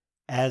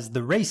As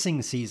the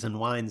racing season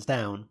winds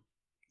down,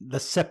 the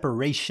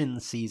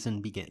separation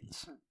season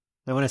begins.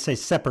 Now, when I say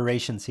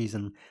separation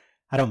season,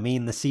 I don't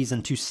mean the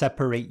season to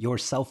separate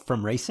yourself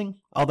from racing,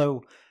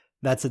 although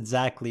that's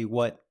exactly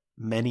what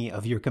many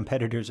of your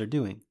competitors are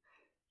doing.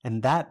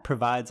 And that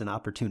provides an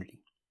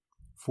opportunity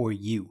for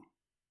you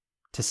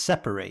to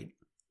separate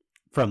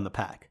from the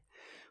pack.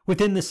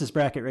 Within This Is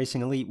Bracket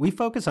Racing Elite, we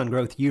focus on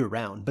growth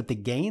year-round, but the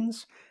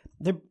gains,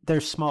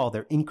 they're small,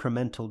 they're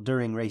incremental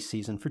during race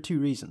season for two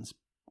reasons.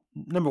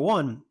 Number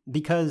one,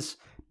 because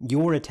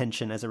your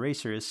attention as a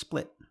racer is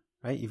split,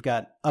 right? You've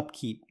got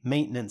upkeep,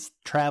 maintenance,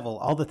 travel,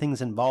 all the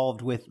things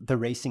involved with the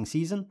racing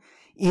season,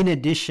 in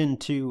addition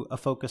to a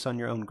focus on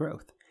your own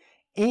growth.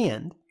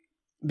 And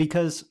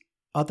because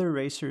other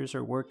racers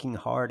are working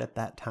hard at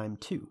that time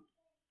too.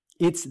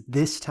 It's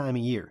this time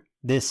of year,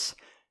 this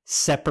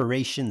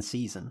separation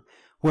season,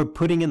 where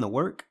putting in the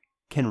work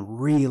can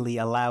really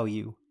allow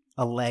you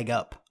a leg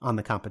up on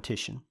the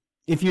competition.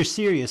 If you're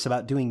serious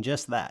about doing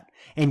just that,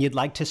 and you'd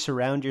like to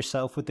surround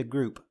yourself with a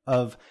group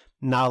of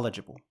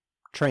knowledgeable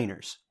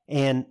trainers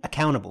and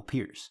accountable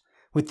peers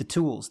with the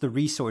tools, the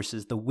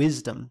resources, the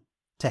wisdom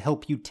to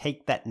help you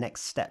take that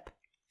next step,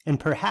 and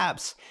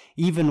perhaps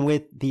even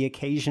with the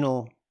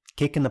occasional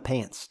kick in the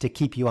pants to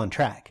keep you on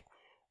track,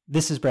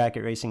 This Is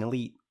Bracket Racing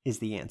Elite is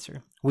the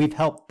answer. We've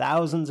helped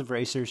thousands of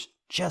racers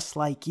just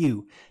like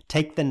you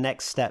take the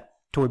next step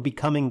toward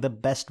becoming the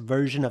best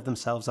version of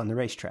themselves on the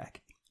racetrack.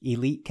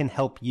 Elite can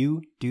help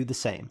you do the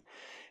same.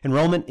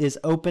 Enrollment is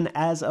open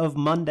as of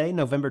Monday,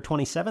 November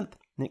 27th,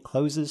 and it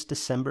closes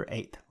December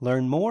 8th.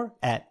 Learn more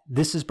at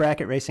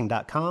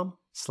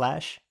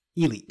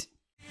thisisbracketracing.com/elite.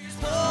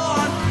 With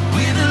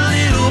a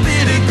little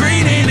bit of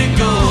green in it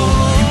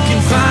gold. You can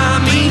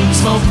find me,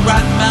 smoke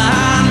right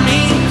behind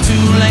me. 2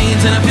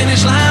 lanes and a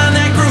finish line.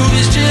 That groove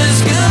is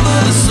just good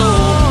for the soul.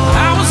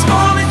 I was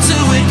born into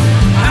it.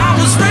 I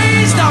was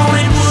raised on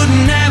it.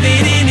 Wouldn't have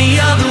it any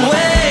other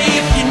way.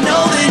 If you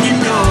know, then you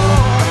know.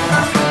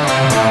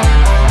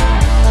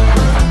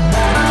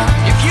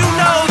 If you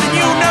know, then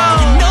you know.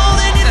 You know,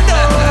 then you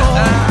know.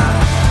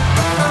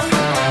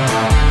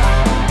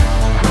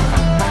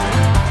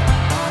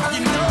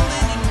 You know, then you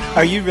know.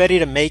 Are you ready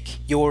to make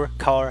your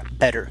car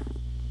better?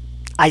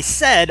 I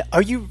said,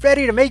 are you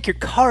ready to make your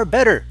car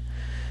better?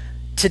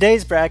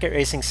 Today's bracket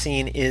racing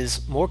scene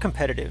is more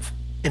competitive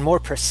and more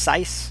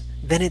precise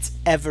than it's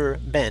ever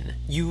been.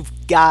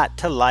 You've got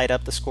to light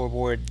up the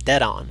scoreboard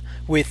dead on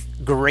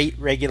with great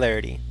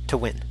regularity to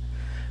win.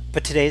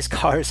 But today's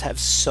cars have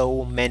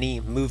so many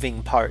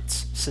moving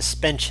parts: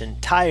 suspension,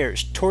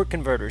 tires, torque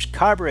converters,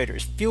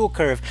 carburetors, fuel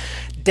curve,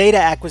 data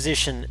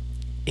acquisition.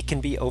 It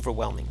can be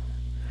overwhelming.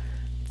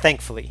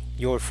 Thankfully,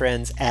 your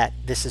friends at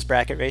This Is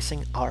Bracket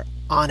Racing are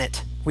on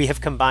it. We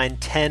have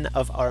combined 10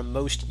 of our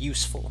most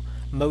useful,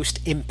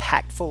 most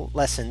impactful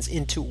lessons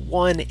into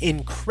one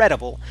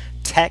incredible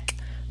tech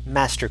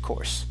master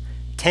course.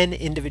 10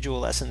 individual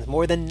lessons,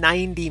 more than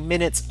 90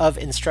 minutes of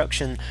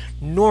instruction,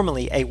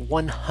 normally a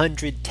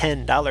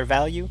 $110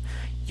 value,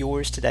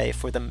 yours today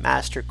for the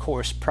master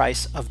course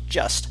price of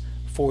just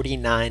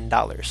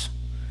 $49.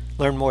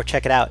 Learn more,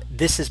 check it out.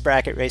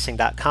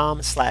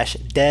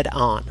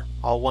 thisisbracketracing.com/deadon.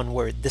 All one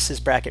word,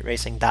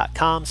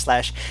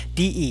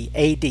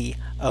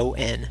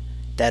 thisisbracketracing.com/DEADON,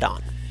 dead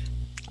on.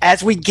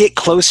 As we get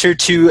closer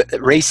to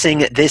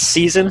racing this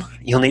season,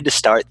 you'll need to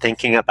start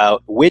thinking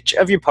about which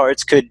of your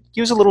parts could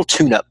use a little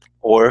tune-up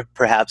or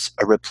perhaps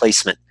a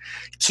replacement.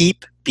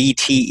 Keep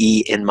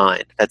BTE in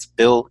mind. That's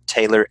Bill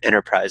Taylor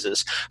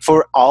Enterprises.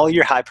 For all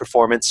your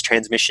high-performance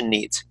transmission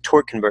needs,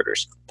 torque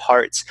converters,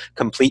 parts,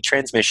 complete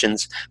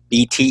transmissions,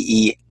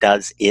 BTE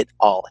does it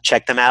all.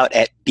 Check them out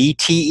at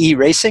BTE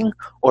Racing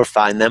or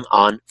find them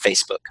on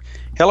Facebook.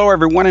 Hello,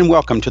 everyone, and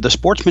welcome to the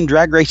Sportsman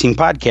Drag Racing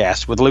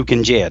Podcast with Luke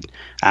and Jed.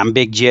 I'm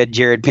Big Jed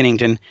Jared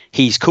Pennington.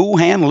 He's Cool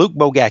Hand Luke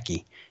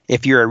Bogacki.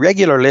 If you're a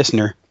regular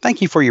listener,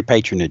 thank you for your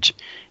patronage.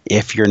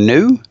 If you're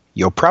new,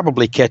 you'll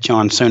probably catch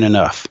on soon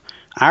enough.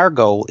 Our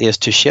goal is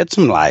to shed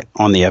some light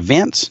on the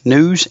events,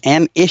 news,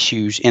 and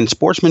issues in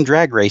sportsman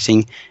drag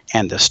racing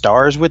and the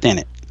stars within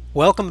it.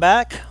 Welcome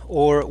back,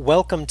 or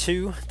welcome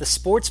to the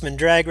Sportsman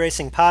Drag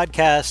Racing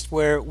Podcast,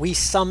 where we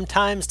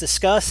sometimes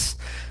discuss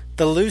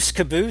the loose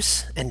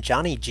caboose and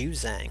Johnny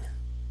Juzang.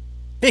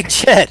 Big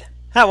Jed,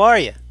 how are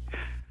you?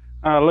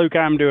 Luke,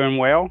 I'm doing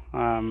well.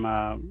 I'm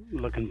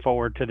looking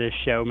forward to this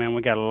show, man.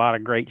 We got a lot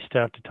of great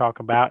stuff to talk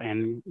about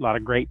and a lot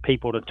of great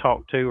people to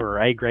talk to,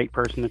 or a great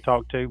person to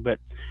talk to. But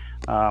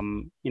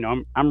I'm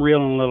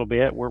reeling a little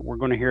bit. We're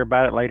going to hear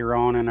about it later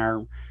on in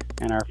our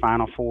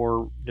Final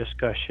Four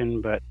discussion,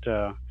 but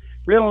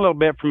reeling a little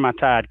bit from my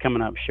tide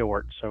coming up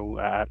short. So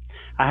I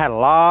had a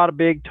lot of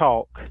big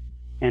talk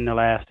in the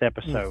last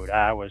episode.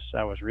 I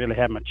was really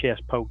having my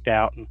chest poked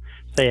out and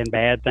saying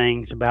bad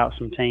things about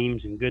some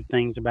teams and good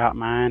things about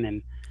mine,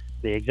 and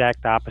the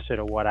exact opposite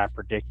of what I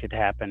predicted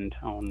happened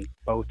on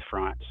both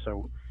fronts.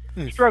 So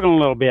struggling a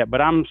little bit,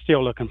 but I'm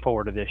still looking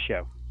forward to this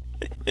show.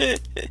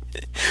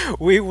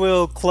 We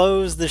will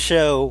close the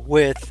show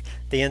with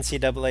the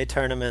NCAA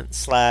tournament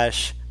 /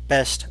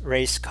 best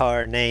race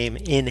car name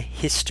in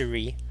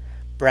history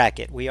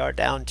bracket. We are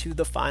down to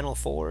the final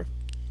four.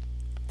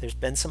 There's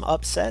been some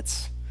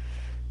upsets.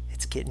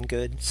 It's getting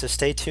good, so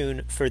stay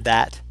tuned for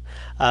that.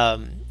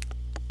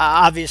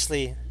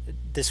 Obviously,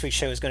 this week's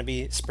show is going to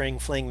be Spring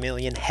Fling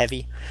Million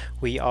heavy.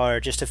 We are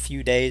just a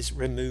few days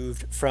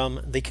removed from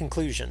the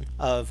conclusion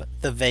of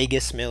the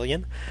Vegas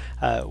Million.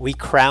 We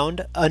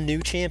crowned a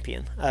new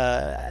champion.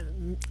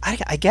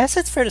 I guess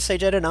it's fair to say,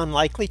 Jed, an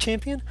unlikely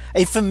champion.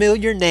 A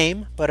familiar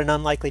name, but an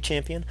unlikely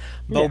champion.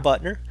 Bo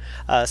Butner.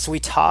 So we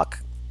talk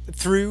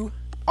through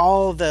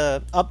all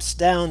the ups,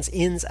 downs,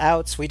 ins,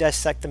 outs. We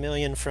dissect the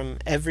million from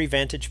every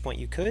vantage point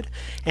you could.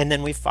 And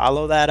then we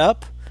follow that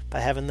up by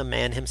having the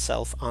man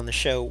himself on the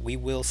show. We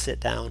will sit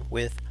down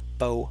with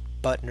Bo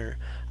Butner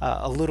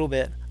a little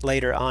bit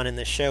later on in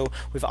the show.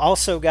 We've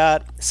also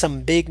got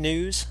some big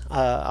news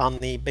on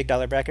the big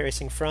dollar bracket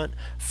racing front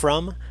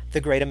from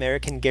the Great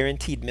American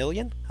Guaranteed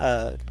Million,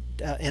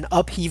 an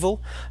upheaval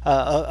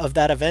of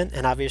that event,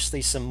 and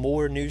obviously some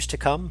more news to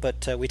come.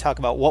 But we talk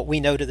about what we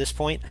know to this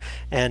point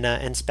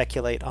and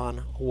speculate on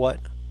what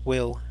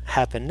will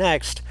happen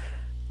next.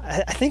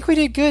 I think we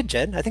did good,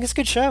 Jed. I think it's a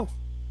good show.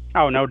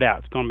 Oh, no doubt.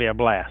 It's going to be a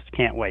blast.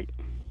 Can't wait.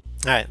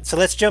 All right, so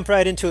let's jump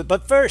right into it.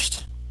 But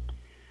first,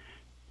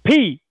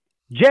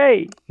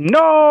 PJ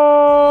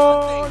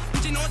No.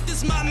 You know what,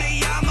 this my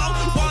me amo.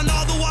 Want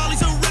all the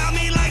wallies around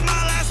me like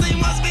my last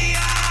name must be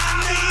I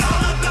be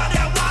all about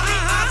that wally.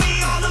 I be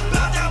all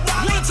about that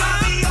wally.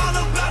 I be all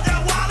about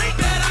that wally.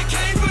 Bet I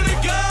came for the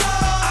gold.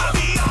 I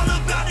be all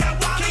about that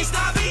wally. Can't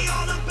stop. Be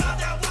all about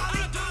that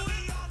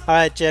wally. all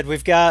right, Jed,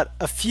 we've got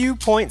a few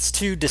points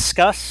to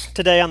discuss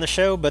today on the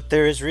show, but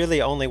there is really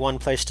only one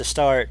place to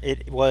start.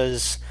 It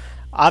was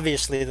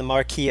obviously the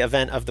marquee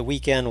event of the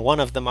weekend, one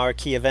of the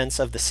marquee events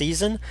of the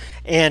season.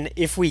 And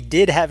if we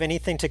did have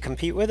anything to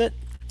compete with it,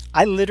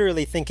 I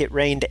literally think it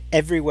rained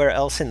everywhere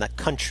else in the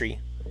country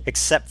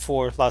except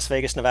for Las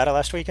Vegas, Nevada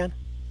last weekend.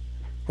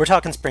 We're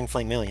talking Spring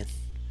Fling Million.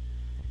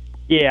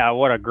 Yeah,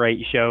 what a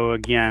great show.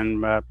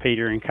 Again,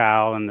 Peter and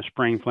Kyle and the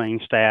Spring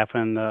Fling staff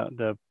and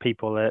the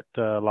people at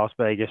Las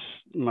Vegas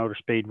Motor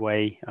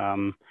Speedway.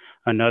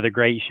 Another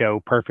great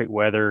show, perfect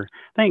weather.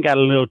 I think it got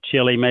a little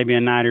chilly, maybe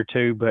a night or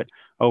two, but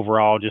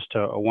overall just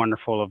a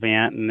wonderful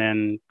event. And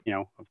then,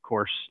 of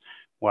course,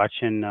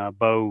 watching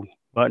Bo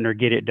Butner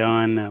get it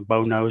done.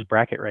 Bo knows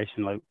bracket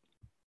racing, Luke.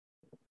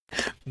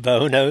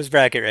 Bo knows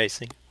bracket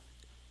racing.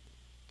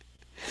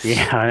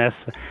 Yeah,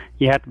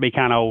 you have to be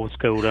kind of old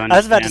school to understand. I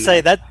was about to say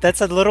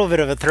that's a little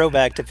bit of a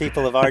throwback to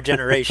people of our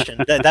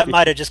generation. that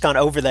might have just gone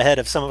over the head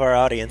of some of our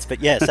audience,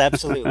 but yes,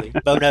 absolutely.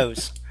 Bo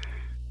knows.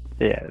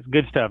 Yeah, it's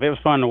good stuff. It was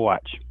fun to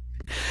watch.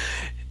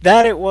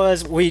 That it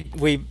was.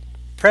 We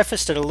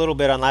prefaced it a little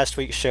bit on last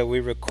week's show. We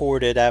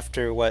recorded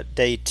after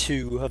day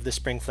 2 of the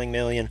Spring Fling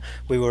Million.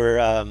 We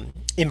were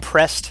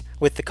impressed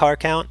with the car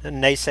count,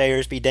 and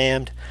naysayers be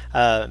damned.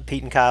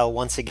 Pete and Kyle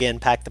once again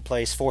packed the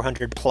place,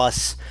 400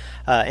 plus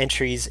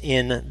entries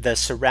in the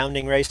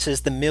surrounding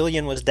races. The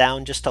million was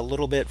down just a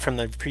little bit from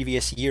the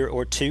previous year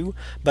or two,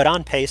 but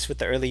on pace with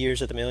the early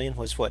years of the million.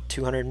 Was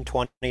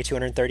 220,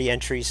 230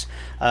 entries.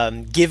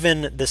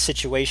 Given the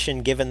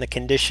situation, given the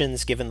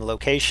conditions, given the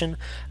location,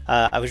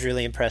 I was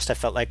really impressed. I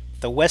felt like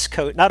the West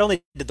Coast, not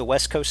only did the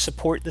West Coast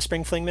support the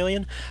Spring Fling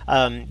Million,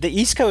 the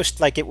East Coast,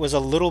 like it was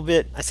a little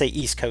bit, I say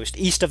East Coast,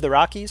 east of the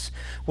Rockies,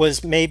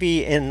 was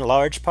maybe in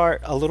large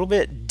part a little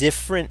bit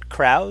different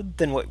crowd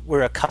than what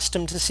we're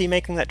accustomed to see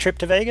making that trip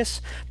to Vegas.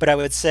 But I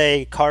would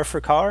say car for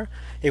car,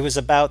 it was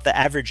about the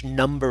average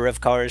number of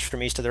cars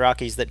from east of the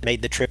Rockies that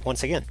made the trip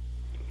once again.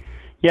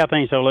 Yeah, I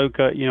think so, Luke.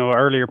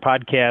 Earlier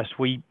podcast,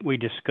 we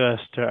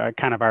discussed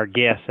kind of our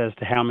guess as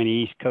to how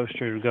many East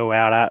Coasters would go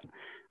out. I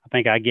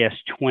think I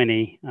guessed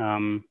 20,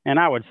 and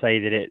I would say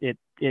that it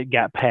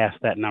got past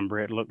that number.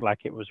 It looked like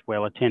it was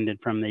well attended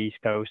from the East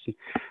Coast. And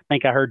I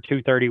think I heard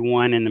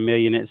 231 in the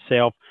million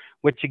itself,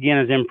 which again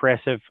is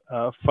impressive.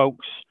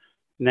 Folks,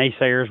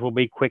 naysayers will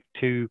be quick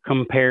to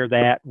compare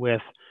that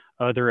with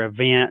other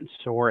events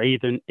or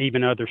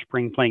even other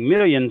Spring Fling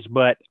Millions,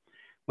 but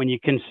when you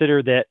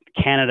consider that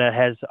Canada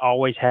has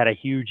always had a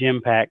huge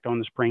impact on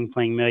the Spring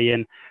Fling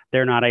Million,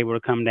 they're not able to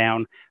come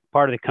down.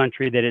 Part of the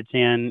country that it's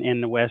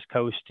in the West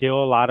Coast,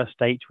 still a lot of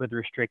states with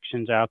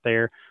restrictions out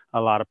there,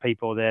 a lot of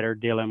people that are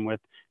dealing with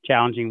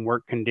challenging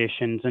work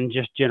conditions and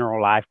just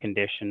general life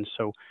conditions.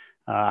 So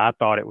I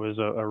thought it was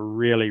a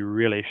really,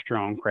 really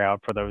strong crowd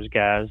for those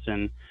guys.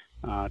 And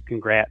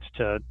congrats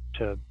to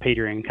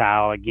Peter and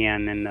Kyle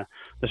again and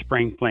the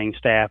Spring Fling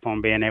staff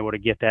on being able to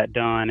get that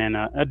done in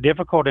a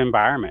difficult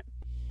environment.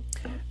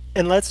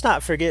 And let's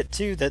not forget,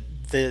 too, that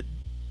the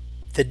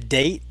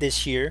date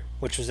this year,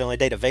 which was the only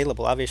date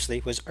available,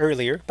 obviously, was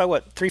earlier by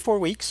 3-4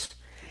 weeks,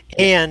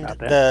 and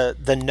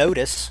the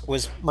notice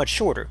was much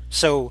shorter.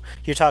 So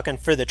you're talking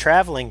for the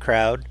traveling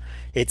crowd,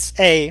 it's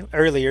A,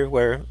 earlier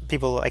where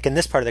people like in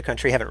this part of the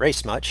country haven't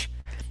raced much,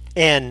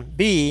 and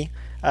B,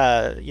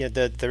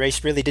 the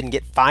race really didn't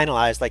get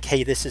finalized, like,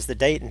 hey, this is the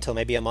date, until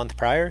maybe a month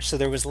prior. So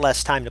there was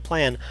less time to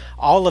plan.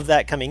 All of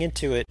that coming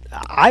into it,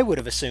 I would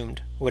have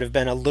assumed would have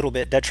been a little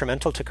bit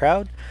detrimental to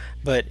crowd,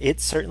 but it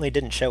certainly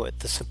didn't show it.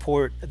 The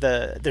support,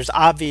 there's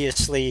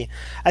obviously,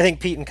 I think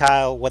Pete and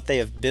Kyle, what they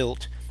have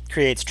built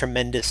creates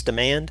tremendous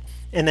demand.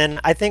 And then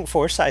I think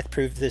Forsyth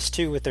proved this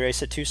too with the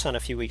race at Tucson a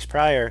few weeks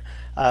prior.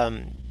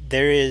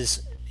 There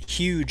is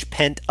huge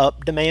pent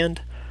up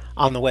demand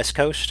on the West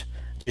Coast.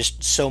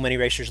 Just so many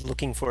racers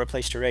looking for a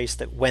place to race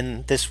that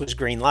when this was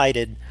green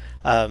lighted,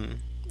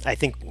 I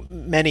think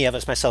many of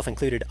us, myself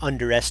included,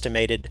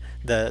 underestimated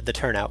the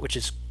turnout, which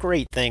is a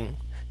great thing,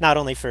 not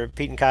only for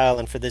Pete and Kyle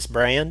and for this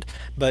brand,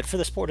 but for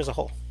the sport as a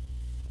whole.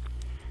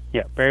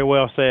 Yeah, very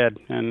well said.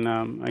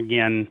 And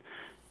again,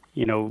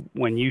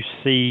 when you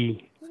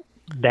see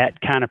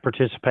that kind of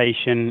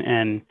participation,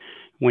 and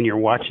when you're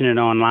watching it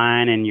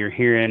online and you're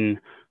hearing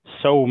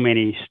so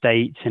many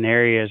states and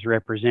areas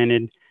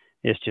represented,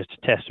 it's just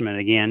a testament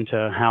again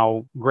to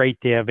how great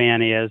the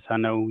event is. I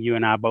know you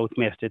and I both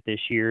missed it this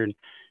year, and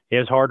it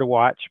was hard to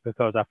watch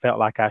because I felt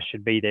like I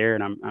should be there,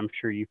 and I'm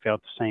sure you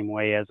felt the same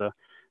way as a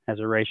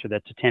racer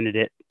that's attended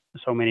it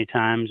so many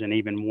times and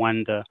even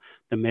won the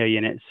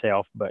million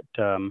itself. But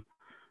the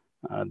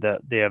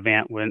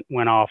event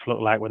went off,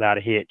 looked like without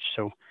a hitch.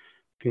 So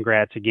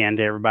congrats again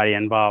to everybody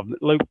involved.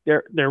 Luke,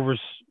 there was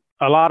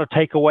a lot of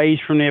takeaways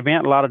from the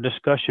event, a lot of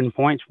discussion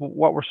points.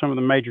 What were some of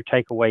the major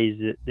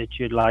takeaways that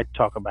you'd like to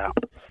talk about?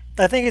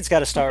 I think it's got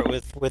to start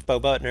with Bo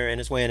Butner and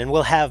his win, and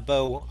we'll have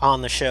Bo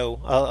on the show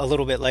a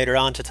little bit later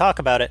on to talk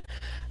about it.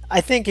 I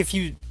think if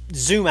you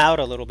zoom out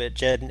a little bit,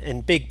 Jed,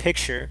 and big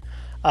picture,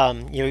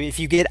 if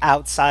you get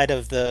outside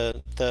of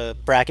the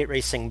bracket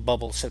racing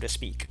bubble, so to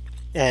speak,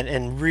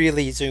 and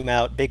really zoom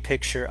out big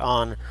picture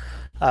on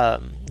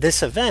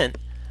this event,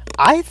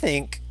 I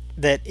think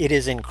that it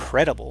is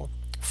incredible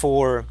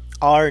for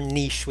our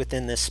niche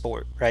within this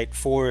sport, right?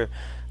 For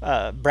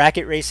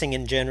bracket racing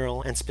in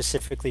general, and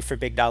specifically for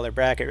big dollar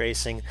bracket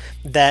racing,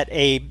 that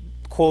a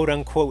quote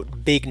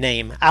unquote big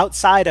name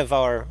outside of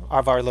our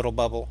little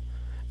bubble,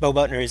 Bo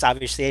Butner is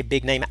obviously a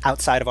big name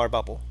outside of our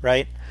bubble,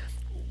 right?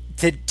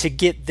 To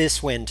get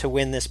this win, to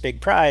win this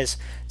big prize,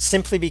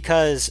 simply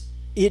because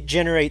it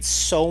generates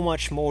so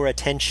much more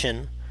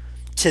attention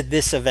to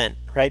this event,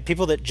 right?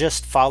 People that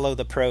just follow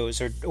the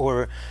pros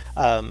or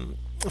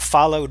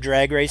follow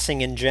drag racing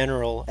in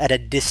general at a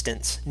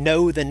distance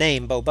know the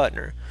name Bo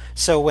Butner.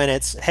 So when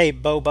it's, hey,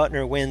 Bo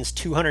Butner wins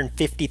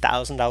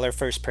 $250,000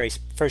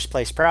 first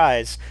place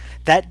prize,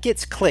 that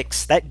gets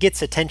clicks, that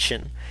gets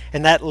attention,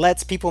 and that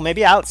lets people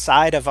maybe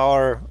outside of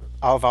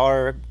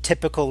our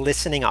typical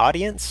listening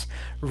audience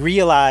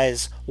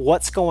realize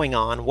what's going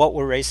on, what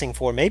we're racing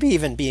for, maybe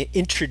even be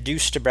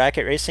introduced to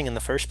bracket racing in the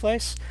first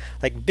place.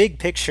 Like, big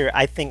picture,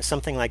 I think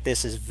something like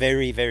this is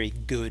very, very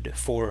good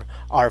for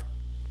our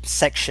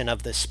section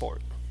of this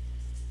sport.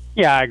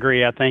 Yeah, I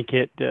agree. I think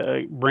it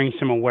brings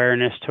some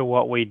awareness to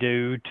what we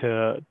do,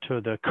 to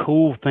the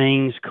cool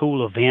things,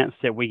 cool events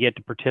that we get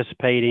to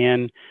participate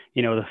in.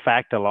 The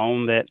fact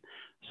alone that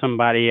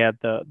somebody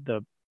at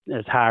the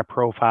as high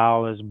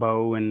profile as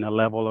Bo and the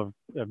level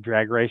of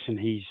drag racing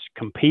he's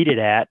competed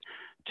at,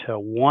 to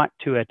want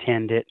to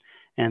attend it,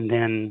 and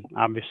then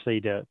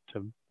obviously to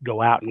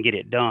go out and get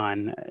it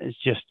done.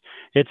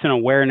 It's an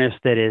awareness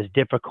that is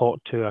difficult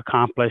to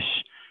accomplish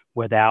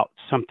without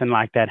something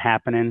like that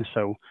happening.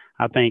 So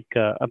I think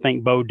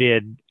Bo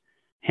did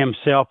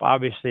himself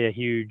obviously a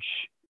huge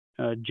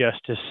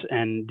justice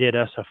and did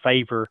us a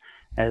favor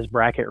as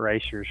bracket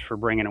racers for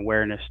bringing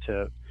awareness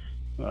to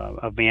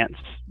events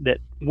that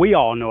we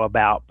all know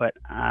about, but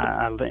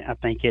I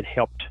think it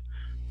helped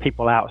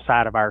people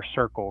outside of our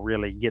circle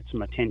really get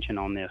some attention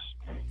on this.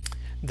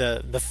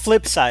 The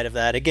flip side of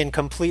that, again,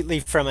 completely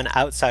from an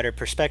outsider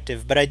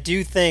perspective, but I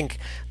do think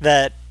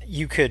that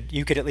you could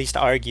at least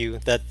argue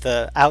that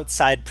the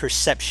outside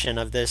perception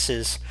of this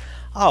is,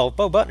 oh,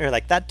 Bo Butner,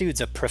 like, that dude's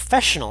a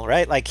professional,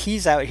 right? Like,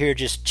 he's out here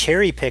just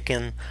cherry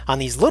picking on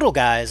these little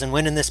guys and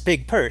winning this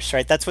big purse,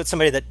 right? That's what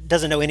somebody that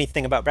doesn't know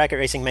anything about bracket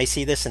racing may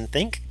see this and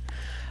think.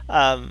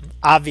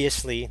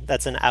 Obviously,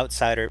 that's an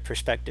outsider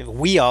perspective.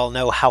 We all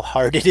know how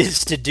hard it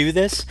is to do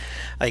this.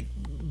 Like,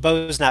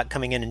 Bo's not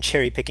coming in and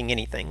cherry picking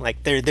anything.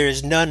 Like,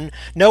 there's no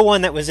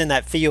one that was in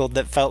that field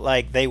that felt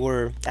like they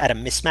were at a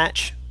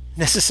mismatch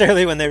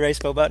necessarily when they race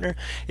Bo Butner.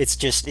 It's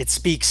just, it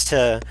speaks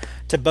to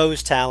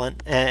Bo's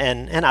talent,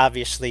 and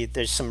obviously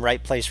there's some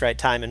right place, right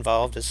time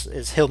involved,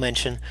 as he'll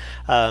mention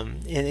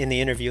in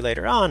the interview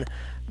later on.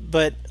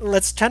 But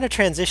let's kind of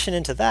transition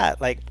into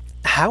that. Like,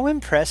 how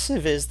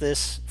impressive is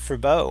this for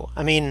Bo?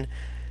 I mean,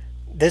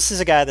 this is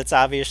a guy that's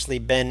obviously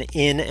been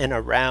in and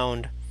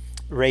around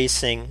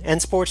racing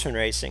and sportsman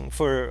racing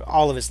for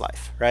all of his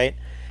life, right?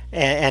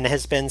 And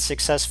has been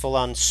successful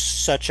on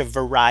such a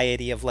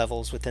variety of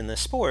levels within the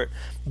sport.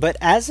 But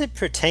as it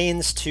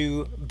pertains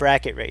to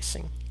bracket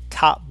racing,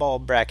 top ball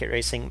bracket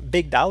racing,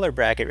 big dollar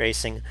bracket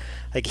racing,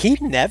 like, he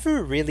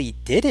never really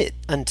did it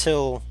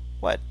until,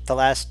 what, the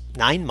last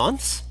 9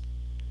 months?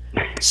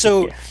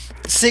 So Yeah.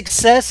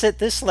 success at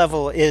this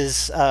level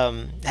is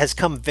has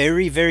come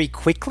very, very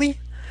quickly,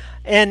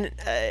 and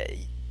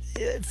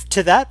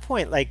to that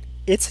point, like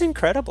it's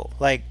incredible.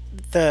 Like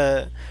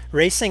the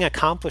racing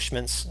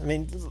accomplishments. I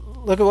mean,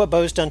 look at what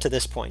Bo's done to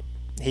this point.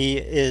 He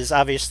is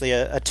obviously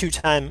a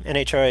two-time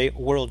NHRA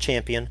world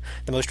champion,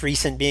 the most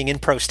recent being in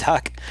Pro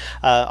Stock,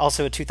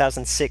 also a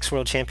 2006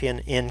 world champion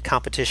in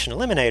Competition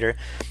Eliminator.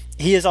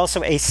 He is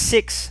also a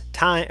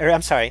six-time, or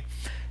I'm sorry,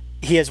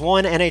 he has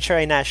won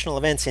NHRA national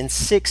events in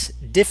 6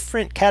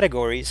 different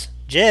categories.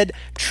 Jed,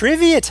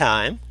 trivia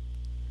time.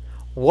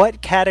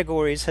 What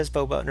categories has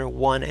Bo Butner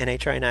won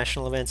NHRA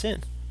national events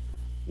in?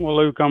 Well,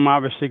 Luke, I'm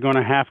obviously going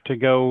to have to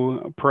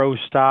go Pro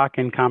Stock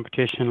and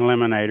Competition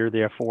Eliminator,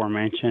 the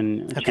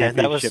aforementioned Okay,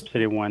 that was championships that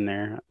he won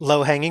there.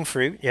 low-hanging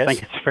fruit, I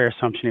think yes. it's a fair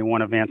assumption he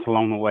won events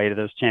along the way to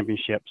those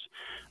championships.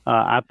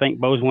 I think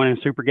Bo's won in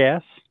Super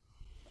Gas.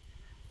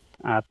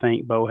 I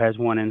think Bo has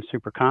won in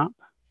Super Comp.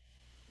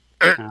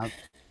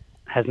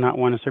 Has not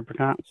won a Super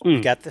Comp.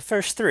 You got the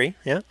first 3,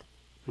 yeah.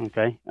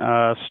 Okay.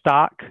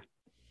 Stock,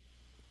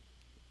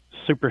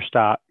 Super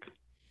Stock,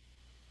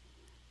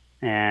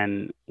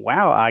 and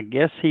wow, I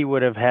guess he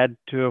would have had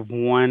to have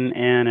won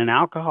in an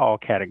alcohol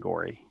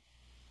category.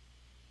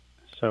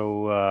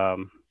 So,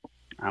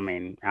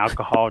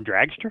 alcohol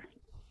dragster.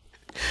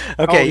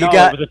 Okay, no, you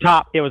got.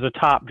 It was a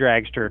top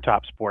dragster,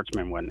 top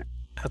sportsman, wasn't it?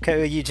 Okay,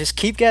 well, you just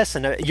keep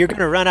guessing. You're going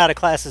to run out of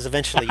classes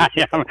eventually.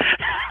 Yeah,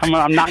 I'm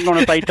not going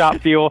to say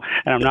top fuel,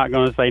 and I'm not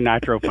going to say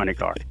nitro funny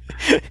car.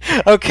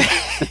 Okay.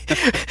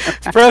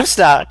 Pro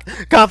Stock,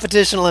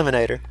 Competition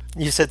Eliminator.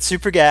 You said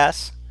Super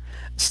Gas,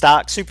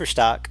 Stock, Super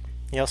Stock.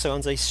 He also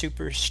owns a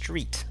Super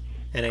Street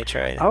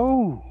NHRA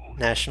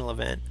national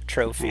event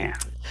trophy. Yeah.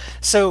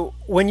 So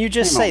when you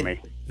just Shame on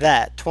say me.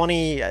 that,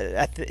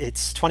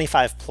 it's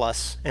 25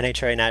 plus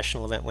NHRA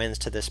national event wins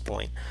to this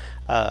point.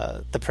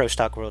 The Pro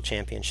Stock World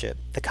Championship,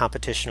 the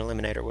Competition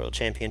Eliminator World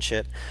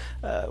Championship,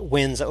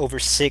 wins over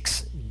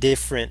 6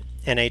 different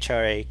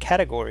NHRA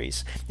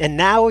categories. And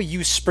now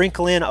you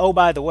sprinkle in, oh,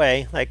 by the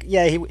way, like,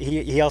 yeah,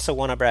 he also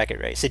won a bracket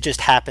race. It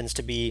just happens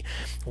to be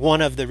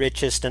one of the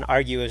richest and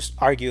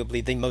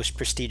arguably the most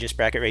prestigious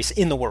bracket race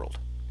in the world.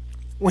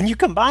 When you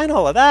combine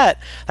all of that,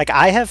 like,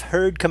 I have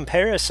heard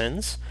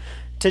comparisons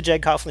to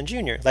Jed Coughlin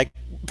Jr., like,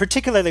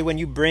 particularly when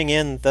you bring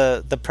in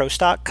the Pro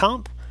Stock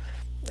comp.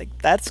 Like,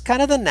 that's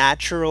kind of the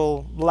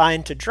natural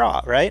line to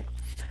draw, right?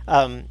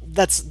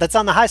 That's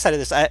on the high side of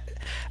this.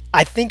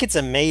 I think it's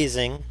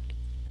amazing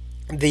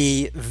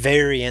the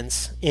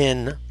variance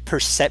in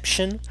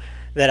perception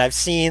that I've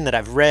seen, that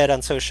I've read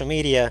on social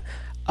media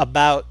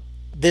about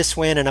this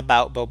win and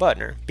about Bo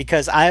Butner,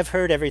 because I've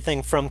heard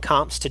everything from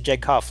comps to Jed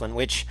Coughlin,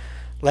 which,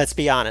 let's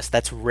be honest,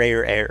 that's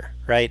rare air,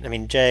 right? I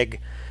mean, Jeg,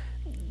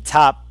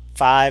 top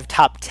 5,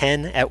 top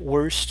 10 at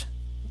worst,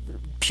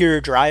 pure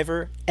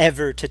driver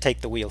ever to take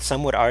the wheel.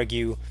 Some would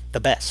argue the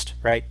best,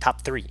 right?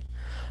 Top 3.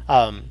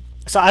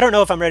 So I don't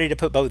know if I'm ready to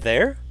put Bo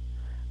there,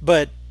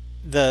 but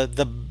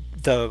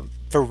the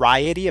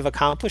variety of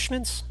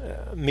accomplishments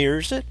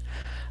mirrors it.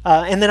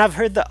 And then I've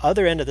heard the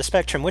other end of the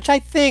spectrum, which I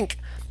think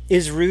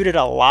is rooted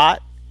a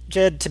lot,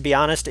 Jed, to be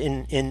honest,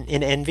 in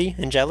envy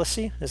and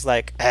jealousy. Is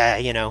like,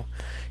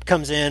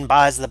 comes in,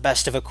 buys the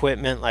best of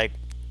equipment. Like,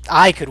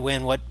 I could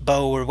win what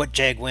Bo or what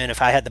Jeg win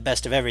if I had the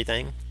best of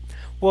everything.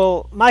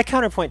 Well, my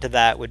counterpoint to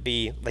that would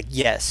be, like,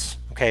 yes,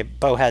 okay,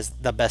 Bo has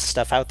the best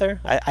stuff out there.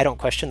 I don't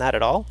question that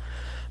at all.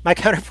 My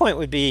counterpoint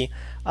would be,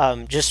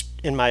 just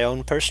in my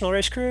own personal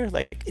race career,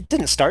 like, it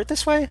didn't start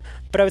this way,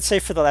 but I would say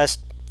for the last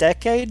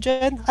decade,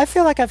 Jed, I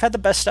feel like I've had the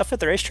best stuff at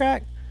the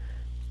racetrack.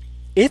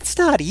 It's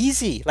not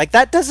easy. Like,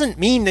 that doesn't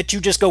mean that you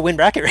just go win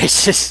bracket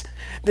races.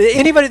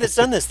 Anybody that's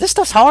done this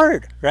stuff's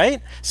hard,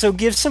 right? So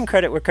give some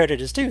credit where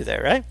credit is due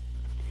there, right?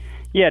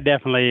 Yeah,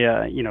 definitely.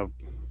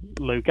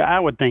 Luke, I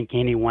would think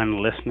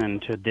anyone listening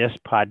to this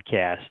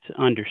podcast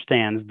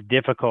understands the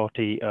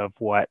difficulty of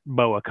what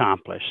Bo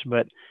accomplished.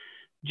 But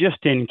just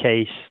in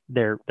case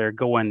they're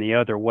going the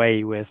other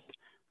way with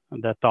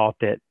the thought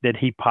that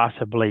he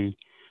possibly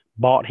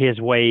bought his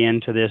way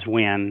into this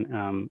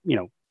win,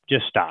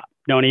 just stop.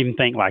 Don't even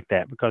think like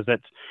that, because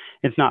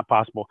it's not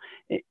possible.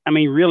 I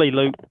mean, really,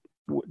 Luke,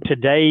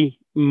 today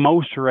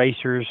most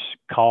racers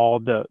call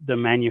the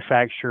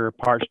manufacturer,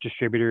 parts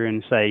distributor,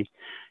 and say,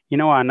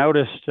 I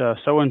noticed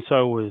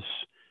so-and-so was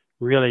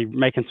really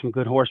making some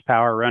good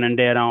horsepower, running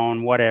dead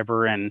on,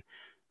 whatever, and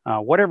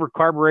whatever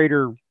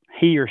carburetor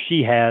he or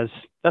she has,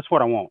 that's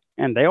what I want.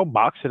 And they'll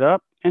box it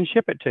up and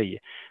ship it to you.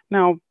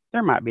 Now,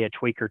 there might be a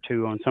tweak or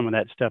two on some of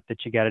that stuff that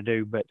you got to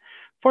do, but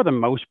for the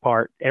most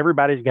part,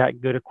 everybody's got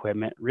good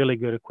equipment, really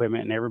good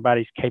equipment, and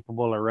everybody's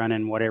capable of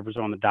running whatever's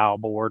on the dial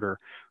board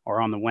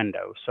or on the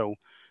window. So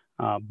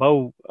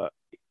Bo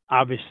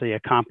obviously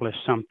accomplished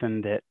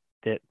something that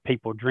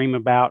people dream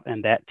about,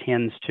 and that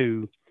tends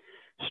to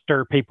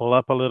stir people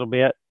up a little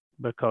bit,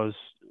 because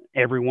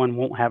everyone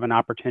won't have an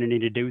opportunity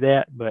to do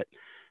that. But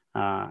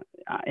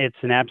it's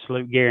an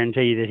absolute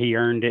guarantee that he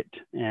earned it,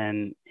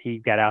 and he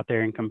got out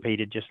there and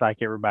competed just like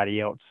everybody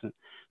else,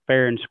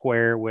 fair and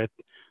square, with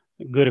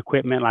good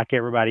equipment like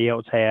everybody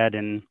else had,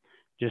 and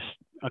just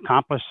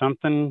accomplished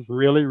something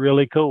really,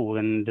 really cool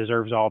and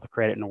deserves all the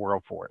credit in the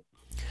world for it.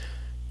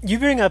 You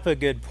bring up a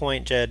good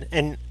point, Jed,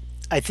 and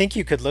I think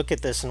you could look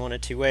at this in one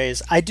of two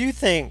ways. I do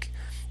think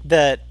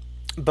that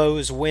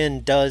Bo's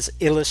win does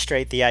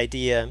illustrate the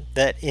idea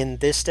that in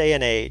this day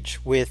and age,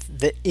 with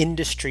the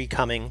industry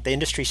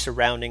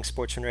surrounding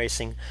sportsman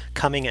racing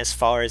coming as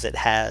far as it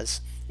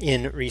has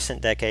in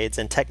recent decades,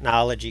 and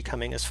technology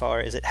coming as far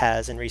as it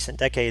has in recent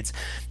decades,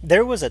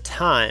 there was a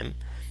time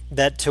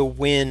that to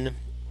win,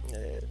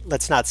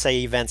 let's not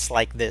say events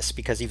like this,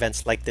 because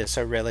events like this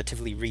are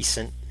relatively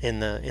recent in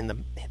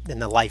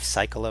the life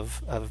cycle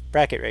of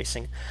bracket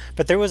racing.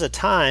 But there was a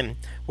time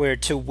where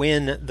to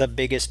win the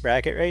biggest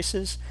bracket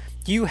races,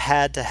 you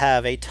had to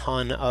have a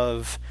ton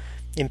of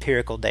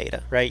empirical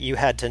data, right? You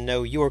had to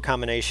know your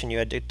combination, you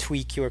had to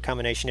tweak your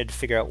combination, you had to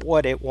figure out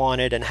what it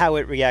wanted and how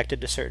it reacted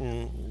to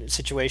certain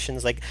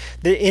situations. Like,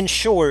 in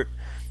short,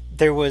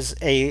 there was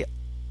a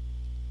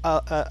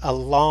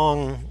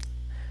long,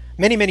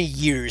 many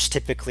years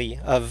typically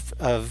of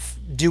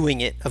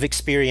doing it, of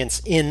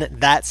experience in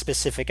that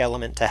specific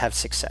element to have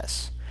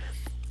success.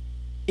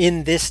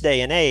 In this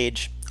day and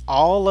age,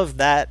 all of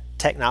that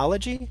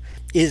technology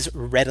is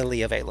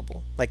readily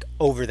available, like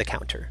over the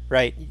counter,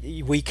 right?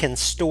 We can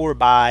store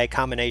buy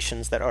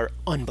combinations that are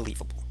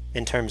unbelievable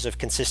in terms of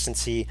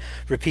consistency,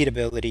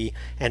 repeatability,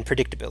 and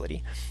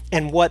predictability.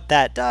 And what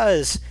that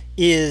does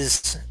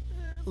is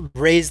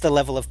raise the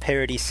level of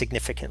parity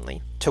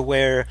significantly to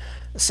where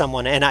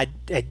someone, and I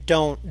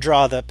don't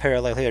draw the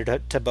parallel here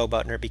to Bo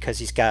Butner because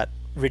he's got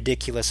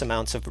ridiculous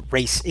amounts of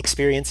race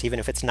experience, even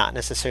if it's not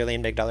necessarily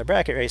in big dollar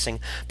bracket racing.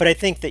 But I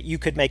think that you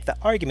could make the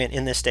argument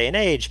in this day and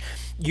age,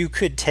 you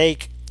could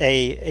take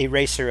a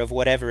racer of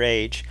whatever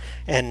age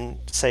and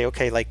say,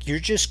 okay, like, you're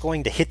just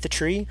going to hit the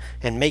tree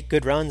and make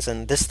good runs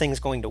and this thing's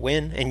going to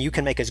win, and you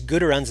can make as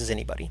good a runs as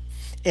anybody.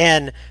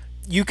 And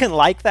you can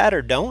like that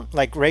or don't.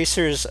 Like,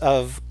 racers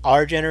of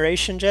our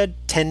generation, Jed,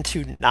 tend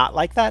to not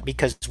like that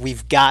because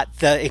we've got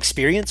the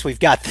experience, we've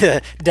got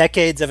the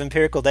decades of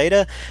empirical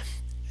data.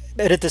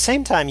 But at the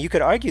same time, you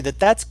could argue that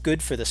that's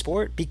good for the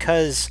sport,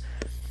 because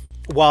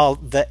while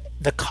the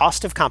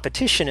cost of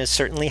competition is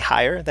certainly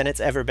higher than it's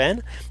ever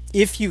been,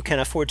 if you can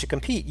afford to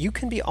compete, you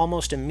can be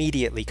almost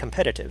immediately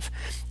competitive.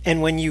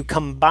 And when you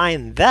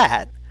combine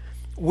that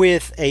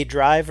with a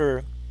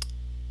driver,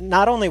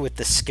 not only with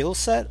the skill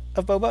set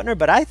of Bo Butner,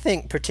 but I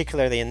think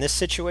particularly in this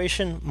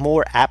situation,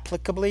 more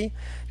applicably,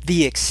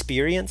 the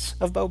experience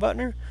of Bo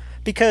Butner,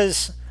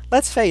 because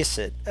let's face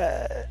it,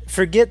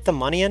 forget the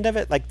money end of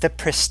it, like the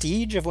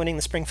prestige of winning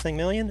the Spring Fling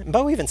Million.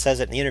 Bo even says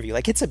it in the interview,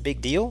 like, it's a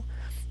big deal.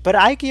 But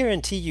I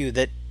guarantee you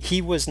that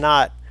he was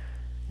not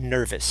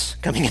nervous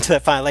coming into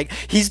that final. Like,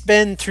 he's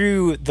been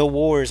through the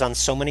wars on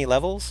so many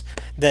levels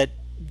that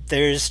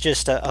there's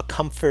just a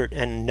comfort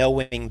in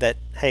knowing that,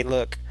 hey,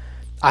 look,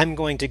 I'm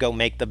going to go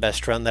make the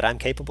best run that I'm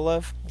capable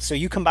of. So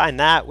you combine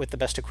that with the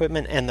best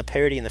equipment and the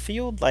parity in the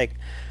field, like,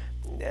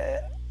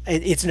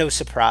 it's no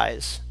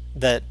surprise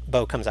that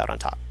Bo comes out on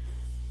top.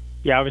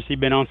 Yeah, obviously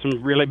been on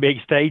some really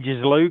big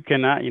stages, Luke,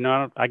 and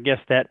I guess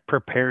that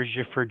prepares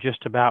you for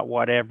just about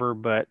whatever.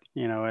 But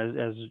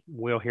as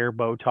we'll hear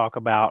Bo talk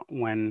about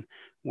when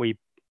we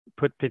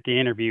put the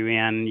interview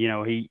in,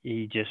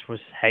 he just was,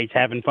 hey, he's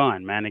having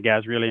fun, man. The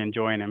guy's really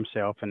enjoying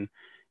himself and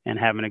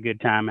having a good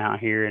time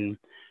out here. And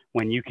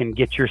when you can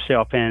get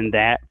yourself in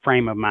that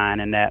frame of mind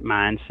and that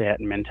mindset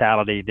and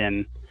mentality,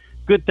 then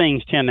good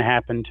things tend to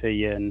happen to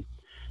you. And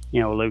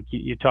Luke,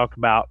 you talk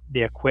about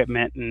the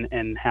equipment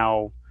and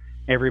how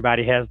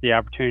everybody has the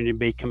opportunity to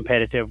be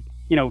competitive.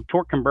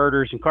 Torque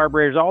converters and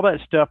carburetors, all that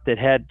stuff that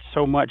had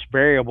so much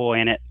variable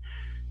in it.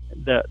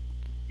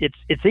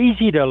 It's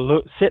easy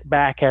to sit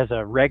back as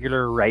a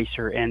regular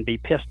racer and be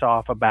pissed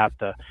off about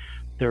the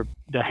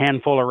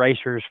handful of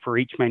racers for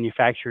each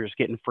manufacturer is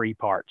getting free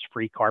parts,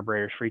 free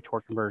carburetors, free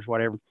torque converters,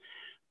 whatever.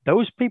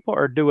 Those people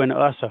are doing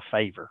us a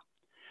favor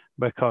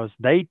because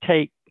they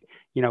take,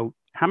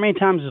 how many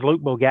times has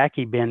Luke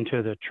Bogacki been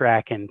to the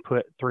track and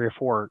put 3 or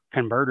 4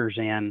 converters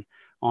in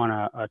on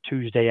a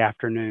Tuesday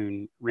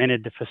afternoon,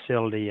 rented the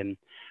facility and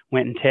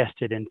went and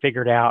tested and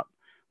figured out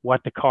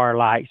what the car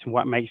likes and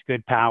what makes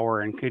good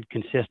power and good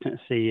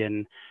consistency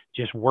and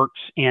just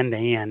works end to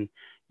end.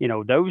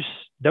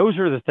 Those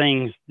are the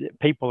things that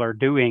people are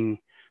doing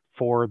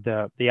for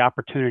the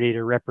opportunity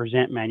to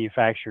represent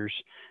manufacturers,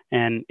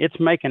 and it's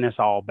making us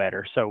all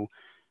better. So,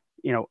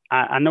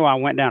 I know I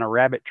went down a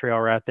rabbit trail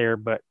right there,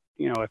 but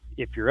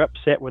if you're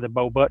upset with the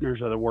Bo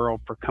Butners of the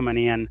world for coming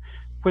in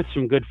with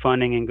some good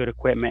funding and good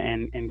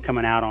equipment and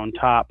coming out on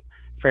top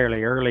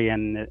fairly early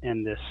in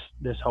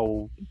this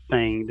whole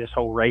thing, this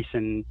whole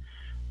racing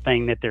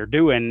thing that they're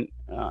doing,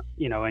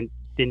 and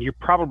then you're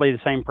probably the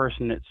same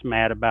person that's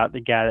mad about the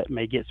guy that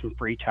may get some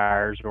free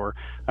tires or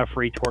a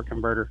free torque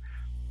converter.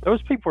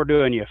 Those people are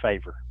doing you a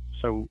favor.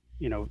 So,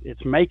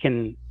 it's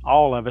making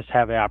all of us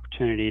have the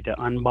opportunity to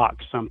unbox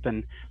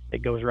something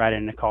that goes right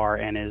in the car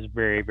and is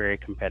very, very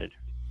competitive.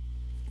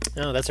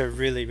 No, that's a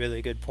really,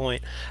 really good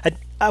point.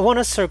 I want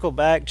to circle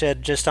back,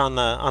 Jed, just on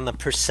the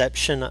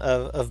perception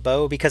of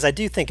Bo, because I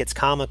do think it's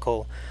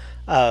comical.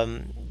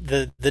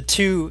 The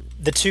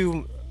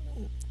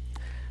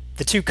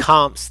two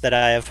comps that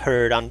I have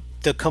heard on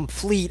the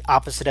complete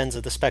opposite ends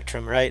of the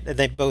spectrum, right?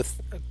 They both,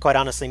 quite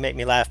honestly, make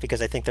me laugh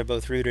because I think they're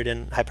both rooted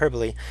in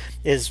hyperbole.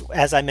 Is,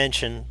 as I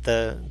mentioned,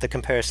 the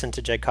comparison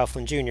to Jeg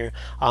Coughlin Jr.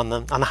 on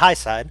the high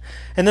side,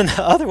 and then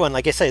the other one,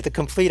 like I say, the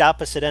complete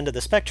opposite end of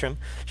the spectrum.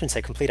 I shouldn't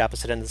say complete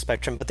opposite end of the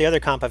spectrum, but the other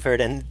comp I've heard,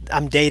 and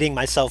I'm dating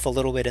myself a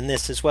little bit in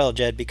this as well,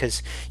 Jed,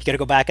 because you got to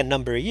go back a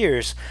number of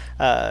years.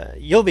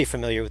 You'll be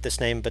familiar with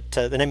this name, but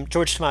the name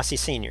George Tomasi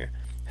Sr.,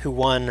 who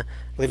won, I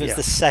believe it was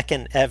the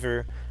second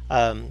ever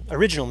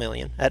original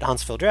million at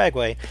Huntsville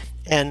Dragway.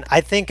 And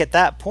I think at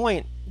that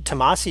point,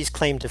 Tomasi's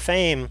claim to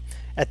fame,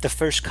 at the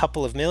first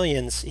couple of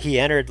millions, he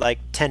entered like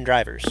 10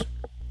 drivers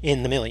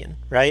in the million,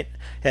 right?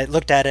 It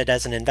looked at it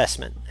as an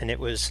investment, and it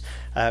was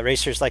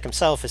racers like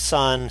himself, his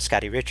son,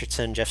 Scotty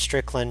Richardson, Jeff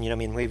Strickland. I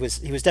mean, he was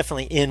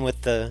definitely in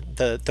with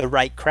the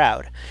right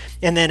crowd.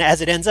 And then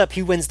as it ends up,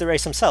 he wins the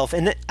race himself.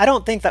 And I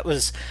don't think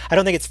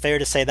it's fair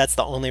to say that's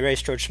the only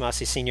race George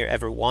Tomasi Sr.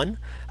 ever won.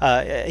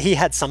 He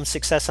had some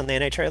success on the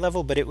NHRA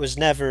level, but it was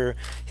never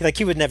like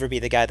he would never be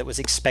the guy that was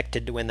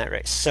expected to win that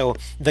race. So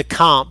the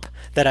comp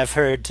that I've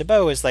heard to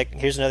Bo is like,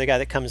 here's another guy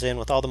that comes in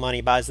with all the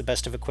money, buys the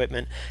best of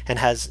equipment, and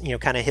has,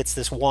 kind of hits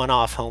this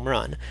one-off home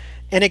run.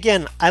 And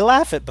again, I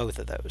laugh at both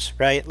of those,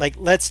 right? Like,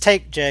 let's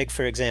take Jeg,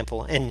 for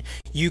example, and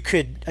you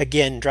could,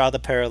 again, draw the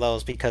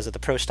parallels because of the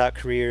pro stock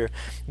career,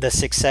 the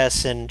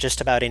success in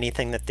just about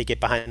anything that they get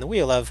behind the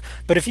wheel of.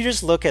 But if you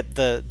just look at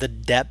the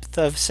depth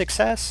of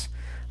success,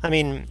 I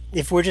mean,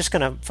 if we're just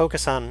going to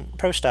focus on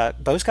pro stock,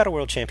 Bo's got a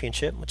world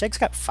championship. Well, Jeg's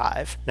got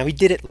 5. Now, he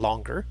did it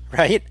longer,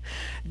 right?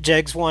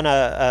 Jeg's won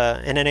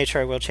an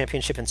NHRA world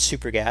championship in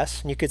super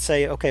gas. And you could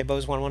say, okay,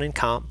 Bo's won one in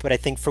comp, but I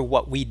think for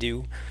what we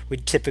do, we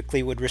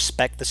typically would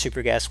respect the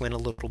super gas win a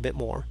little bit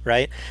more,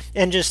 right?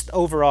 And just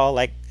overall,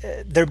 like,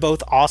 they're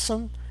both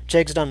awesome.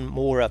 Jeg's done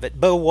more of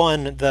it. Bo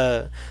won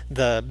the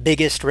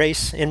biggest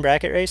race in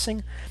bracket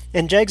racing,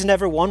 and Jeg's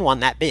never won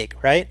one that big,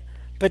 right?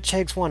 But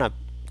Jeg's won a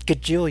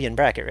gajillion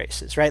bracket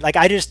races, right? Like,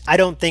 I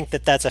don't think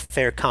that that's a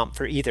fair comp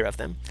for either of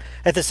them.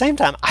 At the same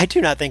time, I do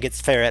not think it's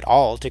fair at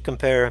all to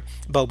compare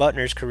Bo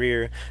Butner's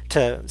career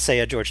to, say,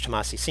 a George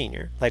Tomasi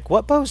Sr. Like,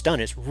 what Bo's done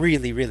is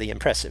really, really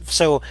impressive.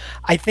 So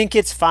I think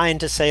it's fine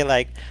to say,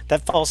 like,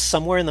 that falls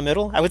somewhere in the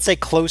middle. I would say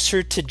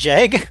closer to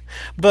Jeg,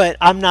 but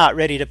I'm not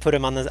ready to put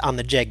him on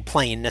the Jeg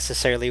plane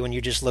necessarily when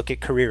you just look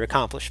at career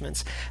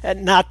accomplishments.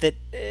 Not that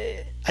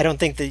I don't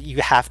think that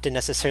you have to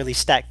necessarily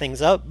stack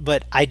things up,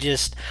 but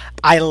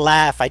I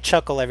laugh, I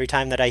chuckle every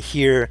time that I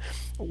hear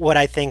what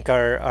I think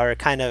are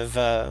kind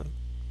of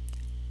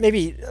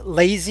maybe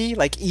lazy,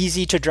 like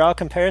easy to draw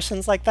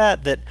comparisons like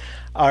that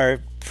are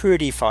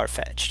pretty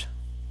far-fetched.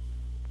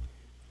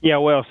 Yeah,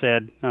 well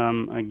said.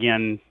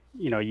 Again,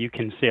 you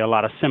can see a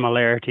lot of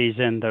similarities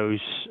in those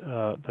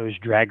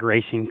drag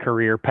racing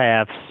career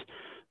paths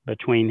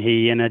between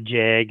he and a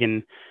Jeg,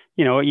 and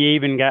you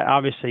even got,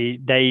 obviously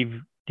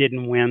Dave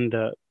didn't win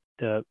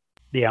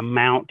the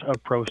amount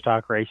of pro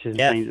stock races and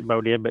things that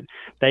Bo did, but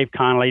Dave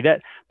Connolly,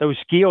 those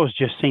skills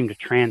just seem to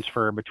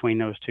transfer between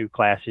those two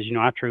classes.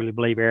 I truly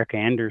believe Erica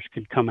Anders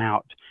could come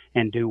out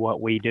and do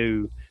what we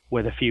do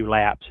with a few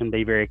laps and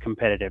be very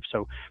competitive.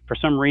 So for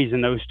some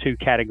reason, those two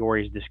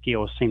categories, the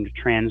skills seem to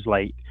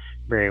translate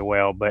very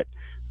well. But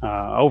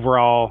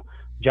overall,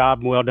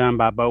 job well done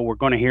by Bo. We're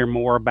going to hear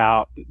more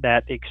about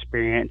that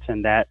experience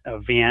and that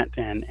event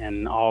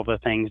and all the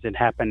things that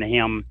happened to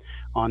him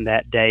on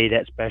that day,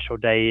 that special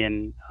day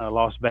in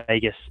Las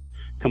Vegas,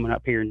 coming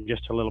up here in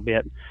just a little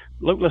bit.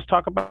 Luke, let's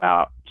talk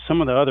about some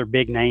of the other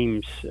big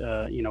names.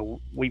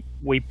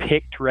 We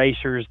picked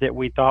racers that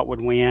we thought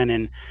would win,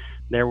 and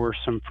there were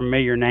some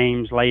familiar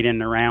names late in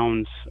the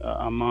rounds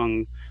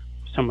among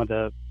some of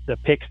the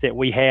picks that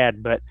we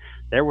had, but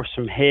there were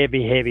some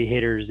heavy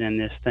hitters in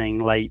this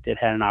thing late that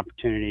had an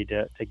opportunity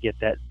to get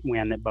that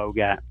win that Bo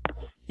got.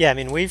 Yeah, I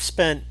mean, we've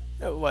spent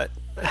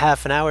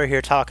half an hour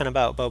here talking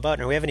about Bo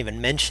Butner. We haven't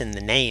even mentioned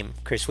the name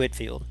Chris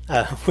Whitfield.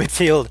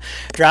 Whitfield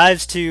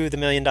drives to the $1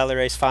 Million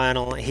Race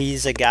Final.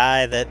 He's a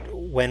guy that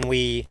when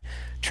we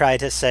try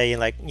to say,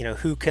 like,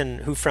 who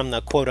from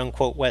the quote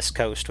unquote West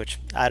Coast, which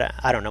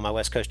I don't know my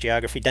West Coast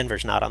geography.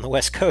 Denver's not on the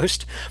West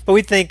Coast, but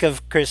we think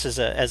of Chris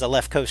as a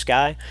left coast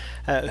guy,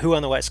 who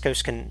on the West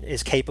Coast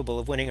is capable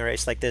of winning a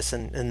race like this,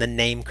 and the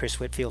name Chris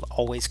Whitfield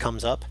always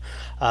comes up.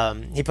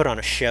 He put on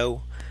a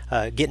show.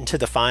 Getting to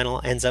the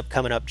final, ends up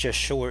coming up just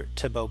short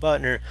to Bo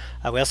Butner.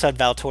 We also had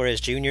Val Torres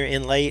Jr.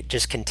 in late,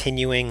 just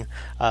continuing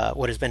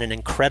what has been an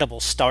incredible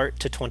start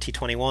to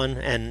 2021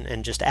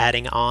 and just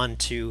adding on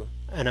to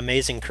an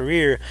amazing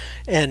career.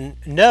 And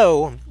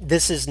no,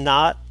 this is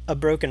not a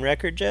broken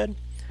record, Jed,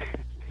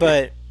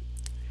 but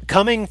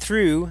coming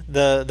through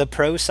the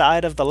pro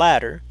side of the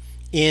ladder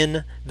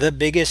in the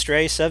biggest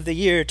race of the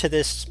year to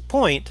this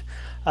point,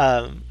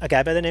 a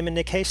guy by the name of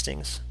Nick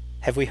Hastings.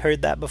 Have we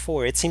heard that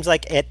before? It seems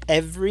like at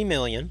every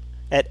million,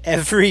 at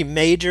every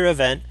major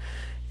event,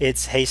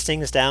 it's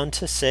Hastings down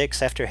to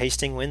 6 after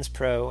Hastings wins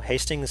pro.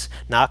 Hastings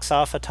knocks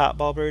off a top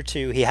bulb or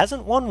two. He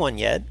hasn't won one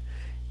yet.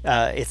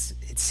 It's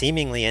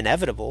seemingly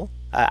inevitable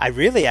I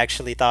really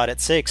actually thought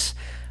at 6,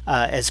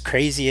 as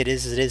crazy it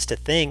is to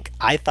think,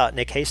 I thought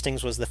Nick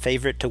Hastings was the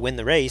favorite to win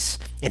the race,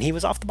 and he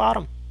was off the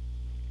bottom.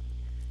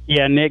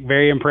 Yeah, Nick,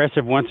 very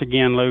impressive once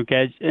again, Luke.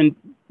 And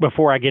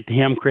before I get to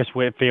him, Chris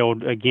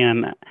Whitfield,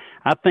 again,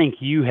 I think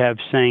you have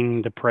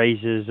sang the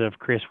praises of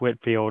Chris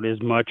Whitfield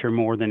as much or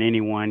more than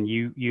anyone.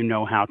 You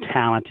know how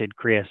talented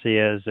Chris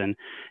is, and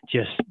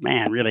just,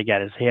 man, really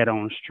got his head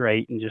on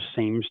straight and just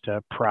seems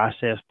to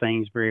process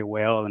things very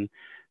well and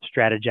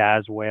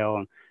strategize well.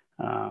 And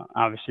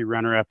obviously,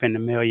 runner-up in the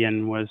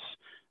million was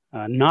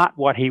not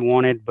what he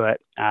wanted,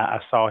 but I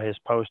saw his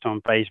post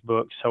on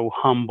Facebook, so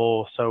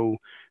humble, so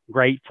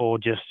grateful,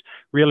 just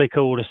really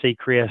cool to see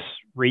Chris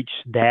reach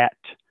that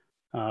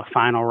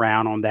final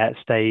round on that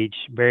stage.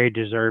 Very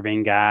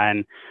deserving guy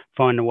and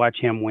fun to watch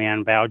him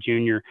win. Val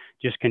Jr.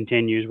 just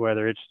continues,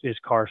 whether it's his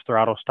car's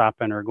throttle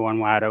stopping or going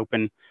wide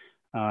open.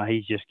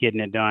 He's just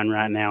getting it done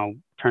right now,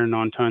 turning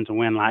on tons of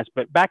win lights.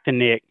 But back to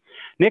Nick.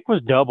 Nick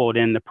was doubled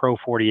in the Pro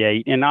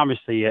 48, and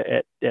obviously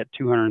at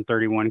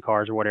 231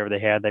 cars or whatever they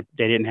had, they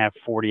didn't have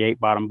 48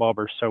 bottom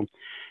bulbers. So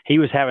he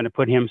was having to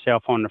put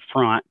himself on the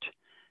front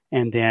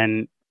and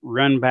then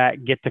run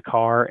back, get the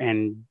car,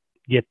 and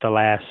get the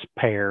last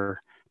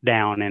pair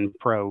down in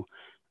Pro.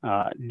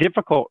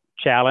 Difficult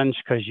challenge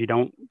because you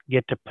don't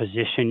get to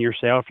position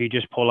yourself. You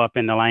just pull up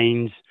in the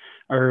lanes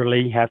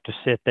early, have to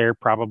sit there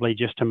probably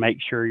just to make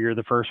sure you're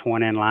the first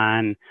one in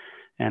line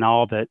and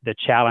all the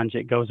challenge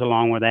that goes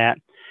along with that.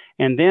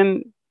 And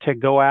then to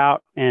go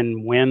out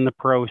and win the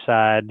Pro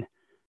side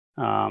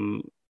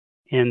in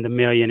the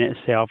million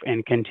itself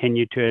and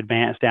continue to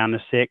advance down to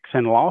 6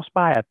 and lost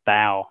by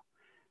 1,000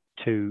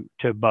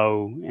 to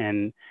Bo.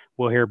 And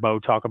we'll hear Bo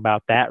talk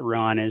about that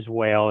run as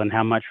well and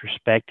how much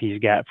respect he's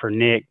got for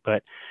Nick.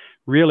 But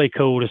really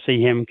cool to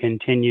see him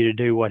continue to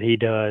do what he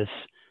does,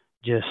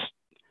 just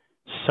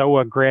so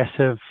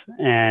aggressive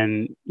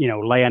and,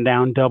 laying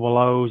down double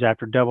O's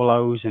after double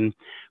O's. And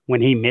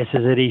when he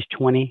misses it, he's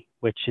 20,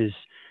 which is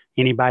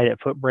anybody that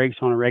foot brakes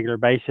on a regular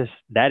basis.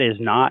 That is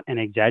not an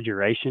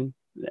exaggeration.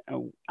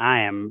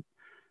 I am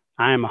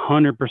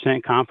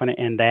 100% confident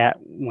in that.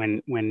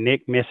 When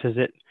Nick misses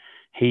it,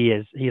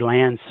 he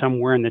lands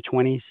somewhere in the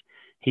 20s.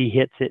 He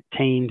hits it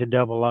teen to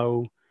double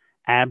O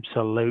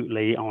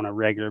absolutely on a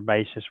regular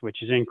basis,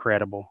 which is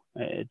incredible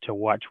to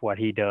watch what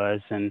he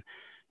does. And,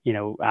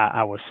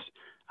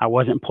 I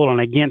wasn't pulling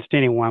against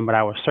anyone, but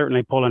I was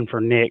certainly pulling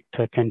for Nick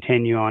to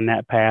continue on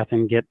that path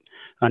and get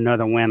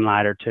another win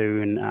light or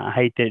two. And I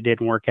hate that it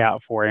didn't work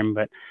out for him,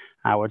 but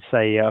I would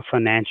say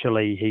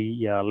financially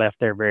he left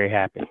there very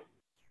happy.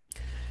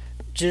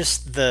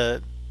 Just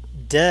the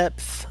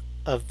depth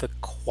of the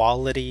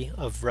quality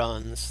of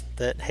runs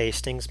that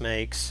Hastings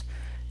makes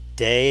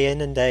day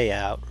in and day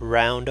out,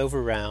 round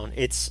over round,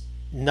 it's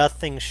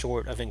nothing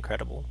short of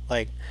incredible.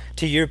 Like,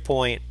 to your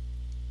point,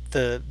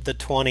 the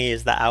 20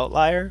 is the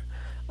outlier.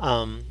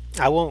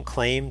 I won't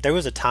claim. There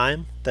was a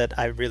time that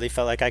I really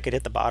felt like I could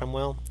hit the bottom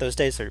well. Those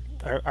days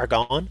are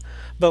gone.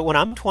 But when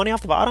I'm 20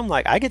 off the bottom,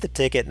 like, I get the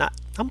ticket, and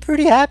I'm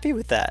pretty happy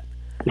with that.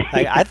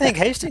 Like, I think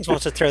Hastings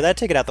wants to throw that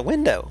ticket out the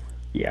window.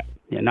 Yeah,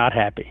 not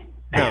happy.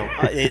 No,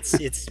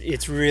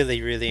 it's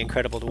really, really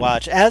incredible to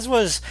watch.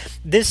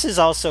 This is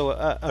also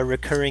a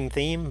recurring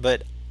theme,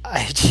 but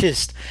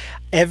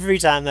every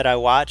time that I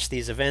watch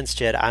these events,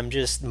 Jed, I'm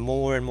just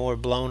more and more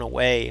blown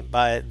away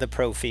by the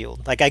pro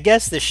field. Like, I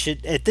guess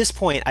at this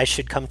point, I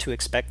should come to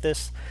expect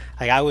this.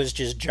 Like, I was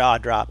just jaw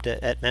dropped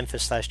at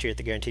Memphis last year at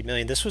the Guaranteed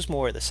Million. This was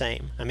more of the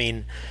same. I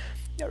mean,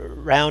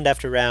 round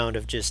after round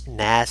of just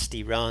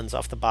nasty runs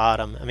off the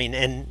bottom. I mean,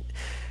 and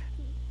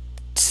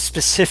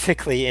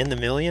specifically in the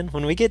million,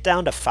 when we get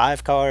down to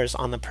 5 cars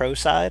on the pro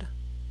side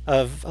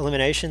of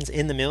eliminations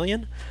in the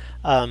million,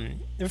 there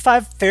were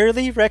 5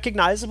 fairly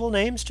recognizable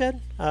names,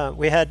 Jed.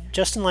 We had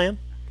Justin Lamb,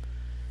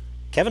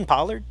 Kevin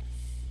Pollard,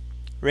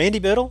 Randy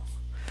Biddle,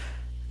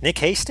 Nick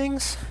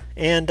Hastings,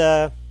 and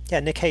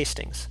Nick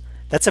Hastings.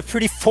 That's a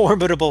pretty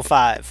formidable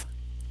 5.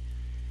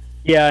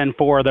 Yeah, and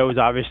 4 of those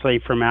obviously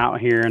from out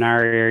here in our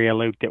area,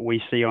 Luke, that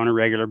we see on a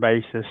regular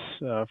basis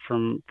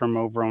from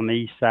over on the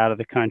east side of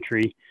the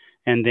country.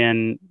 And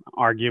then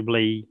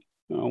arguably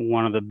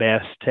one of the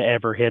best to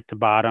ever hit the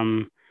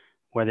bottom,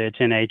 whether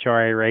it's in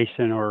HRA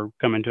racing or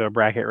coming to a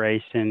bracket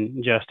race,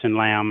 and Justin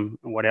Lamb.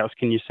 What else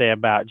can you say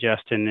about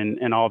Justin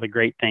and all the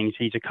great things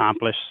he's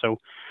accomplished? So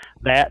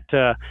that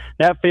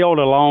field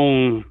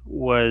alone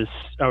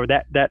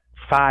that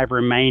 5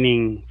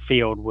 remaining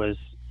field was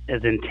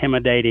as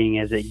intimidating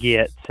as it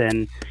gets.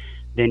 And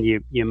then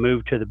you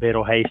move to the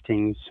Biddle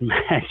Hastings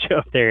match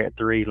up there at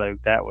 3,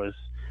 Luke. That was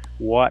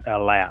what a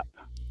lap.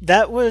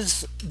 There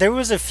was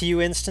a few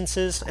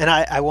instances, and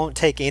I won't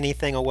take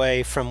anything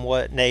away from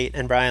what Nate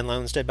and Brian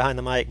Loans did behind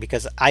the mic,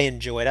 because I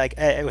enjoyed it.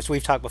 As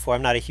we've talked before,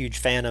 I'm not a huge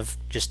fan of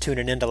just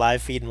tuning into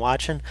live feed and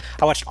watching.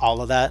 I watched all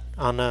of that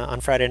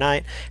on Friday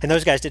night, and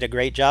those guys did a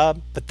great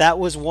job. But that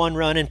was one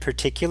run in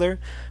particular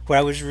where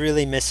I was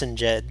really missing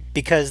Jed,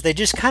 because they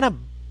just kind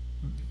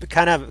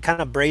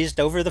of brazed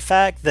over the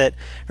fact that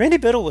Randy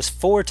Biddle was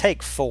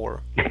take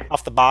 4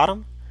 off the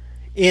bottom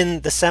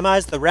in the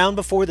semis, the round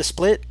before the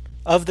split.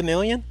 of the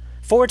million,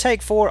 4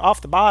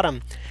 off the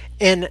bottom.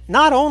 And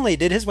not only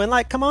did his win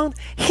light come on,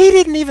 he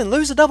didn't even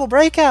lose a double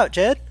breakout,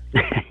 Jed.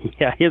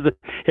 Yeah,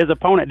 his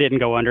opponent didn't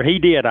go under. He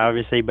did,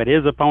 obviously, but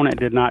his opponent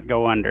did not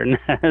go under.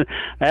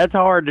 That's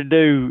hard to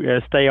do.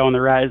 Stay on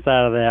the right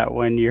side of that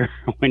when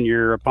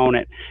your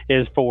opponent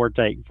is 4.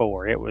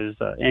 It was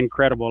an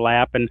incredible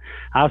lap, and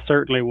I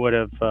certainly would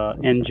have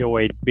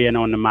enjoyed being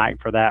on the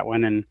mic for that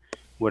one, and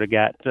would have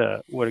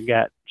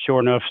got sure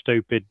enough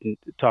stupid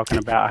talking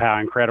about how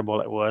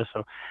incredible it was.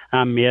 So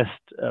I missed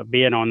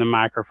being on the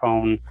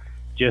microphone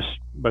just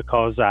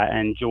because I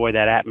enjoy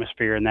that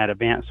atmosphere and that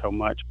event so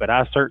much. But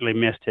I certainly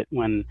missed it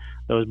when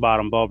those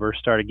bottom bulbers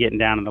started getting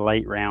down in the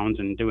late rounds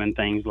and doing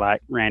things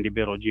like Randy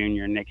Biddle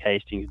Jr. and Nick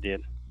Hastings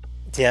did.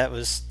 Yeah, it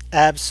was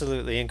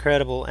absolutely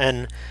incredible.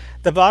 And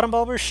the bottom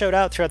bulbers showed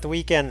out throughout the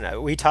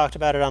weekend. We talked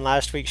about it on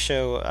last week's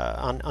show.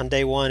 On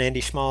day one,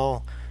 Andy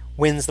Schmall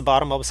wins the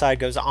bottom bulb side,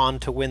 goes on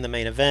to win the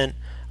main event.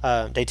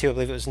 Day 2, I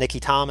believe it was Nikki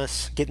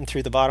Thomas getting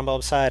through the bottom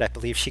bulb side. I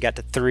believe she got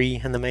to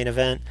 3 in the main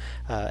event.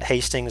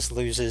 Hastings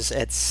loses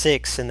at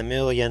 6 in the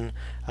million.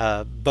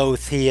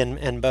 Both he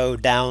and Bo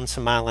down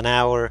some mile an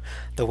hour.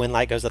 The win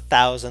light goes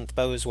 1,000th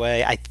Bo's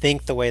way. I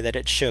think the way that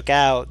it shook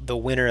out, the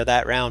winner of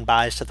that round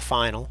buys to the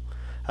final.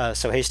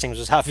 So Hastings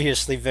was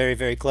obviously very,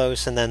 very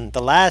close. And then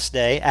the last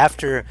day,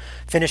 after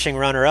finishing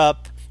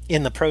runner-up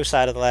in the pro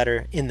side of the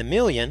ladder in the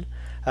million,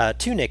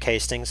 to Nick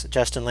Hastings,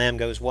 Justin Lamb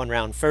goes one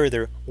round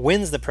further,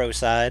 wins the pro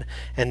side,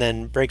 and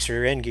then breaks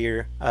rear end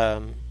gear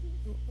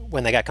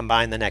when they got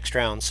combined the next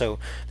round. So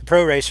the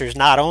pro racers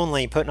not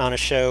only putting on a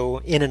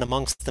show in and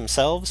amongst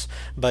themselves,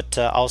 but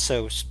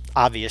also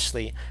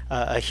obviously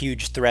a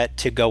huge threat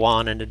to go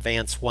on and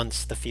advance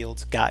once the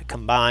fields got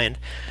combined.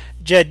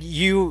 Jed,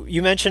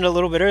 you mentioned a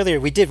little bit earlier,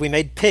 we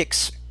made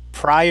picks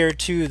prior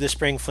to the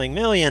Spring Fling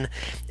Million,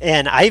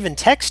 and I even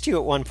texted you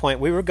at one point.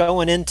 We were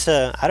going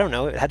into, I don't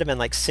know, it had to have been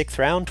like 6th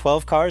round,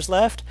 12 cars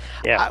left.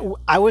 Yeah.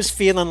 I was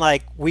feeling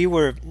like we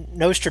were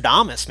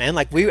Nostradamus, man.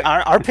 Like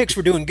our picks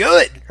were doing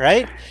good,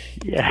 right?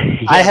 Yeah,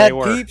 I had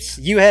Peeps,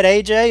 you had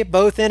AJ,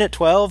 both in at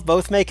 12,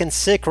 both making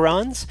sick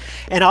runs.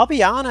 And I'll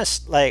be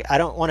honest, like I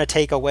don't want to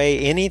take away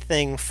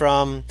anything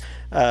from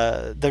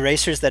the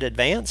racers that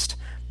advanced,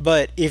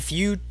 but if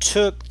you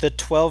took the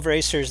 12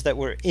 racers that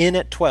were in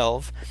at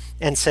 12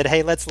 and said,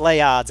 hey, let's lay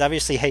odds.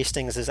 Obviously,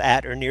 Hastings is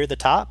at or near the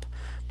top,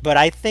 but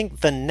I think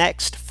the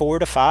next 4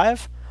 to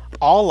 5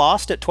 all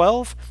lost at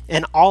 12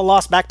 and all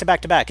lost back to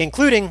back to back,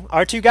 including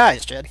our 2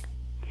 guys, Jed.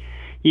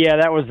 Yeah,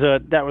 that was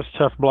a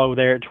tough blow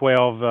there at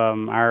 12.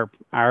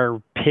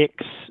 Our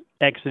picks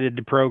exited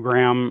the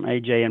program,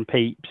 AJ and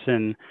Peeps,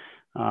 and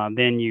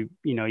then you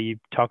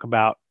talk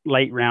about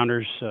late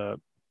rounders,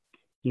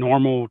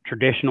 normal,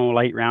 traditional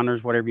late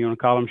rounders, whatever you want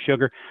to call them.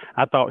 Sugar,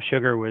 I thought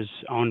Sugar was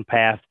on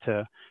path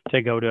to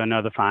go to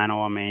another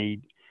final. I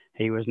mean,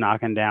 he was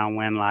knocking down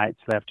win lights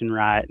left and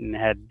right and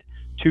had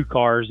 2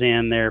 cars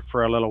in there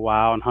for a little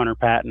while. And Hunter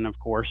Patton, of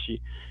course,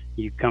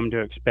 you come to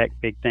expect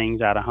big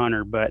things out of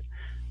Hunter. But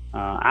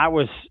I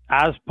was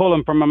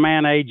pulling for my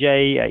man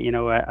AJ.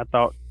 I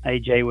thought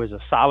AJ was a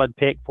solid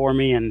pick for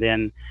me, and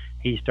then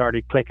he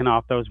started clicking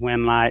off those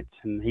win lights,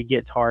 and he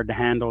gets hard to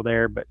handle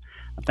there. But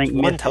I think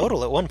one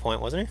total at one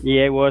point, wasn't it?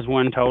 Yeah, it was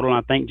 1 total.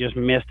 I think just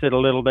missed it a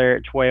little there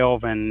at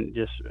 12, and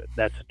just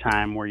that's a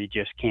time where you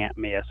just can't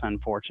miss,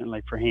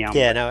 unfortunately for him.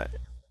 Yeah, no,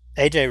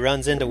 AJ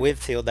runs into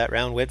Whitfield that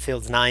round.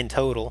 Whitfield's 9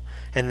 total,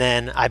 and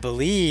then I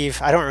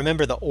believe, I don't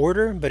remember the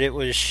order, but it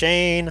was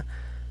Shane,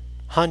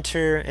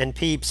 Hunter, and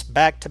Peeps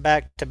back to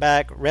back to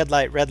back, red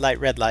light, red light,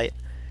 red light,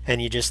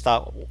 and you just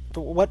thought,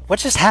 what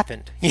just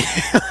happened?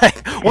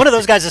 Like, one of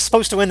those guys is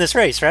supposed to win this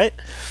race, right?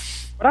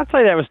 But I'd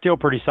say that was still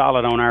pretty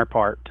solid on our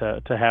part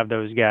to have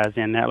those guys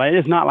in that. Like,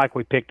 it's not like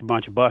we picked a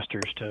bunch of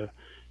busters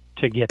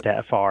to get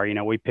that far.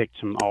 We picked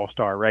some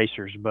all-star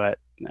racers, but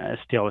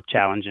it's still a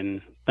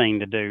challenging thing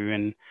to do.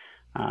 And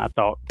I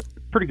thought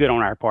pretty good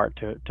on our part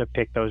to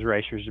pick those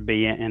racers to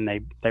be in,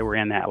 and they were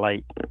in that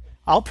late.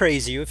 I'll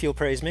praise you if you'll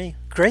praise me.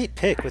 Great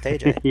pick with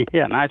AJ.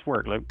 Yeah, nice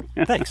work, Luke.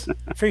 Thanks.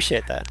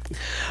 Appreciate that.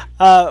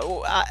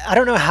 I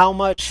don't know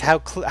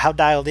how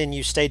dialed in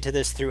you stayed to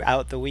this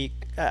throughout the week.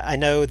 I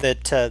know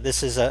that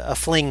this is a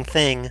fling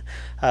thing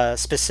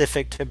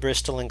specific to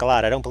Bristol and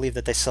Galata. I don't believe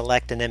that they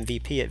select an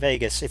MVP at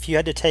Vegas. If you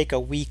had to take a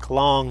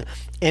week-long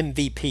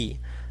MVP,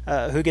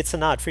 who gets the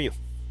nod for you?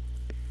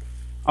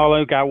 Oh,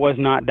 Luke, I was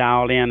not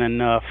dialed in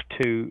enough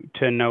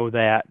to know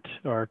that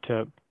or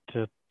to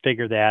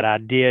figure that. I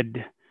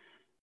did.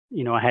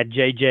 I had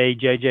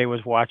JJ. JJ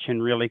was watching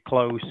really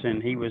close,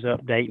 and he was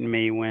updating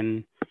me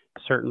when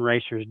certain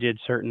racers did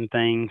certain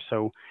things.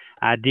 So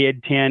I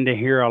did tend to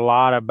hear a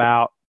lot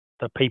about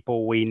the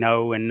people we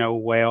know and know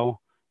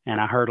well, and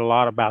I heard a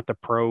lot about the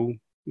pro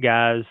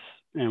guys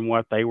and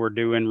what they were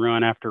doing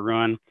run after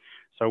run.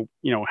 So,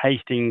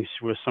 Hastings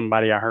was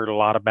somebody I heard a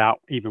lot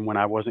about even when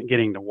I wasn't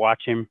getting to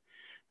watch him.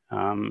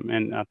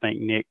 And I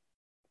think Nick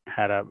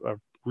had a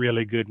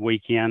really good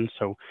weekend.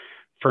 So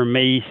for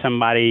me,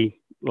 somebody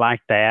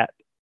like that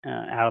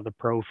out of the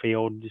pro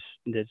field,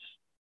 that's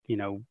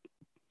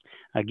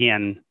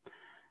again,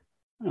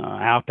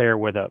 out there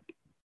with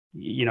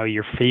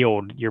your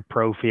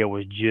pro field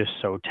was just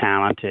so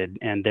talented,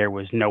 and there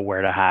was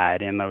nowhere to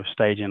hide in those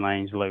staging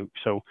lanes, Luke.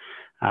 So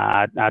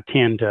I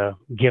tend to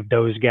give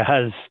those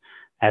guys,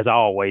 as I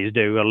always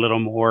do, a little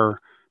more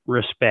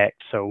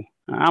respect. So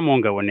I'm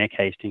going to go with Nick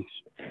Hastings.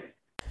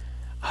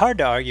 Hard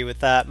to argue with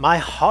that. My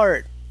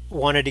heart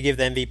wanted to give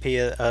the MVP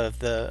of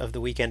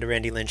the weekend to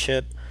Randy Lynn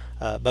Shipp,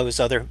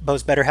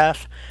 Bo's better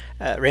half.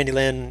 Randy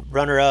Lynn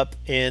runner-up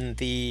in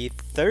the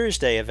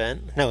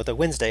the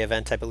Wednesday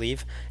event, I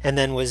believe, and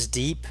then was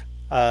deep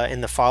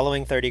in the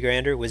following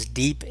 30-grander, was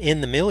deep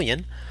in the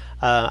million.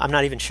 I'm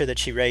not even sure that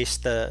she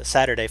raced the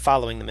Saturday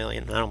following the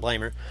million. I don't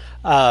blame her.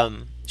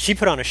 She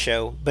put on a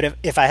show, but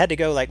if I had to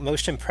go like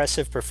most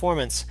impressive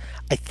performance,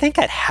 I think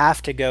I'd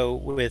have to go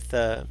with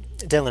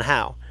Dylan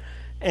Howe.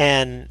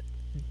 And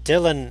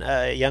Dylan,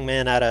 a young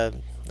man out of,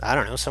 I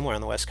don't know, somewhere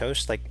on the West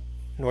Coast, like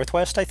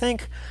Northwest, I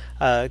think,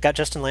 got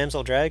Justin Lamb's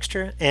old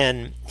dragster,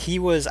 and he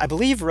was, I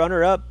believe,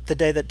 runner-up the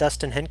day that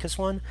Dustin Henkes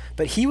won,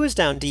 but he was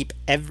down deep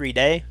every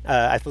day.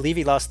 I believe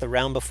he lost the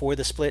round before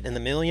the split in the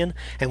million,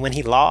 and when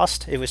he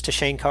lost, it was to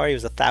Shane Carr. He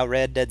was a thou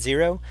red dead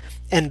zero,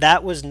 and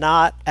that was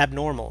not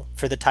abnormal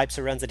for the types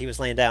of runs that he was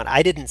laying down.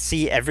 I didn't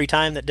see every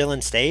time that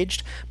Dylan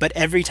staged, but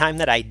every time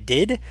that I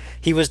did,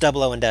 he was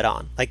 0-0 and dead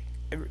on. Like,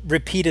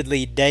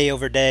 repeatedly, day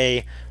over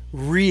day,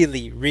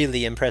 really,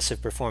 really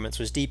impressive performance.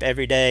 Was deep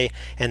every day,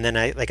 and then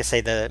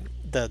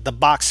the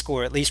box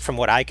score, at least from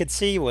what I could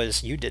see,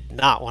 was you did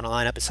not want to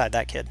line up beside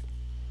that kid.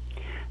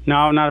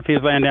 No, not if he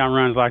was laying down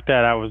runs like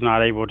that. I was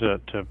not able to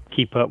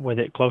keep up with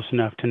it close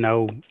enough to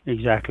know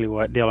exactly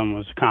what Dylan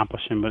was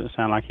accomplishing, but it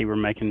sounded like he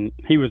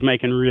was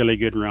making really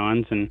good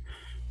runs and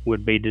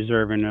would be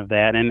deserving of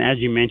that. And as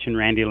you mentioned,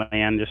 Randy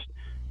Lynn,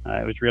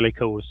 it was really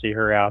cool to see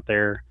her out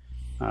there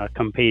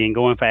competing,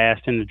 going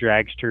fast in the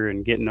dragster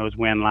and getting those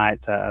win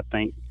lights. I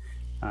think,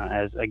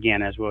 as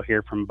we'll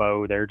hear from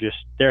Bo,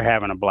 they're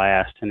having a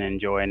blast and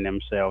enjoying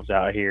themselves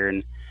out here,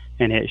 and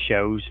it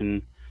shows.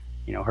 And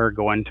her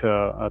going to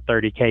a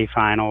 30K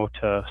final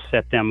to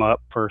set them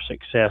up for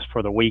success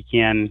for the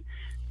weekend,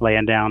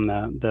 laying down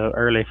the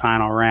early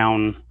final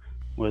round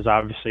was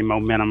obviously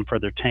momentum for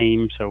their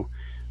team. So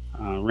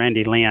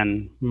Randy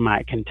Lynn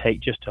can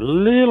take just a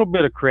little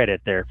bit of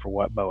credit there for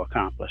what Bo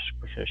accomplished,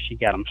 because she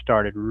got them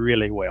started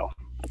really well.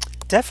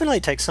 Definitely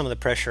takes some of the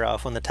pressure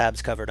off when the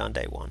tab's covered on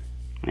day one.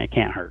 It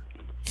can't hurt.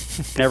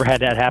 Never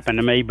had that happen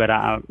to me, but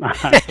I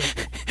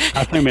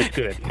assume it's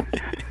good.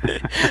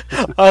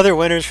 Other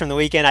winners from the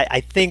weekend,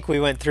 I think we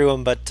went through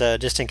them, but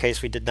just in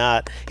case we did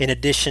not, in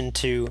addition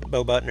to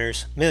Bo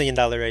Butner's $1 million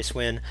race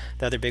win,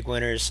 the other big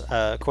winners,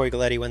 Corey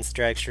Galletti wins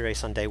the dragster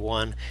race on day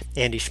one,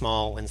 Andy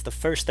Schmall wins the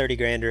first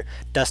 30-grander,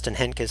 Dustin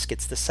Henkes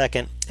gets the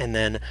second, and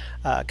then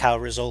Kyle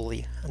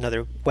Rizzoli,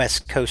 another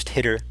West Coast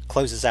hitter,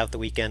 closes out the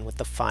weekend with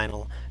the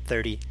final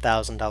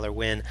 $30,000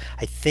 win.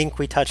 I think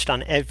we touched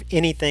on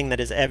anything that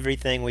is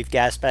everything. We've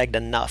gas-bagged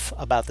enough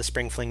about the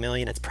Spring Fling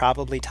Million. It's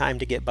probably time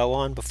to get Bo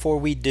on. Before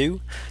we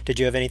do, did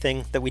you have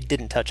anything that we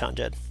didn't touch on,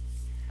 Jed?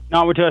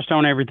 No, we touched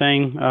on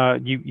everything.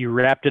 You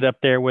wrapped it up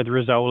there with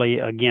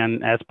Rizzoli. Again,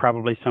 that's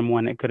probably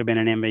someone that could have been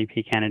an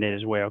MVP candidate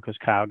as well, because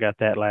Kyle got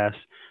that last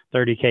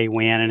 30K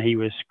win, and he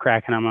was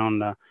cracking them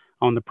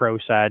on the pro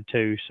side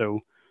too.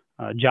 So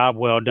job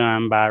well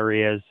done by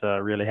Riz.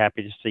 Really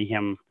happy to see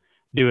him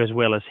do as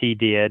well as he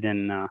did.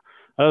 And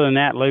other than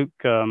that, Luke,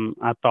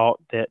 I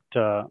thought that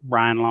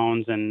Brian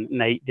Lones and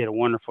Nate did a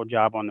wonderful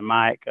job on the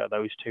mic.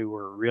 Those two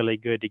were really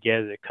good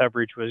together. The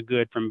coverage was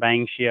good from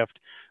Bang Shift.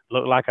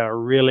 Looked like a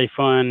really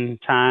fun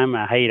time.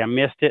 I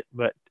missed it,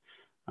 but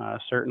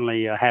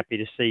certainly happy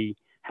to see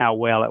how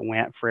well it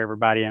went for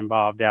everybody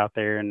involved out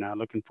there, and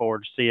looking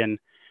forward to seeing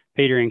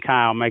Peter and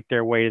Kyle make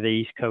their way to the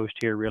East Coast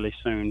here really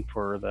soon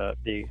for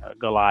the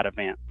Goliath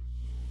event.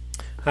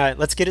 All right,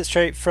 let's get it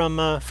straight from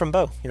Bo. You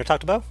want to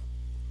talk to Bo?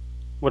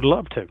 Would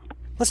love to.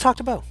 Let's talk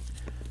to Bo. All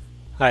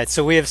right,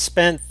 so we have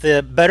spent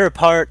the better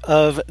part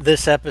of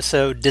this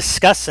episode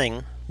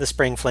discussing the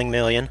Spring Fling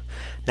Million.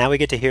 Now we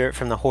get to hear it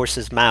from the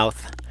horse's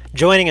mouth.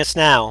 Joining us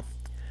now,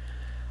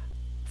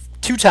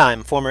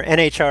 two-time former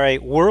NHRA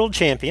world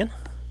champion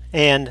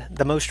and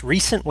the most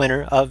recent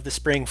winner of the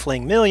Spring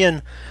Fling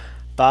Million,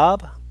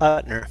 Bob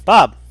Butner.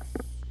 Bob,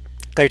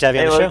 great to have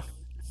you on the show.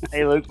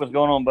 Hey, Luke, what's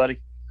going on,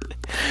 buddy?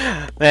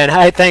 Man,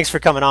 hi, thanks for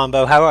coming on,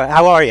 Bo. How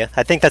are you?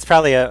 I think that's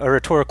probably a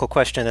rhetorical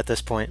question at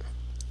this point.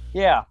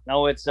 Yeah,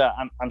 no, it's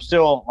I'm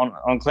still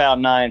on cloud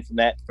nine from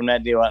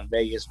that deal out in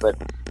Vegas, but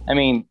I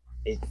mean,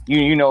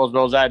 you know as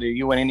well as I do,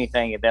 you win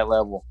anything at that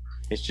level.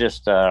 It's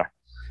just I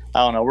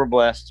don't know. We're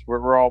blessed.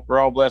 We're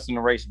all blessed in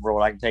the racing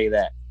world. I can tell you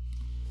that.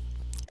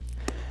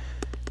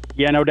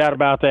 Yeah, no doubt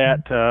about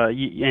that.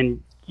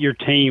 And your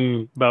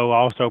team, Bo,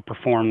 also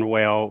performed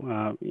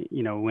well.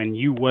 When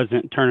you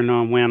wasn't turning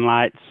on win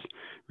lights,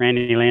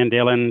 Randy Lynn,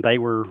 Dylan, they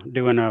were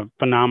doing a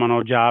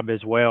phenomenal job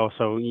as well.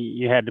 So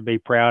you had to be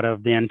proud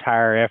of the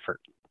entire effort.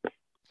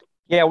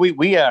 Yeah,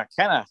 we kind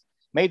of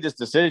made this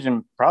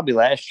decision probably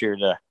last year.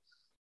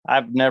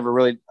 I've never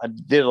really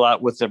did a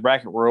lot with the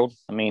bracket world.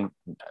 I mean,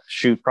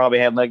 probably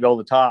haven't let go of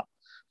the top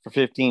for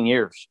 15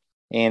 years.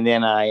 And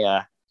then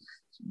I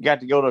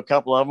got to go to a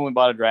couple of them. We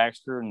bought a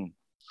dragster, and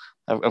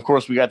of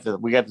course we got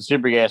the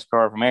super gas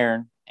car from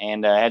Aaron,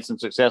 and had some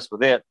success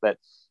with it. But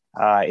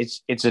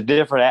it's a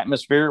different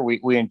atmosphere.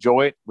 We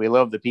enjoy it. We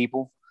love the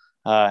people.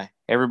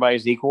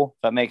 Everybody's equal,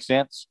 if that makes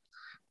sense.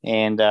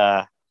 And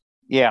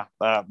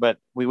but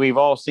we've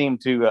all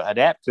seemed to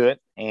adapt to it.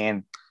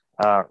 And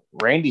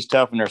Randy's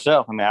tough on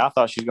herself. I mean, I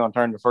thought she was going to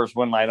turn the first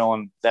win light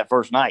on that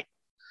first night.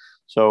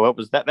 So it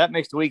was that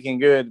makes the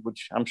weekend good,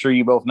 which I'm sure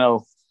you both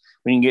know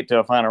when you can get to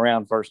a final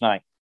round first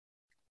night.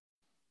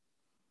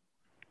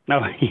 No,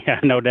 yeah,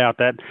 no doubt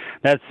that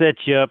sets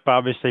you up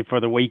obviously for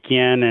the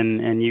weekend,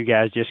 and you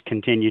guys just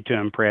continue to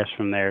impress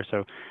from there.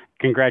 So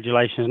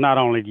congratulations, not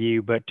only to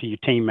you, but to your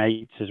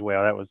teammates as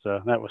well.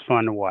 That was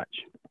fun to watch.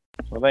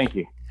 Well, thank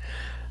you.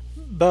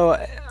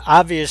 Bo,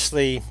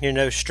 obviously you're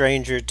no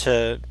stranger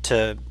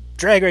to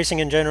drag racing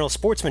in general.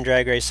 Sportsman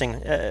drag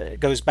racing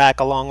goes back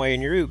a long way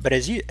in your route, but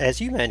as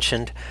you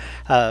mentioned,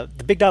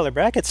 the big dollar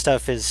bracket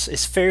stuff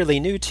is fairly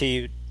new to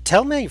you.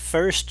 Tell me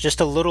first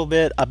just a little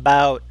bit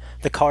about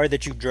the car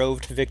that you drove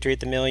to victory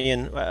at the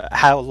Million,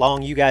 how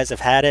long you guys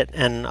have had it,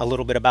 and a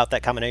little bit about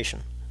that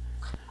combination.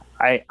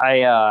 I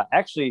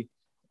actually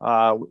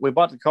we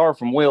bought the car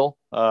from Will.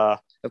 Of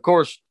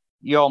course,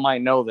 you all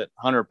might know that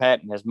Hunter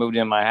Patton has moved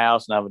in my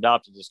house, and I've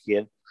adopted this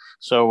kid.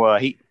 So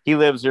he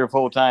lives here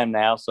full time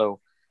now. So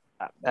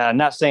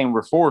not saying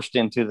we're forced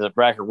into the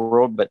bracket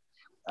world, but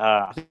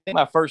I think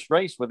my first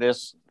race with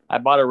this, I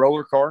bought a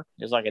roller car.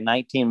 It's like a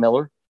 19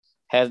 Miller.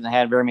 Hasn't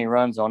had very many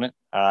runs on it.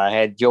 I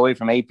had Joey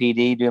from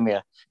APD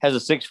has a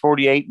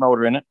 648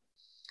 motor in it.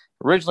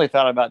 Originally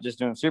thought about just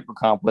doing super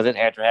comp with it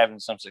after having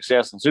some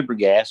success in super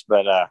gas,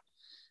 but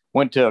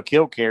went to a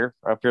kill care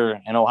up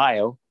here in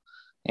Ohio,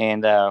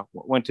 and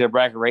went to a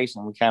bracket race,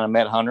 and we kind of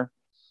met Hunter.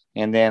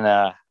 And then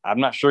I'm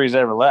not sure he's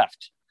ever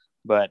left,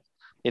 but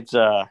he's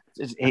a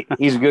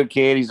good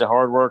kid. He's a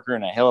hard worker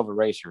and a hell of a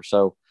racer.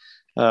 So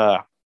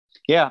the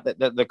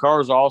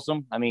car is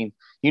awesome. I mean,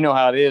 you know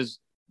how it is.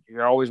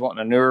 You're always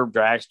wanting a newer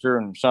dragster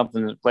and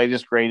something that's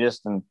latest,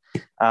 greatest. And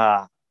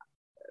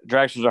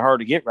dragsters are hard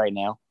to get right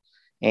now.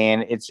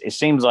 And it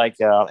seems like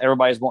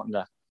everybody's wanting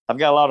to. I've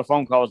got a lot of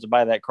phone calls to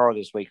buy that car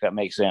this week. That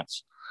makes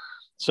sense.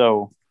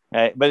 So,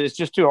 but it's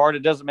just too hard.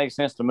 It doesn't make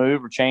sense to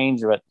move or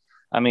change. But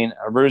I mean,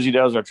 Abruzzi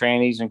does our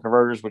trannies and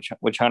converters,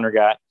 which Hunter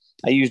got.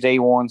 I used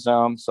A1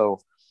 some.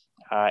 So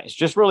it's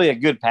just really a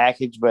good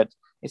package. But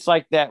it's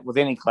like that with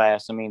any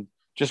class. I mean,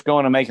 just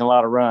going and making a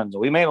lot of runs.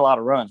 We made a lot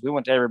of runs. We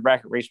went to every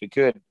bracket race we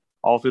could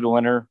all through the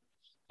winter,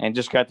 and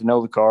just got to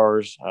know the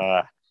cars,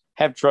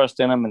 have trust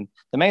in them. And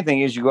the main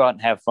thing is you go out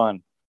and have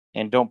fun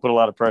and don't put a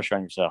lot of pressure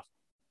on yourself.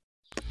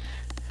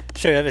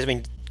 Sure. I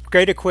mean,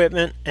 great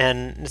equipment,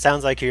 and it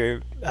sounds like you're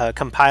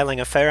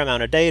compiling a fair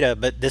amount of data,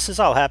 but this has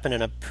all happened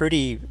in a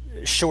pretty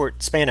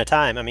short span of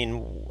time. I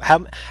mean,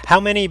 how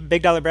many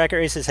big dollar bracket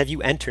races have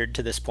you entered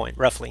to this point,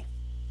 roughly?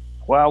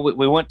 Well,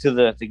 we went to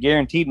the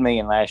guaranteed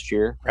million last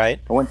year.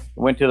 Right.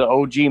 Went to the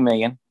OG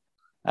million.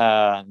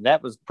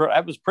 That was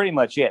pretty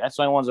much it. That's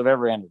the only ones I've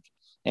ever entered.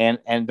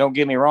 And don't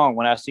get me wrong,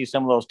 when I see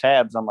some of those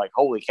tabs, I'm like,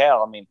 holy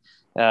cow. I mean,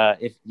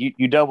 if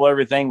you double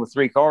everything with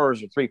 3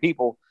 cars or 3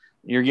 people,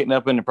 you're getting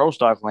up into pro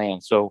stock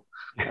land. So,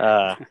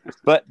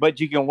 but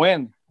you can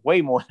win way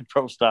more than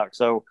pro stock.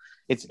 So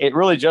it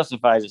really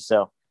justifies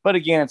itself. But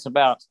again, it's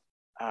about,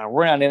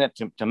 we're not in it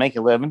to make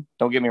a living.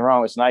 Don't get me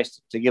wrong. It's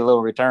nice to get a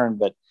little return,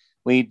 but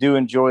we do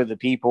enjoy the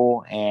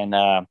people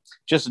and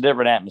just a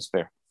different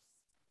atmosphere.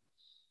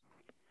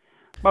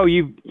 Well,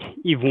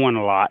 you've won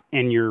a lot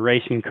in your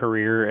racing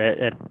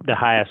career at the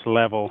highest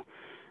level.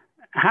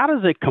 How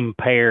does it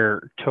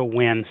compare to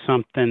win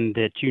something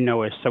that you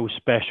know is so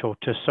special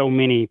to so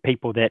many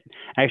people that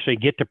actually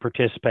get to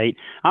participate?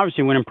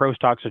 Obviously, winning pro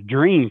stock's a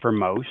dream for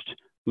most.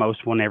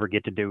 Most will never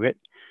get to do it.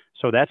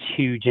 So that's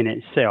huge in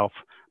itself.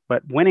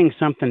 But winning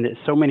something that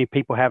so many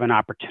people have an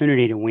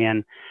opportunity to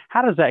win,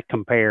 how does that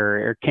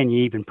compare, or can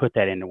you even put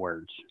that into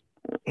words?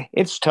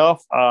 It's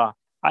tough.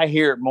 I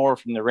hear it more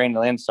from the Randy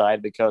Lynn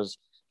side because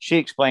she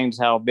explains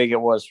how big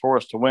it was for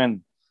us to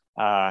win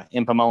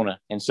in Pomona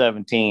in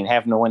 2017,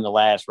 having to win the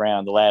last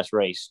round, the last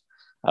race.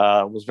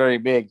 Was very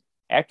big.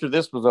 After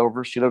this was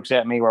over, she looks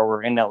at me while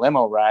we're in that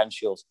limo ride and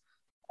she goes,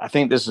 I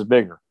think this is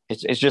bigger.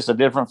 It's just a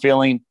different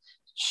feeling.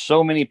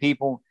 So many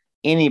people,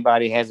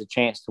 anybody has a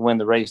chance to win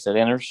the race that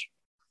enters.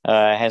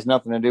 It has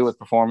nothing to do with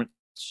performance.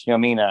 You know what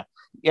I mean?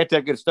 You have to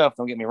have good stuff,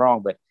 don't get me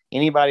wrong, but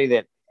anybody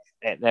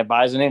that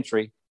buys an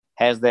entry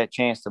has that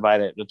chance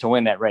to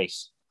win that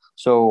race.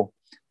 So,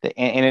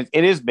 and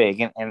it is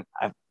big. And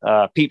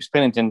Pete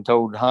Pennington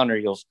told Hunter,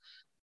 he goes,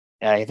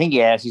 I think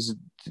he asked, he said,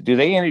 do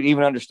they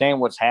even understand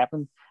what's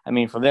happened? I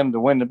mean, for them to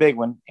win the big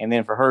one and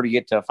then for her to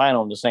get to a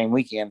final in the same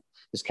weekend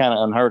is kind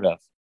of unheard of.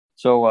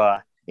 So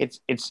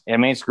it's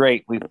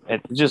great.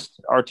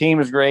 Our team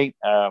is great.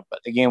 But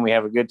again, we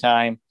have a good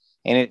time,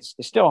 and it's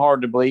still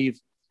hard to believe.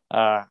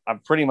 I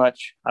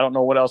don't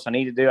know what else I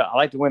need to do. I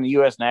like to win the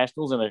U.S.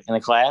 Nationals in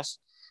a class,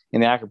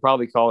 and then I could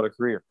probably call it a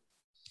career.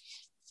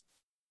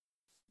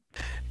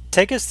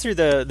 Take us through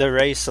the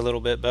race a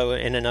little bit, Bo,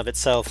 in and of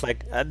itself.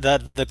 Like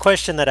the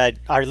question that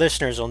our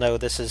listeners will know,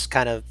 this is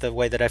kind of the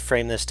way that I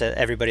frame this to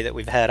everybody that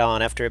we've had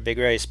on after a big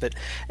race, but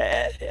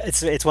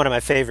it's one of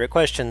my favorite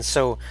questions.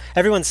 So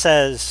everyone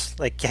says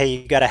like, hey,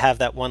 you got to have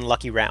that one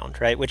lucky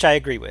round, right? Which I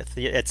agree with.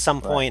 At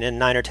some point in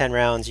 9 or 10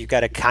 rounds, you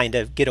got to kind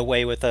of get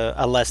away with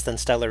a less than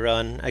stellar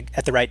run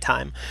at the right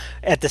time.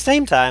 At the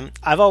same time,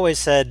 I've always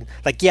said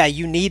like, yeah,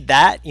 you need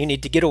that. You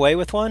need to get away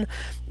with one.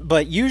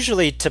 But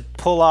usually to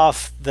pull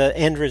off the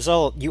end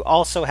result, you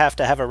also have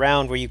to have a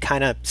round where you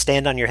kind of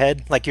stand on your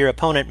head, like your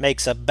opponent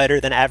makes a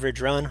better than average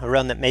run, a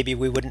run that maybe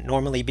we wouldn't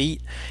normally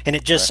beat, and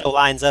it just so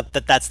lines up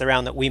that that's the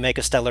round that we make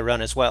a stellar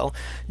run as well.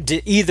 Do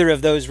either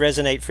of those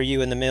resonate for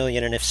you in the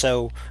million? And if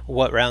so,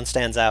 what round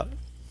stands out?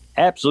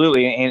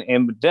 Absolutely,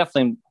 and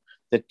definitely.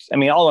 I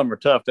mean, all of them are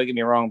tough. Don't get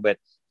me wrong, but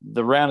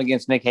the round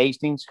against Nick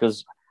Hastings,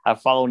 because I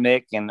follow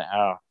Nick and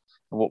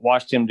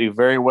watched him do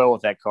very well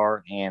with that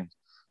car, and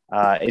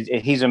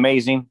he's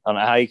amazing on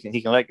how he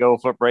can let go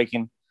of foot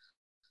braking,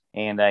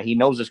 and he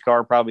knows his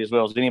car probably as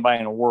well as anybody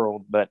in the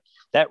world. But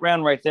that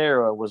round right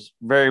there was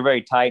very,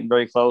 very tight and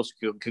very close.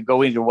 Could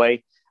go either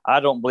way. I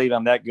don't believe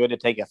I'm that good to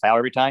take a foul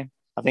every time.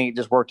 I think it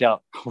just worked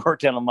out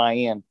on my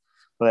end.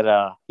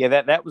 But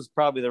that was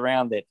probably the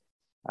round that,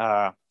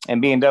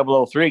 and being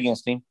 003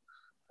 against him.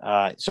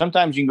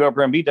 Sometimes you can go up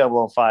there and be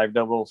 005,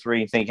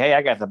 003 and think, hey,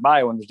 I got the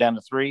buy when it's down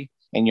to 3,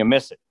 and you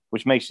miss it,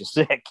 which makes you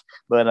sick.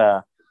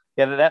 But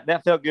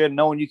that felt good.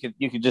 Knowing you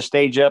could just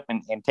stage up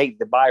and take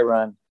the buy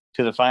run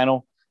to the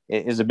final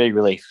is a big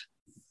relief.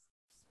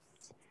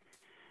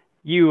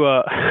 You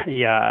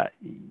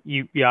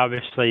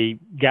obviously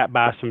got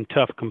by some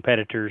tough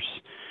competitors.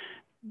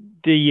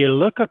 Do you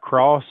look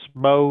across,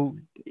 Bo?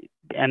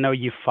 I know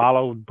you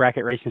followed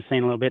bracket racing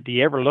scene a little bit. Do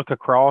you ever look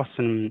across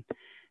and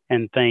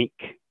think,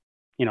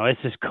 this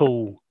is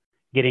cool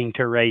getting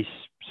to race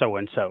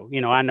so-and-so?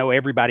 I know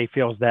everybody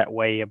feels that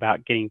way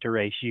about getting to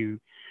race you.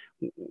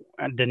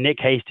 The Nick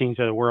Hastings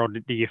of the world,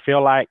 do you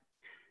feel like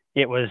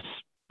it was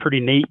pretty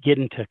neat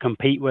getting to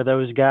compete with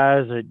those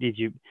guys? Did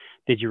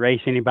you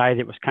race anybody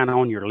that was kind of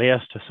on your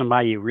list of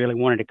somebody you really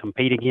wanted to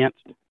compete against?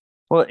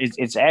 Well,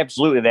 it's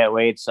absolutely that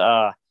way. It's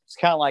kind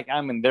of like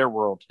I'm in their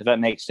world, if that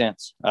makes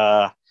sense.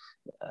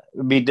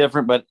 It'd be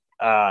different, but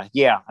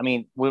yeah. I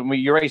mean, when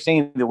you're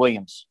racing the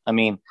Williams, I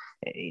mean,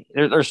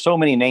 there's so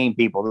many named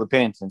people, the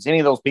Penningtons, any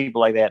of those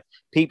people like that.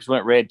 Peeps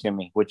went red to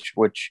me, which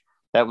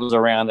that was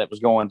around that was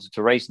going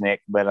to race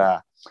Nick. But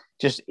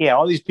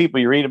all these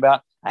people you read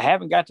about. I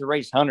haven't got to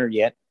race Hunter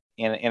yet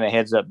in a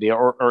heads up deal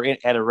or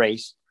at a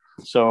race.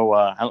 So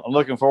I'm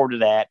looking forward to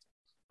that.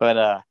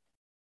 But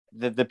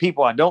the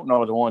people I don't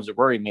know are the ones that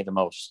worry me the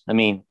most. I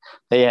mean,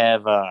 they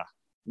have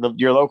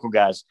your local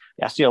guys.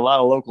 I see a lot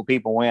of local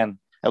people win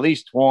at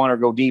least one or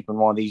go deep in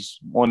one of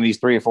these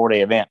 3 or 4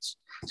 day events.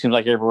 It seems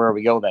like everywhere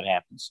we go that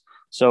happens.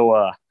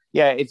 So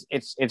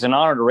it's an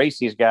honor to race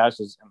these guys.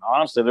 And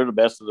honestly, they're the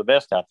best of the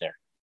best out there.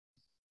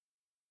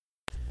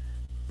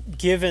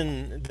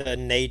 Given the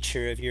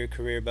nature of your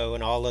career, Bo,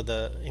 and all of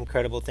the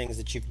incredible things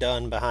that you've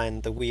done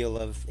behind the wheel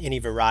of any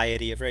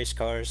variety of race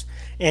cars,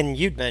 and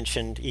you'd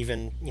mentioned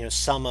even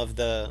some of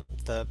the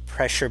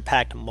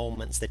pressure-packed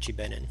moments that you've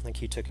been in,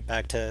 like you took it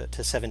back to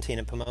 17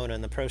 in Pomona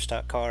in the Pro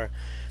Stock car.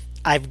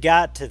 I've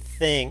got to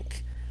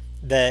think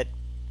that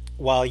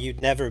while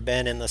you'd never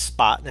been in the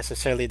spot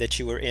necessarily that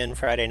you were in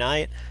Friday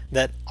night,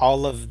 that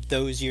all of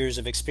those years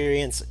of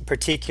experience,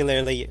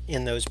 particularly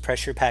in those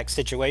pressure-packed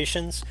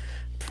situations,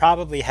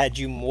 probably had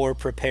you more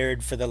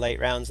prepared for the late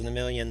rounds in the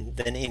million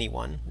than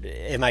anyone.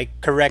 Am I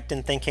correct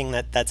in thinking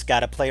that that's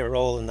got to play a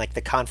role, and like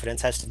the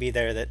confidence has to be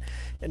there that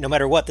no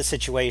matter what the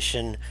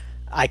situation,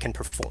 I can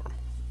perform?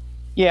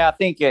 Yeah, I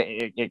think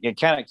it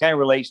kind of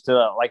relates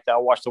to like I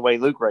watch the way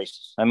Luke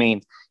races. I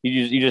mean,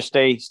 you just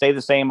stay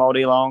the same all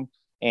day long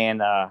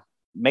and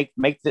make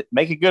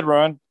a good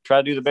run. Try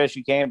to do the best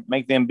you can.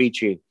 Make them beat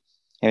you,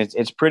 and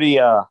it's pretty.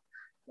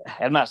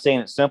 I'm not saying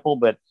it's simple,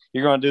 but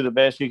you're going to do the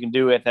best you can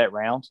do at that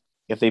round.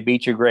 If they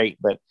beat you, great.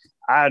 But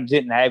I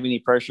didn't have any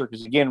pressure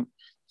because, again,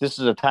 this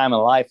is a time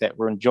of life that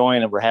we're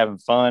enjoying and we're having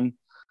fun.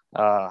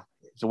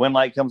 If the win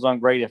light comes on,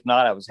 great. If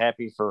not, I was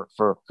happy for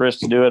Chris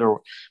to do it.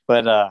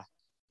 But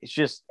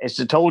it's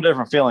a total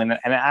different feeling.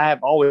 And I have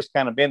always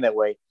kind of been that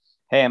way.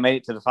 Hey, I made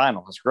it to the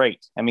final. That's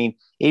great. I mean,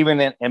 even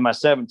in my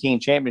 17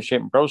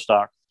 championship in Pro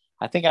Stock,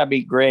 I think I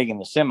beat Greg in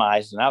the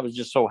semis. And I was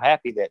just so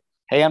happy that,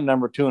 hey, I'm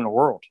number 2 in the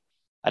world.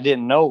 I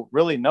didn't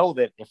really know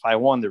that if I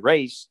won the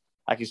race,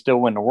 I can still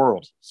win the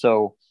world.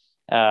 So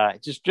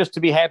just to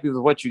be happy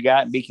with what you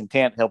got and be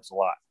content helps a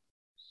lot.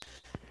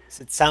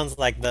 So it sounds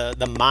like the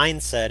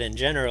mindset in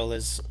general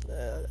is,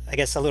 I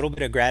guess, a little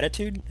bit of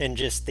gratitude and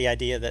just the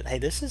idea that, hey,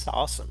 this is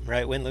awesome,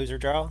 right? Win, lose, or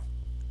draw.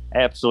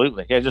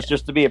 Absolutely. Yeah,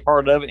 just to be a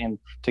part of it and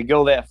to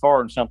go that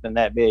far in something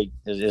that big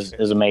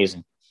is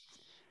amazing.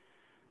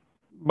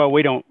 But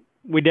we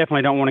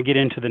definitely don't want to get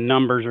into the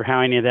numbers or how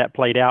any of that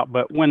played out.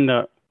 But when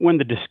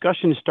the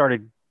discussion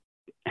started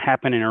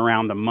happening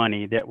around the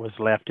money that was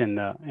left in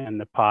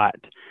the pot,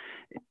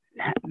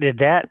 did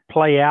that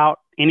play out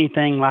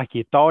anything like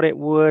you thought it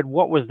would?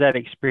 What was that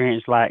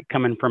experience like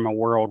coming from a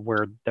world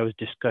where those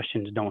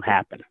discussions don't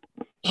happen?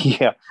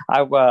 Yeah,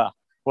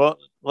 well,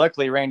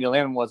 luckily Randy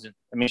Lynn wasn't.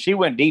 I mean, she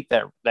went deep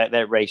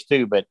that race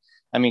too, but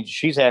I mean,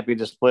 she's happy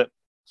to split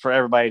for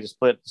everybody to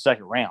split the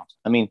second round.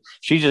 I mean,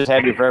 she's just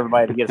happy for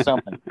everybody to get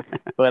something.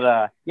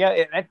 But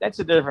that's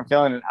a different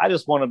feeling. And I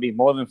just want to be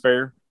more than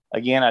fair.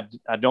 Again,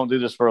 I don't do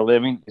this for a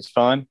living. It's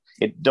fun.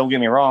 Don't get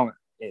me wrong.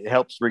 It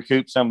helps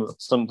recoup some of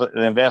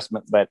the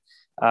investment, but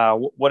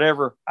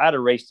whatever. I'd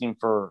have raced him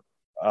for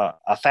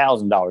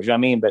 $1,000. You know what I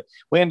mean? But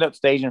we ended up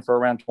staging for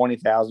around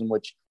 20,000,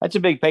 which that's a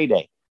big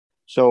payday.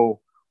 So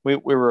we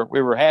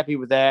were happy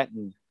with that.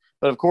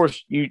 But of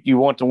course, you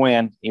want to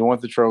win. You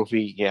want the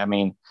trophy. Yeah, I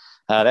mean,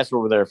 that's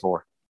what we're there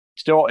for.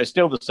 It's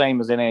still the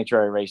same as an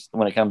NHRA race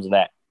when it comes to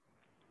that.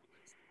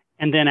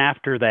 And then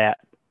after that,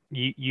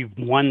 you've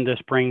won the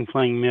Spring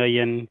Fling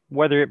Million,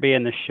 whether it be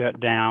in the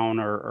shutdown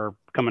or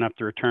coming up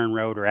the return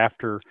road or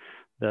after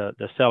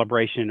the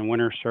celebration in the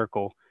winner's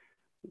circle.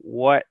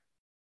 What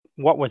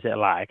was it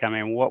like? I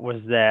mean, what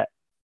was that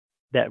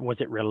was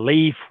it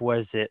relief?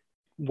 Was it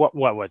what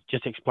was?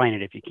 Just explain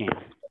it if you can.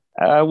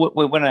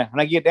 When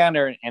I get down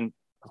there, and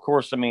of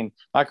course, I mean,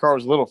 my car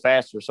was a little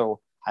faster, so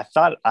I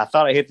thought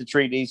I hit the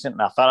tree decent,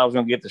 and I thought I was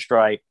going to get the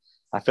stripe.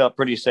 I felt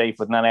pretty safe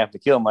with not having to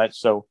kill much.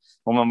 So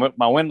when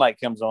my wind light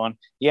comes on,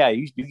 yeah,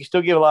 you can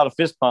still give a lot of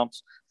fist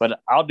pumps, but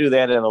I'll do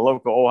that at a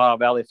local Ohio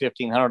Valley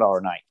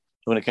 $1,500 night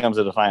when it comes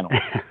to the final.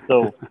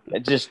 So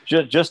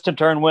just to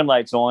turn wind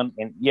lights on,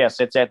 and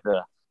yes, it's at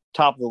the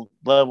top of the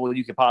level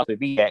you could possibly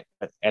be at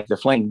the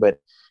fling, but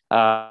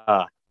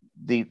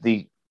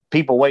the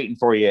people waiting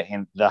for you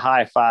and the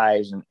high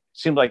fives, and it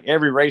seems like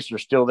every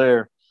racer's still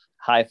there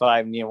high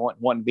five and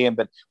wanting to be in.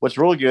 But what's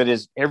really good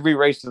is every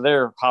racer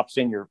there hops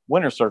in your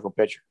winner's circle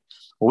picture.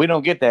 Well, we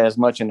don't get that as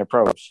much in the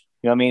pros.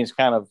 You know what I mean? It's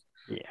kind of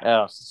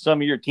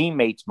some of your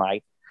teammates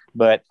might,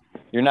 but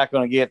you're not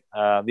going to get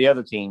the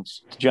other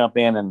teams to jump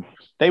in, and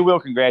they will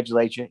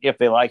congratulate you if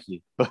they like you.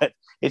 But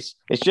it's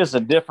just a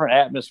different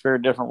atmosphere,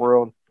 different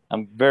world.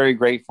 I'm very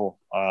grateful.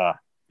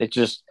 It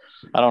just,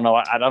 I don't know.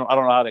 I don't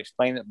know how to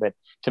explain it, but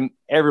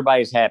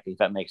everybody's happy, if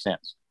that makes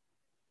sense.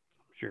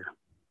 Sure.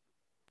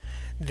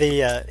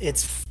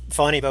 It's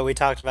funny, but we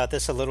talked about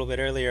this a little bit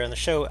earlier on the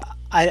show.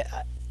 I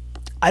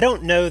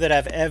don't know that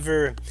I've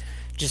ever,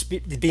 just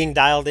being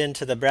dialed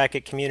into the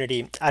bracket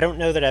community, I don't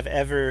know that I've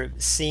ever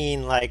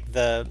seen like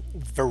the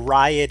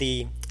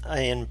variety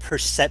in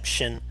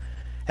perception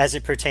as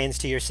it pertains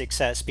to your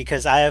success,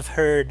 because I have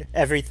heard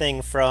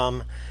everything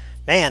from,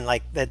 man,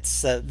 like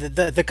that's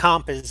the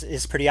comp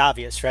is pretty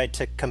obvious, right?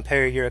 To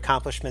compare your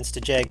accomplishments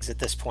to Jegs at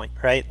this point,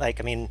 right? Like,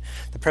 I mean,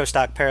 the pro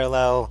stock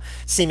parallel,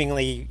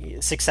 seemingly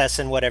success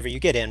in whatever you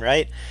get in,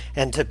 right?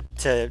 And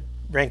to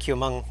rank you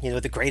among,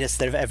 the greatest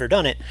that have ever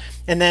done it.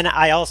 And then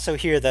I also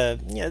hear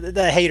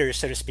the haters,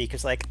 so to speak,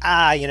 is like,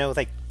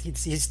 like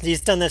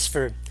he's done this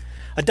for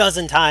a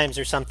dozen times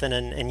or something,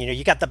 and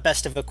you got the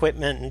best of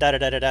equipment and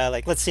da.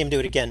 Like, let's see him do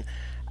it again.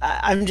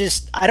 I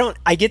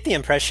get the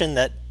impression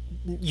that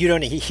you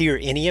don't hear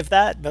any of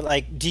that, but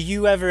like, do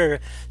you ever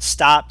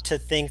stop to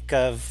think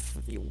of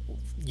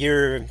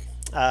your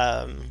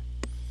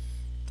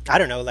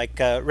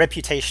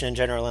reputation in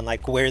general and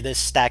like where this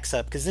stacks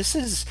up? Because this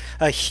is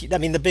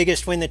the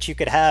biggest win that you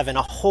could have in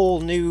a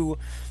whole new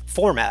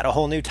format, a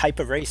whole new type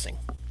of racing.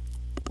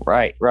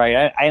 Right.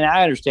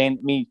 I understand.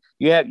 I mean,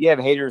 you have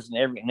haters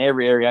in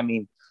every area. I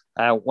mean,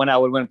 when I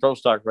would win pro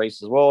stock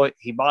races, well,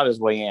 he bought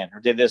his way in or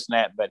did this and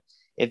that, but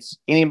it's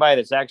anybody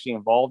that's actually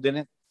involved in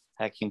it.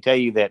 I can tell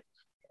you that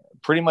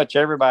pretty much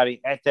everybody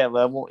at that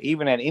level,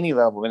 even at any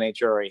level in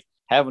NHRA,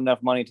 have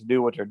enough money to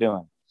do what they're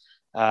doing.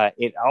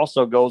 It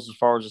also goes as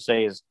far as to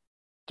say is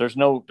there's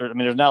not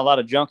a lot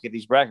of junk at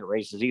these bracket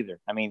races either.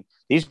 I mean,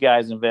 these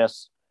guys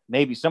invest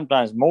maybe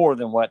sometimes more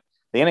than what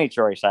the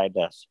NHRA side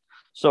does.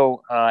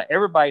 So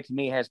everybody to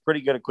me has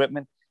pretty good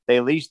equipment.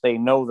 At least they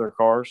know their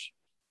cars,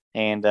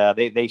 and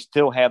they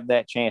still have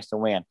that chance to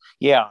win.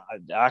 Yeah,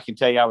 I can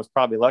tell you I was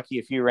probably lucky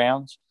a few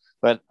rounds.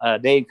 But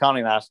Dave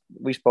Conley and I,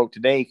 we spoke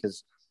today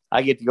because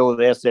I get to go to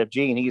the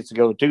SFG and he gets to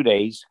go 2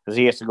 days because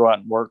he has to go out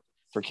and work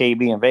for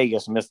KB in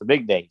Vegas and miss the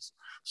big days.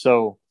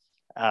 So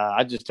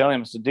I just tell him,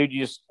 I said, dude,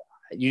 you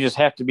just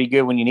have to be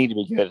good when you need to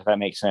be good, if that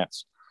makes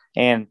sense.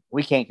 And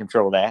we can't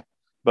control that.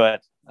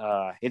 But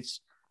I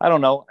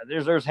don't know.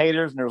 There's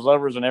haters and there's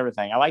lovers and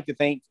everything. I like to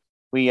think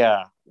we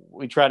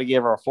try to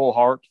give our full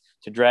heart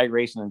to drag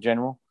racing in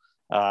general.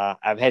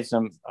 I've had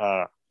some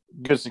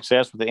good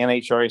success with the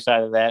NHRA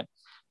side of that.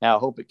 Now I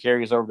hope it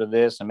carries over to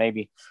this, and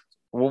maybe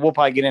we'll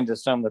probably get into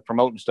some of the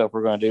promoting stuff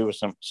we're going to do with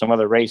some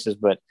other races.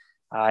 But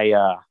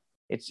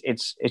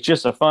it's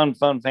just a fun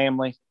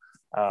family.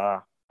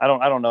 I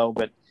don't know,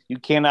 but you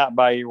cannot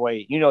buy your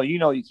way.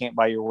 You can't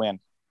buy your win.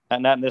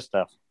 Not in this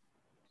stuff.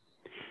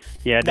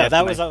 Yeah, no,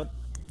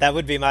 that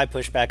would be my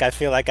pushback. I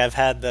feel like I've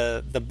had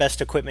the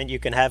best equipment you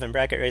can have in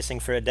bracket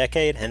racing for a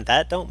decade, and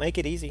that don't make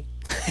it easy.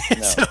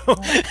 No.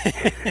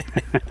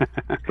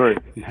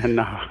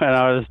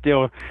 No,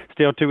 there's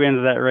still two ends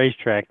of that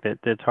racetrack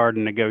that's hard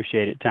to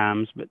negotiate at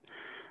times. But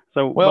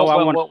So, Well,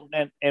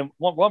 Bo,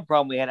 one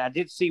problem we had, I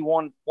did see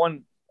one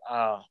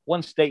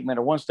statement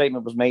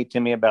was made to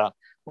me about,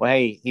 well,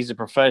 hey, he's a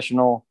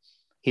professional,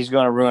 he's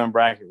going to ruin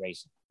bracket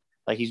racing,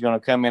 like he's going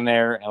to come in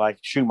there and like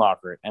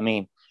Schumacher it. I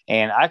mean,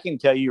 and I can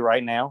tell you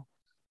right now,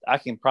 I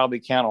can probably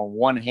count on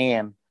one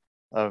hand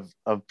of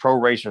pro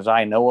racers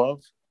I know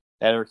of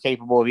that are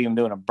capable of even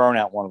doing a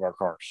burnout one of our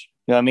cars.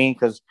 You know what I mean?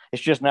 Because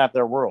it's just not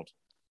their world.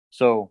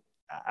 So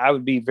I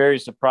would be very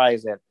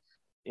surprised that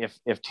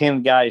if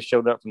 10 guys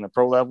showed up from the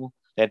pro level,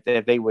 that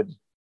they would.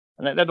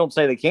 And I don't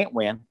say they can't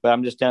win, but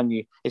I'm just telling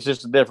you, it's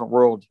just a different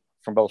world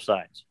from both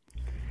sides.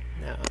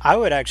 Now, I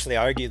would actually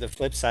argue the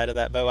flip side of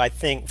that, Bo. I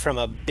think from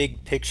a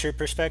big picture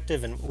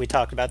perspective, and we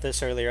talked about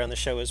this earlier on the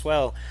show as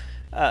well,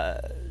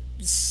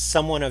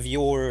 someone of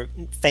your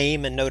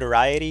fame and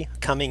notoriety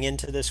coming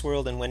into this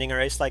world and winning a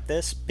race like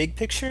this, big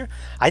picture,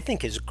 I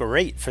think is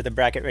great for the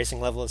bracket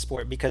racing level of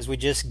sport, because we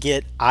just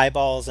get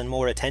eyeballs and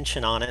more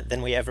attention on it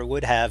than we ever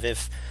would have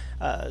if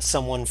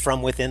someone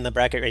from within the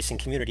bracket racing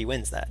community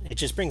wins that. It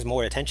just brings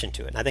more attention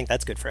to it, and I think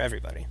that's good for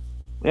everybody.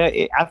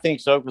 Yeah, I think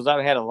so, because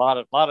I've had a lot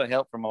of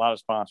help from a lot of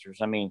sponsors.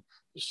 I mean,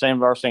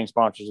 same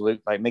sponsors,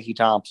 Luke, like Mickey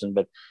Thompson,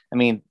 but I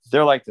mean,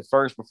 they're like the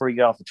first before you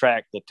get off the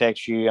track that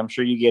text you. I'm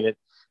sure you get it.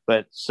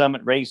 But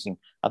Summit Racing,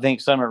 I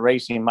think Summit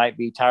Racing might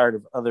be tired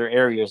of other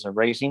areas of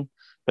racing,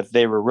 but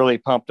they were really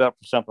pumped up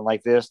for something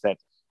like this. That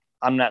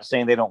I'm not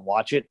saying they don't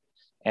watch it.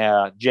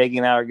 Jeg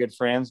and I are good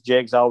friends.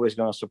 Jeg's always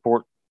going to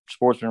support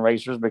sportsman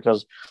racers,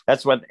 because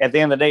that's what, at the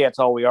end of the day, that's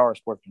all we are,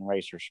 sportsman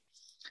racers.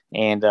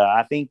 And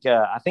I think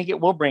it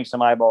will bring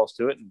some eyeballs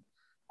to it, and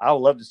I would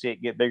love to see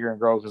it get bigger and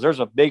grow, because there's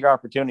a big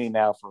opportunity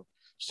now for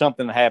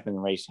something to happen in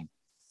racing.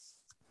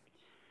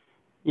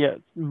 Yeah,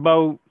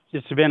 Bo,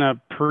 it's been a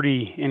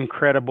pretty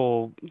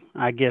incredible,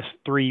 I guess,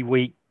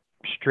 3-week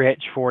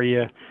stretch for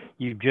you.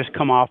 You've just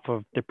come off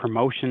of the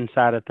promotion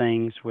side of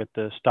things with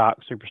the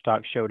Super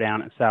Stock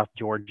Showdown at South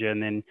Georgia,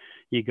 and then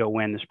you go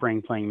win the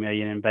Spring Fling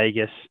Million in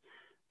Vegas.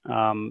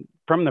 From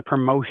the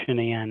promotion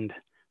end,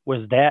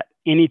 was that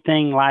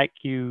anything like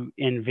you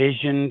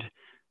envisioned?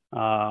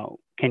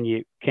 Can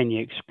you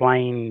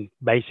explain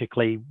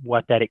basically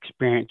what that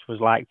experience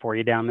was like for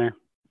you down there?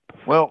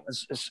 Well,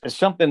 it's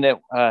something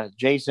that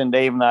Jason,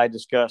 Dave, and I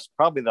discussed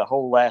probably the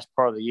whole last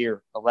part of the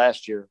year of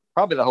last year,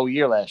 probably the whole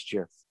year last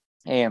year.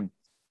 And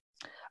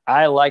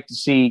I like to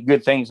see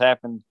good things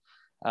happen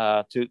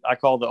I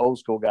call the old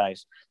school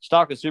guys.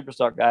 Stock and super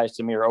stock guys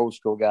to me are old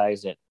school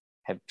guys that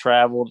have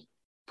traveled,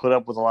 put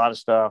up with a lot of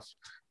stuff.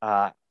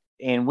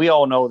 And we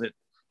all know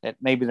that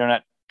maybe they're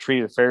not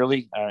treated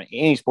fairly,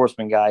 any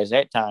sportsman guys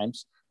at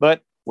times,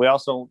 but we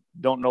also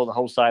don't know the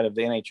whole side of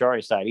the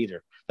NHRA side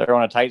either. They're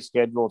on a tight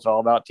schedule. It's all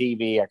about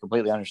TV. I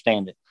completely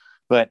understand it.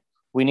 But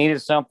we needed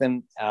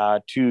something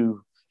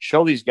to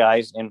show these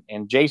guys.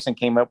 And Jason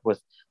came up with,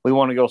 we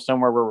want to go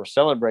somewhere where we're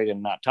celebrated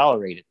and not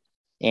tolerated.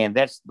 And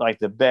that's like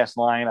the best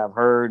line I've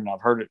heard. And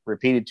I've heard it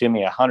repeated to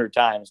me 100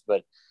 times.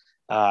 But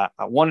I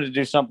wanted to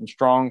do something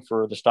strong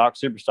for the stock,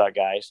 super stock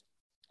guys.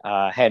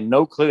 Had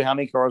no clue how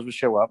many cars would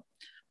show up.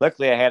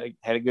 Luckily, I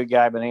had a good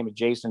guy by the name of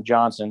Jason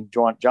Johnson,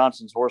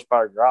 Johnson's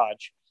Horsepower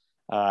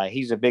Garage.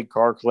 He's a big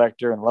car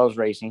collector and loves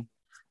racing.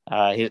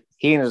 He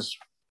and his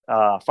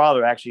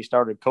father actually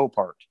started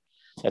Copart.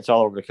 That's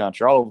all over the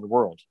country, all over the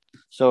world.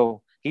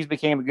 So he's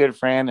became a good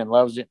friend and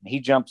loves it. And he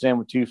jumps in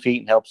with 2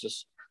 feet and helps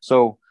us.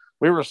 So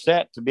we were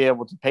set to be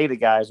able to pay the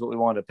guys what we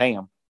wanted to pay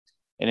them.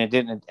 And I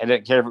didn't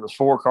care if it was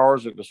 4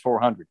 cars or it was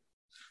 400.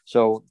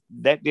 So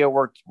that deal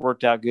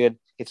worked out good.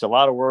 It's a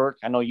lot of work.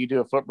 I know you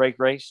do a foot brake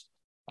race.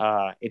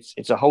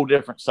 It's a whole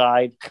different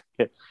side.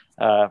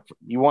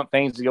 You want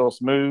things to go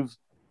smooth.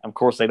 Of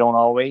course, they don't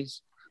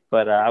always.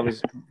 But I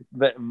was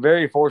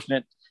very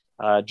fortunate.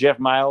 Jeff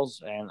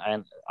Miles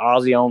and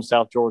Ozzy owns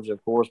South Georgia,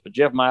 of course. But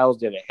Jeff Miles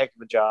did a heck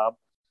of a job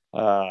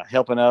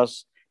helping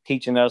us,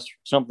 teaching us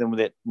something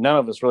that none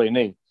of us really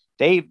knew.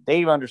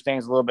 Dave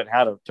understands a little bit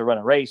how to run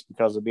a race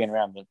because of being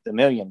around the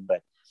million.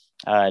 But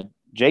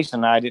Jason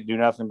and I didn't do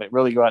nothing but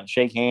really go out and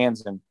shake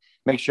hands and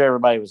make sure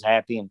everybody was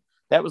happy. And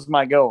that was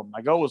my goal.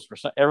 My goal was for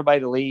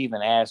everybody to leave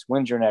and ask,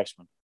 when's your next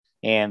one?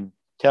 And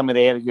tell me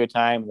they had a good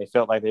time and they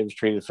felt like they was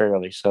treated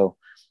fairly. So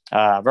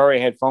I've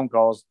already had phone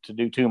calls to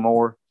do 2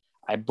 more.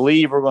 I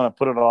believe we're going to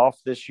put it off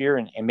this year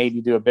and maybe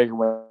do a bigger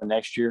one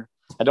next year.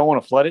 I don't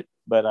want to flood it,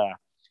 but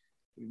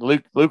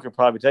Luke will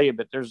probably tell you,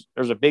 but there's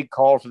a big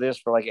call for this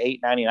for like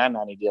 $8.90,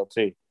 $9.90 deal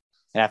too.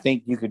 And I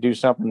think you could do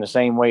something the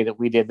same way that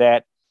we did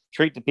that.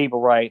 Treat the people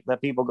right.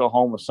 Let people go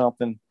home with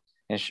something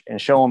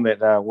and show them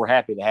that we're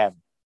happy to have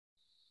them.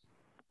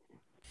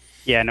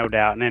 Yeah, no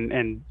doubt.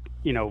 And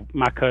you know,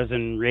 my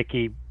cousin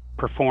Ricky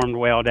performed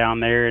well down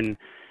there, and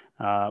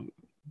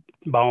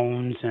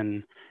Bones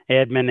and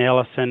Edmund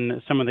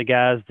Ellison, some of the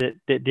guys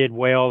that did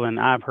well, and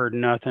I've heard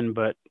nothing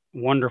but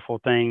wonderful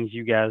things.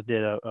 You guys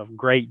did a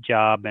great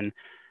job, and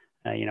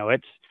you know,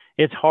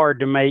 it's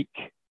hard to make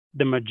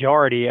the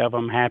majority of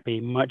them happy,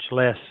 much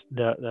less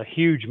the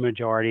huge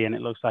majority, and it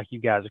looks like you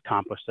guys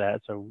accomplished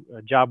that. So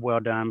a job well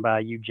done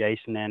by you,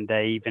 Jason and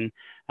Dave, and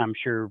I'm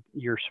sure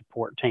your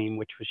support team,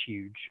 which was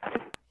huge.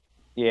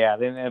 Yeah.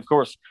 Then of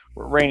course,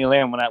 Randy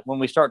Lynn, when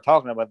we start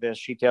talking about this,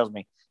 she tells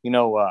me,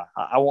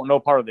 I want no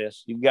part of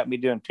this. You've got me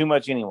doing too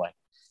much anyway.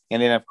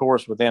 And then of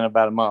course, within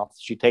about a month,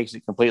 she takes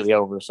it completely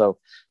over. So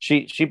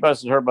she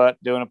busted her butt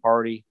doing a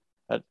party.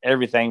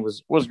 Everything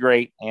was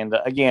great. And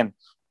again,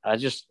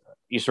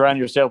 you surround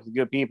yourself with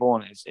good people,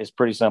 and it's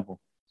pretty simple.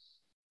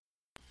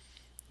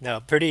 No,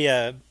 pretty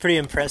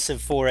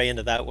impressive foray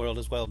into that world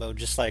as well, Bo.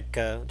 Just like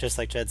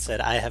Jed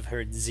said, I have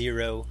heard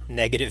zero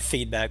negative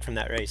feedback from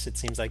that race. It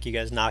seems like you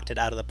guys knocked it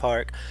out of the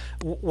park.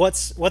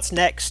 What's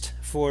next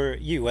for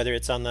you? Whether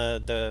it's on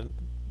the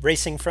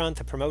racing front,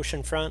 the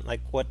promotion front,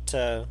 like what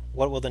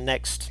will the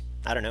next,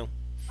 I don't know,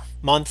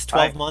 month,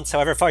 12 months,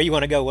 however far you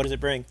want to go, what does it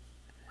bring?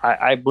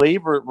 I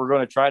believe we're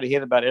going to try to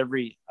hit about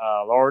every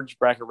large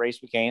bracket race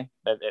we can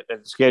that the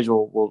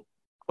schedule will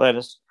let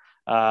us.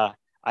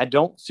 I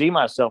don't see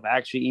myself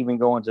actually even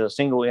going to a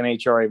single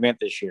NHRA event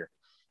this year.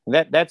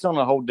 And that's on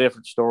a whole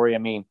different story. I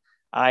mean,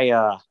 I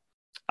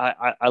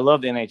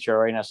love the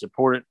NHRA and I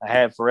support it. I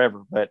have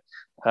forever, but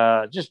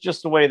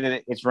just the way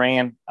that it's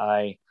ran,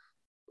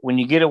 when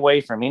you get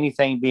away from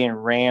anything being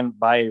ran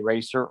by a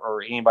racer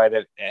or anybody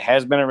that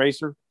has been a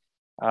racer,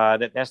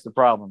 that's the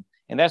problem.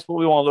 And that's what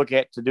we want to look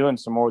at to doing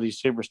some more of these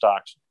super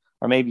stocks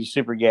or maybe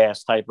super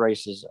gas type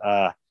races.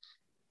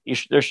 It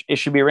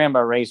should be ran by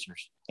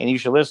racers, and you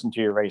should listen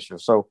to your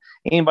racers. So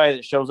anybody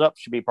that shows up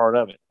should be part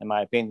of it, in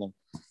my opinion.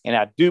 And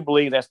I do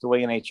believe that's the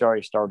way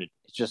NHRA started.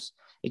 It's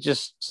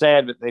just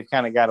sad that they've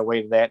kind of got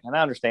away to that. And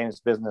I understand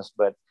it's business,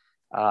 but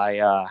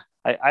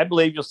I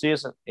believe you'll see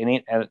us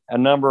in a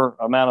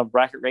amount of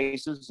bracket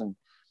races, and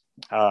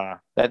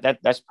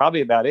that's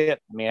probably about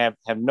it. I mean, I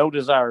have no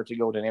desire to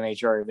go to an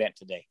NHRA event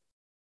today.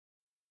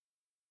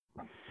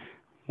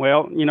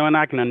 Well, and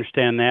I can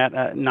understand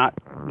that,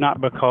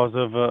 not because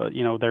of,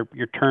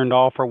 you're turned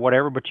off or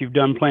whatever, but you've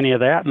done plenty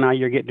of that. And now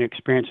you're getting to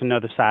experience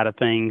another side of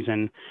things.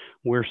 And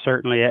we're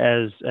certainly,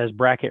 as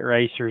bracket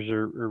racers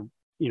or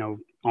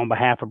on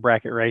behalf of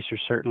bracket racers,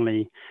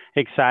 certainly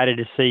excited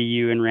to see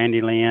you and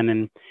Randy Lynn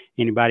and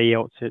anybody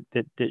else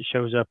that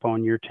shows up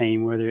on your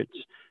team, whether it's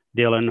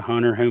Dylan,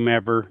 Hunter,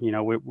 whomever.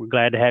 We're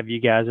glad to have you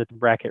guys at the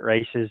bracket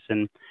races.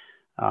 And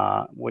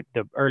with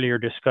the earlier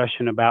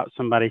discussion about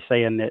somebody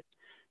saying that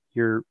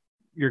you're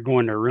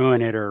going to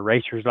ruin it or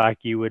racers like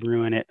you would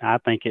ruin it. I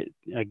think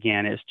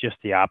it's just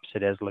the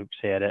opposite, as Luke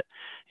said.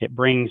 It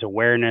brings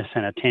awareness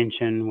and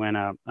attention when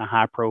a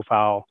high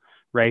profile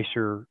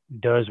racer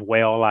does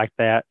well like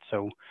that.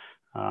 So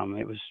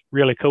it was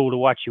really cool to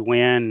watch you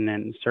win.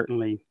 And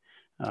certainly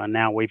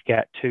now we've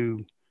got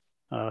two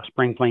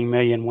Spring Fling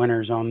Million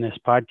winners on this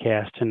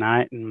podcast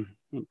tonight, and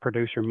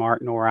producer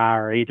Mark nor I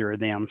are either of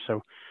them.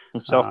 So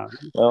Luke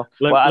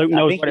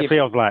knows what it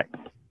feels like.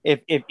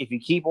 If you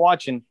keep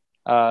watching,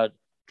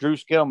 Drew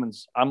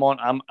Skillman's,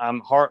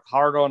 I'm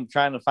hard on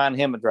trying to find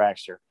him a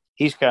dragster.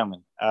 He's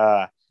coming.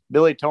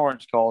 Billy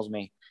Torrance calls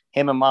me.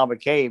 Him and Mama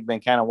K have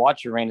been kind of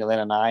watching Randy Lynn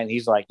and I, and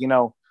he's like,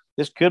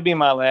 this could be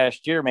my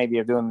last year maybe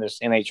of doing this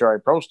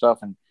NHRA Pro stuff,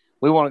 and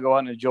we want to go out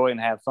and enjoy and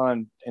have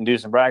fun and do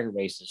some bracket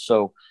races.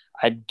 So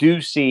I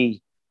do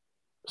see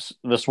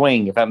the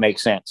swing, if that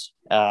makes sense.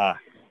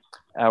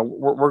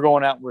 We're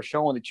going out, we're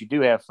showing that you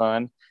do have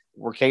fun.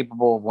 We're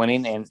capable of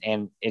winning,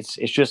 and it's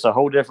just a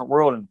whole different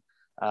world. And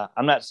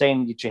I'm not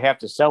saying that you have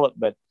to sell it,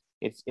 but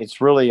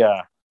it's really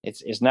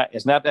it's not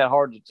that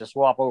hard to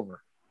swap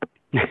over.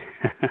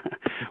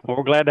 Well,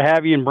 we're glad to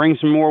have you and bring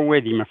some more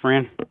with you, my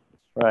friend.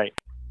 Right.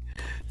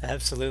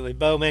 Absolutely.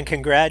 Bo, man,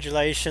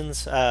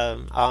 congratulations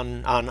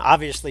on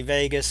obviously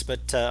Vegas,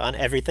 but on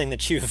everything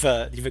that you've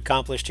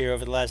accomplished here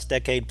over the last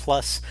decade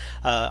plus.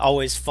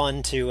 Always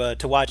fun to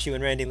watch you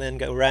and Randy Lynn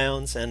go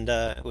rounds, and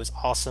it was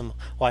awesome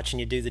watching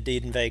you do the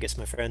deed in Vegas,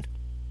 my friend.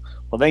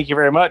 Well, thank you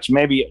very much.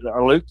 Maybe,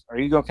 or Luke, are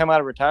you going to come out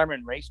of retirement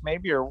and race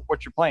maybe, or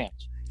what's your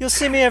plans? You'll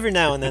see me every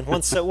now and then.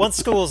 Once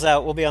school's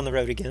out, we'll be on the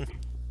road again.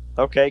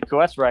 Okay, cool.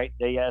 That's right.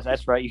 Yes,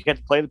 that's right. You get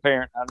to play the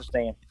parent. I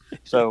understand.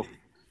 So,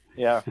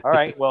 yeah. All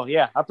right. Well,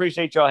 yeah, I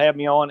appreciate y'all having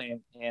me on,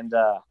 and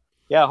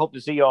I hope to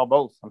see y'all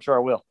both. I'm sure I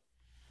will.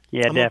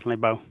 Yeah, definitely,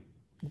 Bo.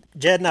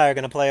 Jed and I are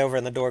going to play over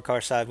in the door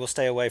car side. We'll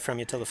stay away from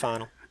you till the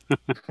final.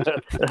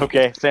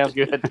 Okay, sounds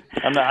good.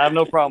 I have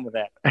no problem with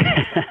that.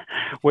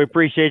 We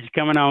appreciate you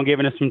coming on,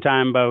 giving us some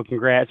time, Bo.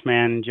 Congrats,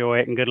 man. Enjoy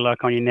it, and good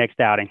luck on your next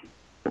outing.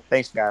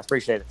 Thanks, guys.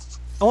 Appreciate it.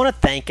 I want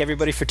to thank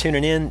everybody for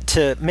tuning in.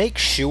 To make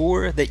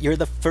sure that you're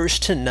the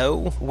first to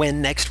know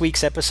when next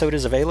week's episode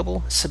is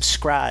available,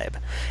 subscribe.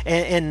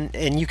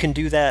 And you can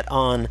do that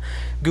on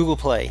Google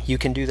Play. You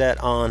can do that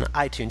on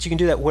iTunes. You can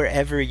do that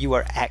wherever you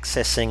are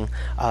accessing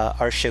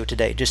our show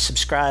today. Just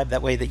subscribe.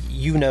 That way that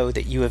you know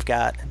that you have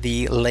got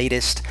the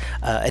latest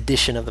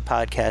edition of the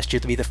podcast.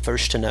 You'll be the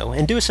first to know.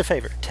 And do us a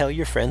favor. Tell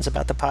your friends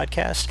about the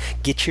podcast.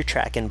 Get your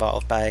track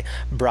involved by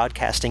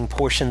broadcasting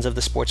portions of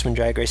the Sportsman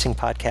Drag Racing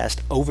podcast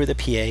over the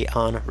PA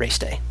on race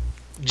day.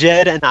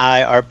 Jed and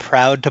I are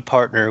proud to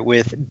partner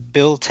with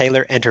Bill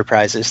Taylor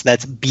Enterprises,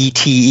 that's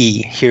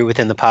BTE, here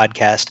within the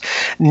podcast.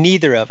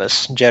 Neither of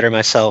us, Jed or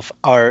myself,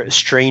 are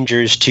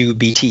strangers to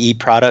BTE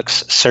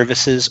products,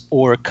 services,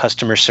 or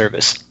customer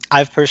service.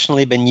 I've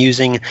personally been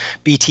using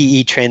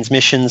BTE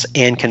transmissions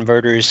and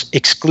converters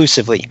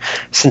exclusively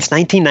since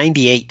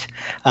 1998.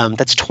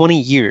 That's 20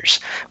 years.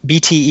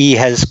 BTE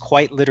has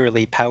quite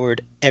literally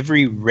powered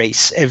every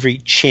race, every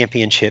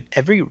championship,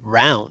 every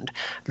round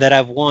that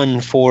I've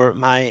won for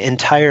my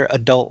entire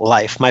adult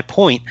life. My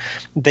point,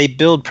 they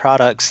build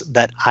products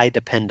that I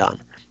depend on.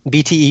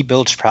 BTE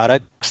builds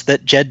products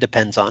that Jed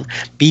depends on.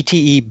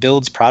 BTE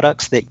builds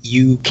products that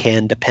you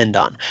can depend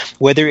on.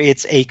 Whether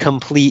it's a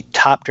complete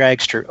top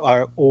dragster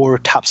or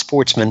top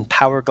sportsman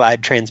power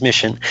glide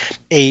transmission,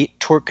 a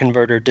torque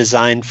converter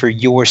designed for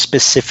your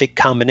specific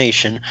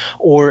combination,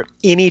 or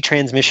any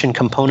transmission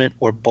component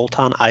or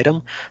bolt-on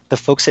item, the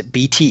folks at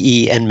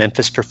BTE and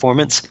Memphis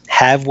Performance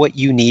have what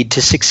you need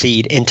to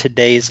succeed in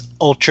today's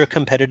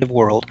ultra-competitive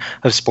world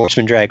of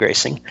sportsman drag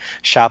racing.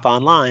 Shop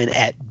online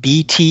at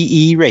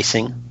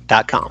bteracing.com.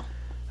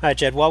 All right,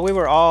 Jed, while we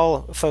were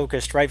all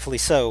focused, rightfully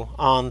so,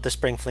 on the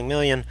Spring Fling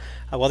Million,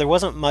 while there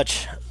wasn't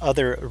much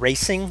other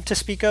racing to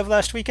speak of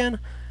last weekend,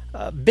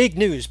 big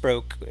news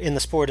broke in the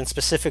sport and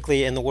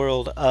specifically in the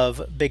world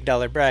of big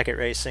dollar bracket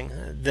racing.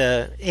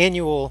 The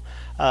annual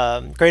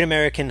Great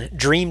American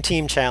Dream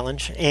Team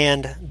Challenge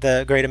and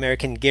the Great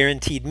American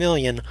Guaranteed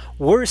Million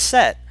were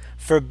set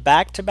for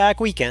back-to-back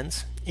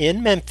weekends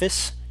in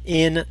Memphis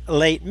in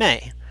late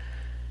May.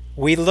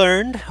 We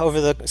learned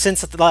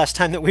since the last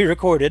time that we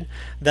recorded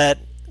that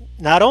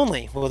not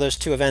only will those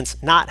two events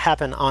not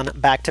happen on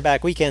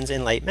back-to-back weekends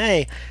in late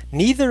May,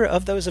 neither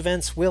of those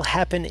events will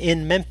happen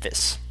in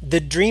Memphis.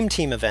 The Dream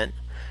Team event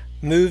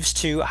moves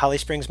to Holly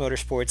Springs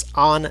Motorsports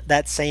on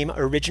that same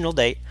original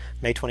date,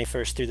 May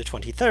 21st through the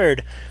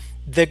 23rd.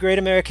 The Great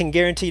American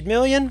Guaranteed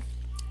Million,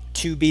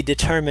 to be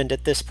determined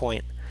at this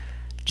point.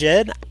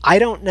 Jed, I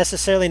don't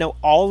necessarily know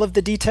all of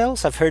the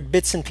details. I've heard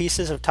bits and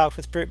pieces. I've talked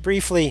with Britt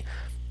briefly.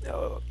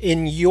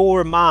 In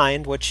your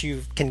mind, what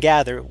you can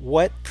gather,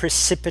 what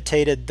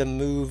precipitated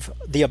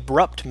the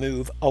abrupt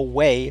move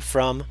away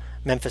from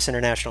Memphis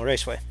International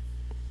Raceway?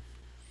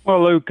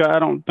 Well, Luke, I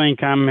don't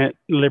think I'm at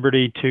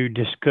liberty to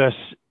discuss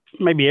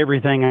maybe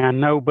everything I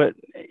know, but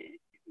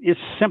it's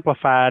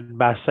simplified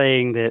by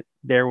saying that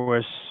there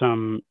was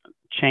some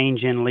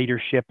change in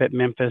leadership at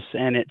Memphis,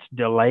 and it's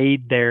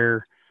delayed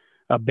their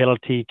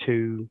ability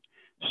to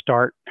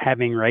start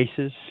having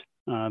races.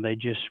 They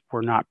just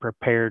were not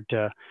prepared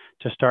to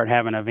start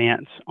having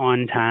events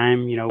on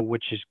time,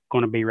 which is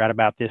going to be right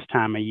about this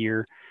time of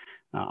year.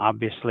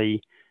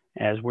 Obviously,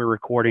 as we're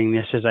recording,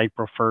 this is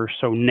April 1st,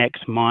 so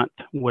next month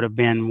would have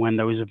been when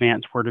those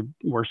events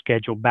were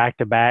scheduled back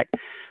to back.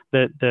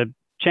 The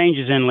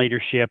changes in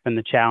leadership and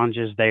the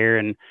challenges there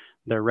and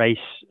the race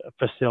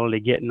facility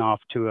getting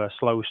off to a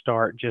slow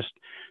start just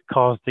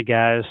caused the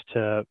guys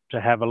to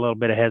have a little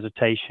bit of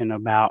hesitation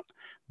about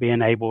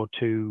being able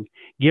to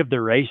give the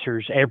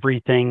racers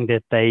everything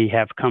that they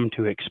have come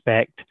to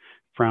expect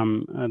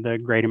from the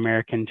Great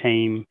American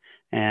team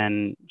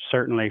and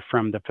certainly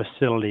from the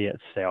facility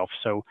itself.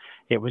 So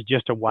it was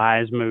just a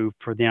wise move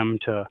for them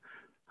to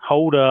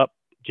hold up,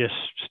 just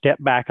step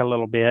back a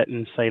little bit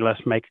and say,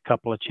 let's make a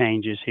couple of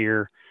changes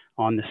here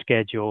on the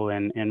schedule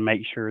and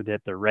make sure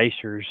that the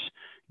racers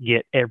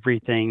get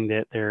everything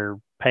that they're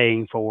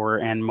paying for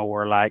and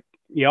more, like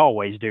you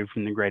always do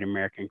from the Great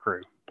American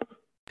crew.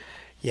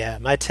 Yeah,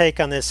 my take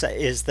on this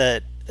is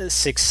that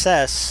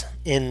success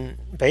in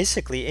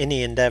basically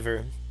any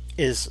endeavor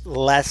is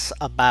less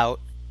about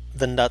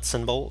the nuts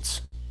and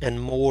bolts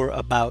and more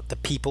about the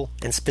people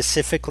and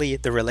specifically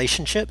the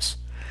relationships.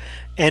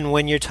 And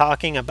when you're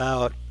talking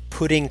about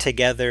putting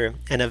together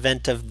an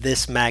event of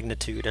this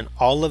magnitude and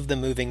all of the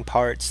moving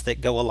parts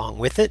that go along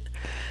with it,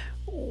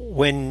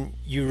 when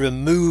you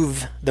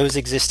remove those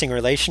existing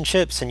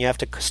relationships and you have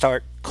to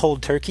start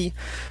cold turkey,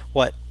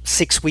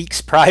 6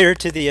 weeks prior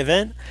to the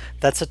event,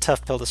 that's a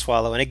tough pill to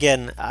swallow. And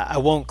again, I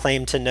won't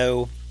claim to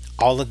know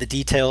all of the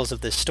details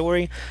of this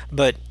story,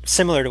 but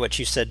similar to what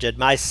you said, Jed,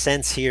 my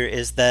sense here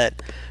is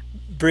that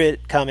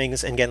Britt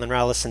Cummings and Galen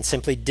Rollison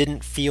simply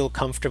didn't feel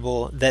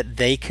comfortable that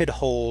they could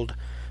hold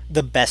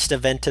the best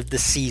event of the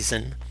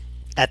season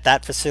at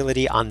that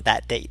facility on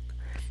that date.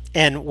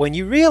 And when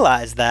you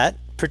realize that,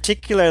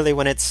 particularly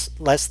when it's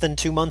less than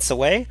 2 months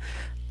away,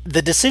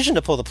 the decision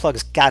to pull the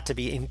plug's got to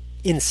be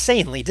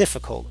insanely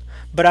difficult.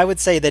 But I would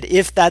say that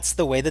if that's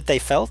the way that they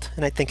felt,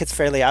 and I think it's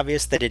fairly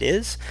obvious that it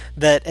is,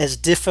 that as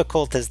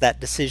difficult as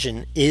that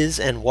decision is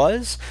and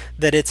was,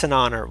 that it's an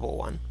honorable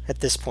one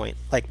at this point.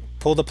 Like,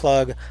 pull the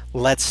plug,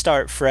 let's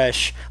start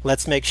fresh,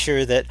 let's make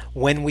sure that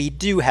when we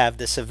do have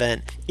this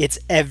event, it's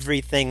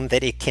everything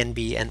that it can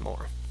be and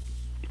more.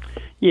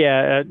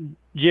 Yeah,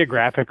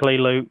 geographically,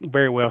 Luke,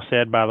 very well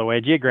said, by the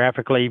way.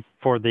 Geographically,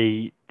 for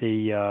the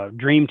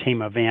Dream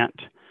Team event,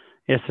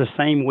 it's the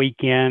same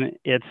weekend.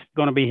 It's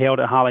going to be held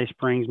at Holly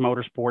Springs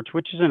Motorsports,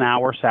 which is an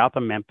hour south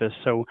of Memphis.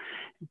 So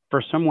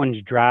for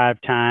someone's drive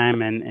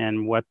time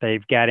and what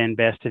they've got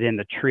invested in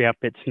the trip,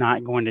 it's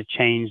not going to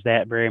change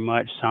that very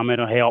much. Some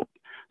it'll help,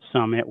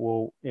 some it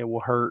will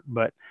hurt,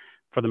 but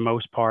for the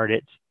most part,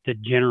 it's the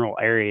general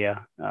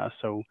area.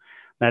 So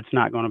that's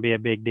not going to be a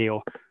big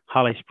deal.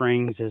 Holly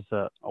Springs is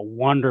a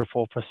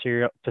wonderful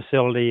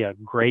facility, a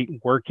great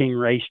working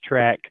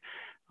racetrack,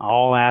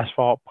 all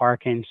asphalt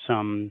parking,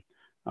 some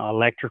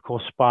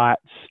electrical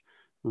spots,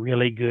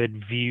 really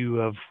good view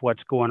of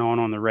what's going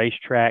on the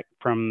racetrack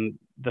from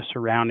the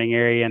surrounding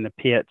area and the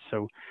pits.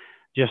 So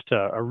just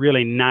a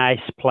really nice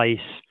place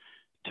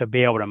to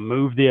be able to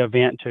move the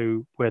event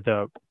to, with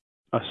a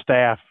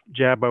staff,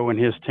 Jabbo and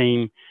his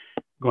team,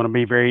 going to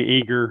be very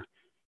eager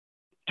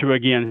to,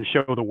 again,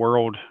 show the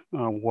world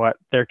what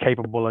they're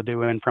capable of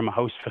doing from a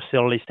host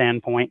facility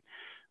standpoint.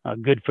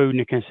 Good food in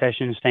the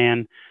concession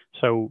stand.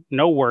 So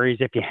no worries.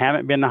 If you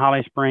haven't been to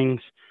Holly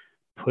Springs,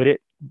 put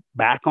it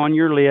back on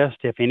your list.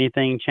 If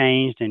anything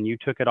changed and you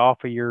took it off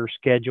of your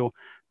schedule,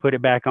 put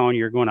it back on.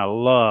 You're going to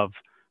love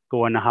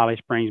going to Holly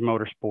Springs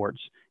Motorsports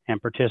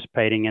and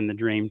participating in the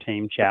Dream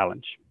Team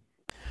Challenge.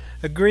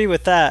 Agree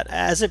with that.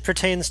 As it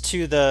pertains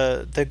to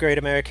the Great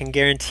American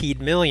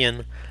Guaranteed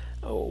Million,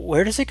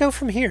 where does it go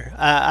from here?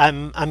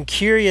 I'm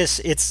curious.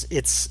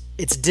 It's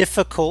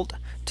difficult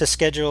to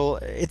schedule.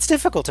 It's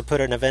difficult to put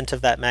an event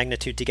of that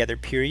magnitude together,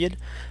 period.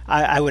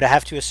 I would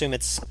have to assume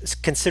it's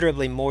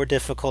considerably more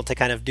difficult to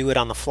kind of do it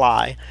on the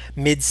fly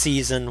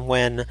mid-season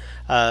when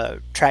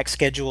track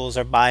schedules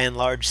are by and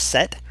large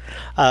set.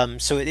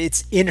 So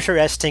it's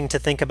interesting to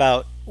think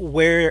about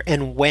where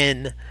and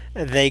when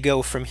they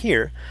go from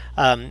here.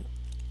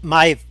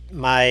 My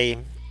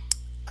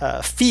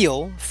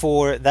feel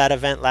for that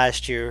event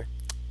last year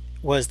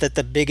was that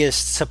the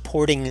biggest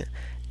supporting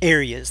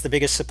areas, the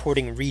biggest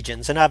supporting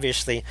regions, and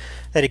obviously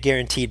that a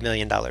guaranteed $1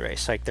 million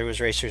race. Like, there was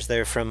racers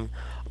there from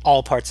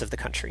all parts of the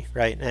country,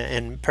 right,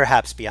 and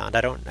perhaps beyond.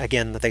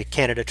 Again, the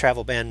Canada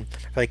travel ban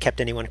really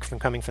kept anyone from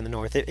coming from the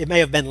north. It may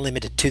have been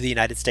limited to the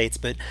United States,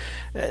 but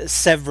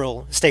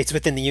several states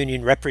within the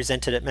Union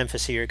represented at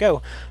Memphis a year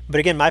ago. But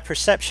again, my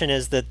perception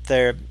is that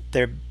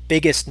their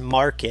biggest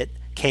market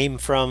came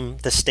from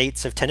the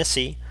states of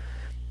Tennessee,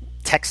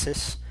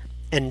 Texas,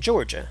 and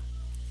Georgia.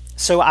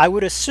 So I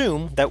would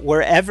assume that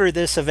wherever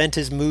this event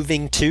is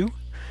moving to,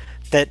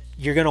 that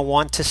you're going to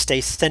want to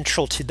stay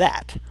central to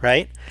that,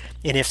 right?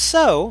 And if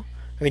so,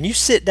 I mean, you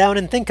sit down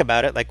and think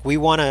about it. Like, we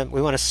want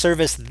to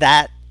service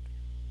that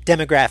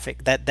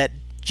demographic, that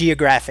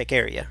geographic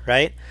area,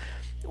 right?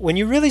 When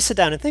you really sit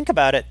down and think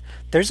about it,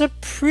 there's a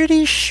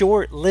pretty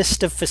short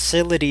list of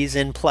facilities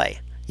in play,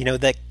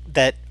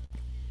 that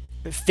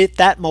fit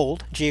that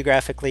mold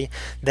geographically,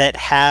 that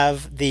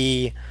have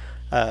the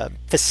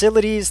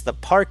facilities, the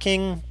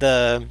parking,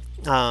 the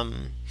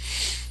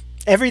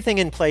everything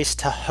in place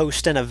to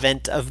host an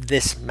event of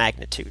this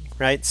magnitude,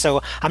 right?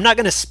 So I'm not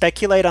going to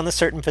speculate on the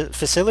certain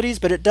facilities,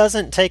 but it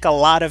doesn't take a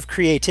lot of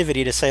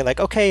creativity to say, like,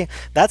 okay,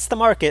 that's the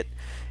market,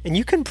 and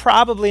you can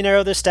probably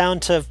narrow this down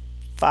to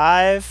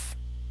 5,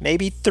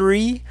 maybe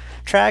 3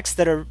 tracks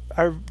that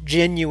are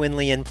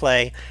genuinely in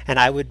play. And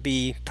I would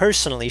be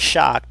personally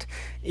shocked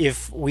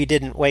if we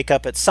didn't wake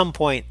up at some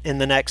point in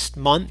the next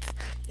month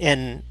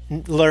and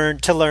learn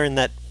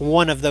that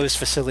one of those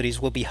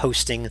facilities will be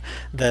hosting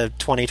the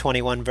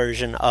 2021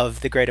 version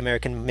of the Great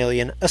American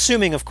Million,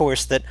 assuming, of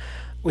course, that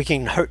they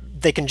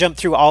can jump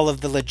through all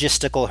of the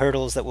logistical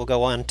hurdles that will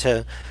go on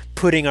to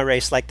putting a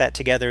race like that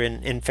together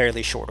in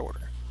fairly short order.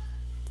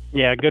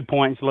 Yeah, good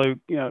points, Luke.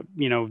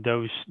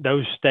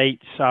 Those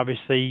states,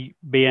 obviously,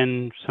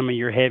 being some of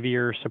your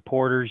heavier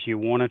supporters, you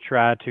want to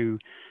try to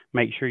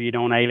make sure you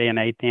don't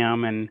alienate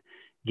them and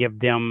give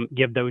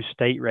those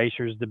state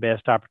racers the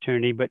best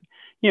opportunity. But,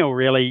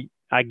 really,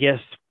 I guess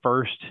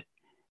first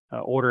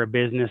order of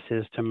business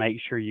is to make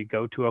sure you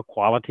go to a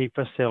quality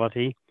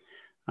facility,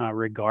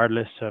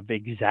 regardless of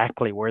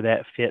exactly where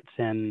that fits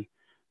in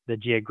the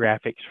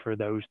geographics for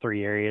those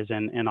 3 areas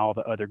and all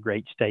the other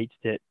great states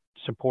that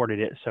supported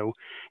it. So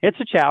it's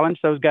a challenge.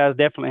 Those guys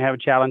definitely have a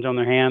challenge on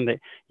their hand that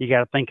you got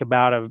to think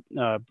about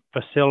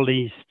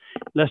facilities,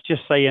 let's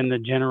just say in the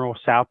general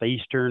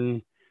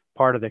southeastern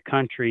part of the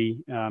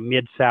country,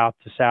 mid-south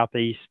to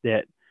southeast,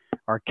 that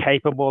are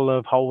capable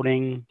of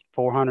holding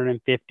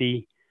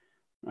 450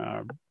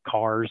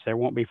 cars. There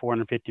won't be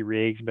 450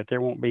 rigs, but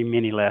there won't be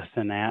many less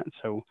than that.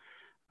 So,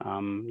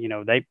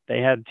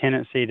 they had a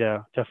tendency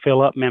to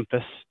fill up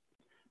Memphis.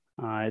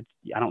 I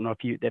don't know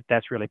if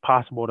that's really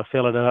possible to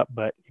fill it up,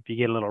 but if you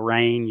get a little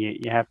rain,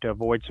 you have to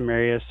avoid some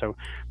areas. So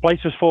place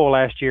was full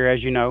last year,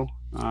 as you know.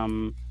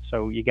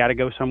 So you got to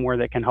go somewhere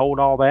that can hold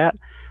all that.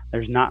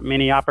 There's not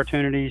many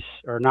opportunities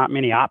or not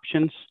many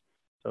options.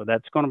 So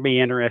that's going to be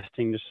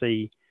interesting to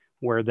see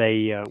where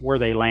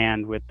they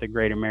land with the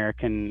Great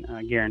American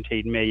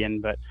Guaranteed Million.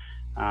 But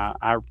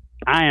I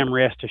am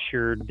rest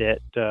assured that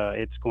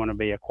it's going to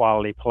be a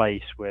quality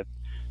place with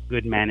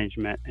good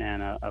management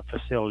and a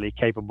facility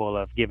capable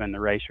of giving the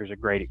racers a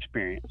great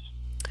experience.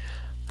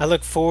 I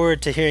look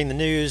forward to hearing the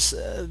news.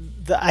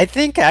 I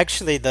think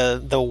actually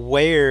the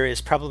where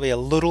is probably a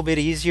little bit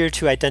easier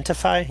to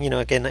identify.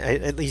 Again,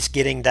 at least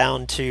getting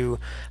down to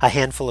a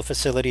handful of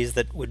facilities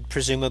that would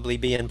presumably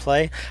be in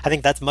play. I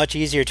think that's much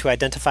easier to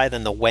identify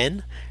than the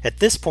when. At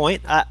this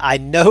point, I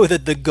know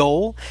that the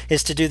goal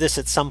is to do this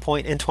at some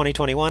point in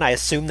 2021. I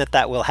assume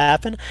that will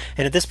happen.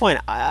 And at this point,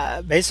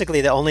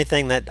 basically the only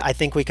thing that I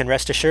think we can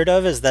rest assured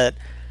of is that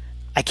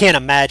I can't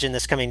imagine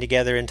this coming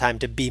together in time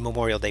to be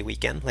Memorial Day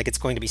weekend. Like, it's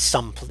going to be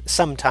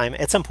sometime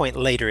at some point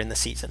later in the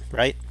season,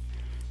 right?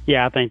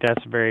 Yeah, I think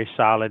that's a very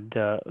solid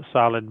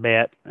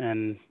bet.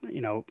 And,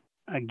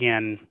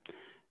 again,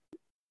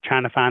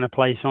 trying to find a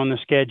place on the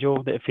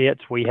schedule that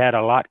fits. We had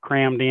a lot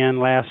crammed in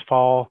last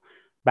fall,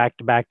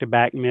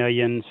 back-to-back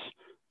millions.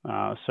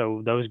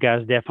 So those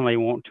guys definitely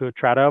want to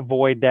try to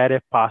avoid that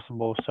if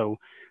possible. So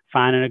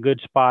finding a good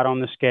spot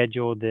on the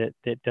schedule that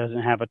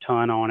doesn't have a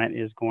ton on it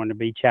is going to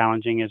be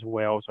challenging as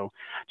well. So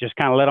just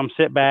kind of let them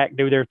sit back,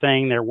 do their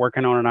thing. They're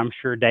working on it, I'm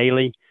sure,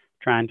 daily,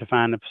 trying to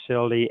find the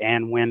facility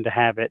and when to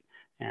have it.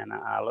 And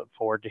I look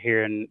forward to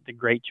hearing the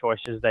great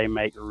choices they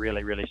make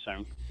really, really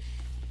soon.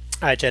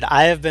 All right, Jed,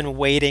 I have been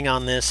waiting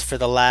on this for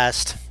the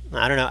last,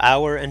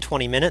 hour and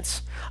 20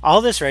 minutes. All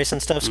this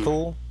racing stuff's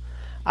cool.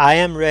 I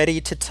am ready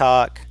to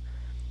talk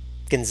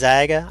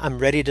Gonzaga. I'm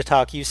ready to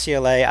talk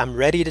UCLA. I'm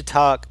ready to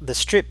talk the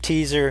strip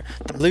teaser,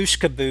 the loose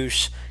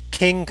caboose,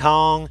 King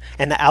Kong,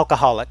 and the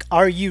alcoholic.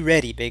 Are you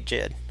ready, Big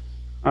Jed?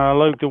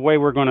 Luke, the way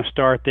we're going to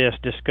start this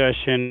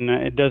discussion,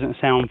 it doesn't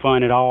sound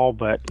fun at all,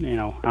 but,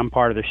 I'm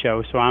part of the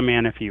show, so I'm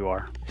in if you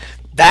are.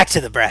 Back to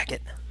the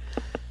bracket.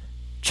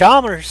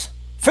 Chalmers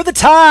for the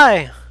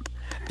tie.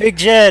 Big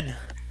Jed,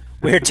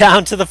 we're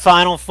down to the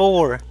Final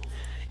Four.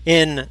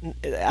 We're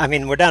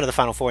down to the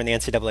Final Four in the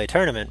NCAA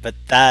tournament, but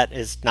that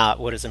is not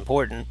what is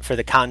important for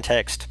the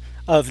context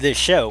of this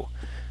show.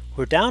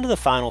 We're down to the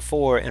Final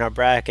Four in our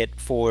bracket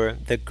for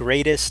the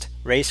greatest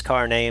race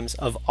car names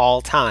of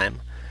all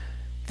time.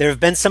 There have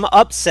been some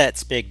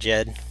upsets, Big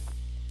Jed.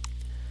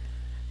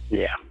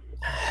 Yeah.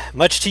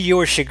 Much to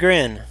your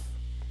chagrin,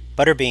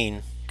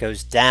 Butterbean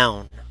goes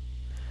down.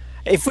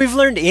 If we've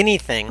learned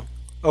anything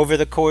over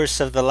the course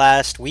of the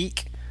last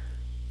week,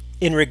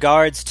 in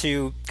regards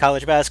to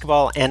college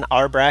basketball and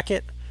our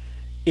bracket,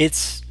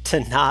 it's to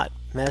not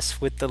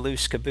mess with the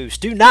loose caboose.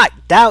 Do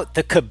not doubt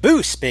the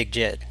caboose, Big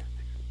Jed.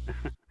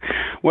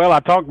 Well, I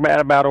talked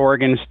bad about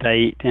Oregon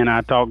State, and I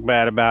talked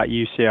bad about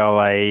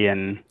UCLA,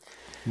 and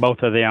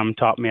both of them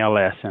taught me a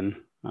lesson.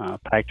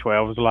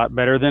 Pac-12 was a lot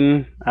better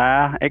than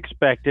I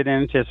expected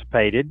and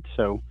anticipated.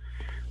 So,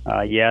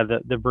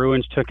 the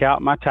Bruins took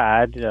out my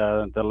Tide.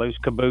 The loose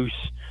caboose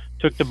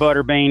took the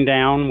Butterbean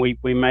down. We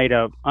made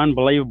an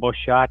unbelievable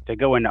shot to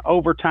go into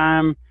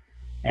overtime,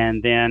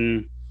 and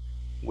then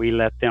we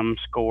let them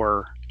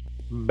score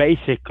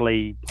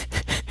basically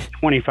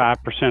 25%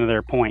 of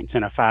their points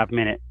in a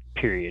 5-minute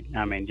period.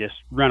 I mean, just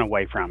run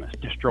away from us,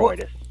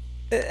 destroyed us.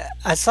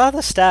 I saw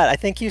the stat. I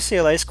think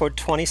UCLA scored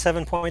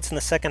 27 points in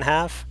the second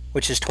half,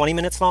 which is 20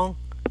 minutes long,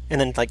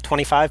 and then like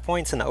 25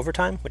 points in the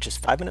overtime, which is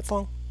 5 minutes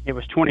long. It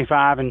was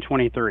 25 and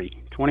 23.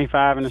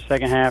 25 in the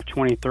second half,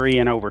 23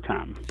 in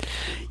overtime.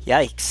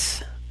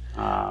 Yikes.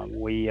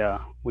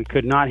 We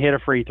could not hit a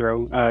free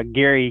throw.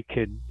 Gary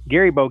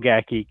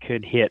Bogacki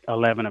could hit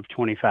 11 of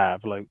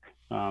 25, Luke.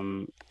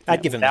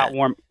 I'd give him that.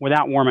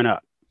 Without warming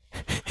up.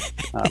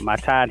 My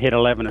Tide hit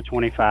 11 of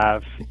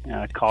 25,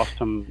 cost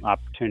them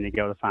opportunity to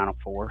go to the Final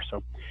Four.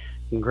 So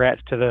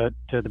congrats to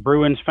the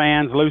Bruins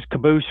fans, loose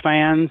caboose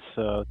fans.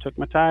 Took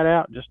my Tide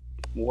out, just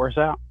wore us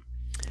out.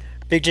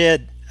 Big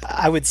Jed,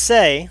 I would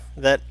say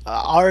that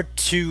our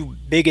two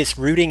biggest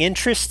rooting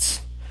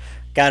interests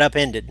got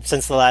upended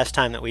since the last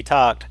time that we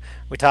talked.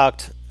 We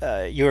talked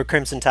your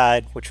Crimson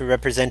Tide, which were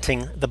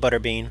representing the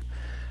Butterbean,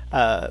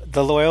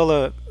 the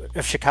Loyola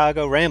of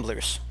Chicago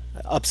Ramblers,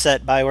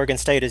 upset by Oregon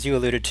State, as you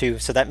alluded to.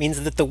 So that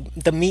means that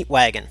the meat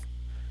wagon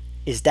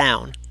is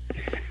down.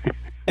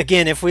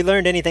 Again, if we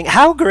learned anything,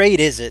 how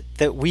great is it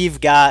that we've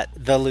got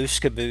the loose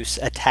caboose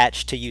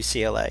attached to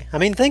UCLA? I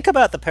mean, think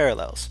about the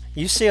parallels.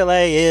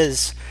 UCLA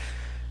is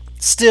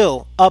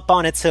still up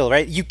on its hill,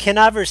 right? You could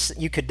never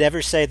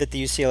say that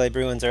the UCLA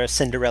Bruins are a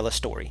Cinderella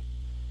story,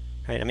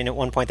 right? I mean, at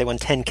one point they won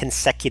 10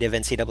 consecutive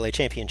NCAA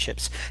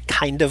championships,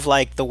 kind of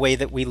like the way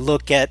that we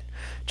look at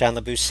John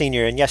LeBouche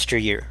Sr. in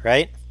yesteryear,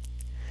 right?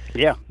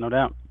 Yeah, no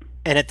doubt.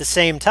 And at the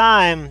same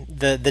time,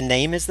 the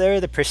name is there,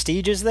 the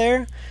prestige is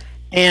there,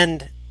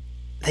 and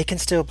they can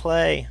still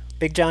play.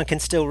 Big John can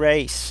still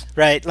race,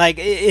 right? Like,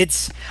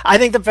 I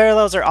think the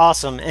parallels are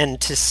awesome, and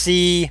to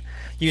see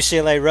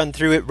UCLA run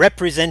through it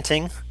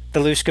representing the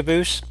loose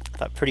caboose, I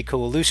thought pretty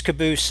cool. Loose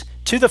caboose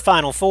to the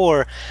Final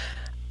Four.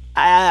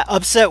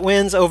 Upset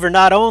wins over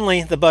not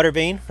only the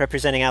Butterbean,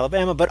 representing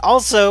Alabama, but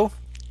also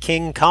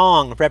King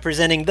Kong,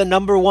 representing the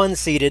number 1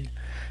 seeded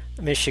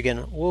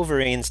Michigan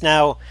Wolverines.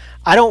 Now,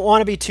 I don't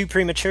want to be too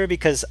premature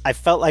because I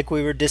felt like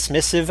we were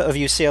dismissive of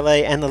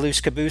UCLA and the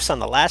loose caboose on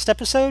the last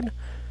episode,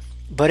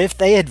 but if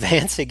they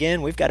advance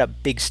again, we've got a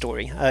big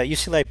story.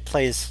 UCLA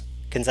plays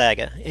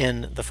Gonzaga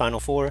in the Final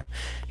Four.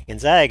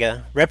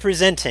 Gonzaga,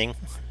 representing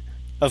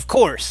of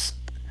course,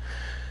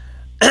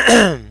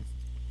 the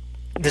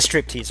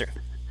strip teaser.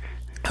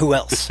 Who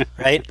else,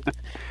 right?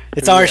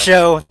 It's our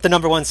show, the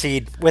number one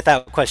seed,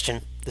 without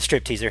question, the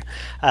strip teaser.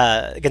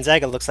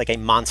 Gonzaga looks like a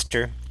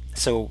monster,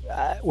 so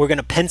we're going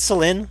to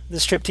pencil in the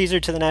strip teaser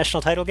to the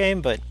national title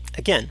game, but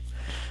again,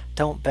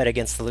 don't bet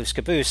against the loose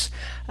caboose.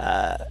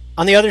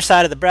 On the other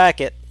side of the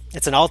bracket,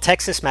 it's an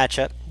all-Texas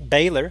matchup.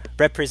 Baylor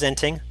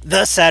representing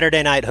the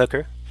Saturday Night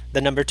Hooker,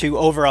 the number 2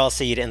 overall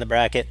seed in the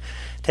bracket,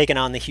 taking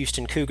on the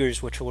Houston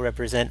Cougars, which will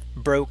represent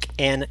broke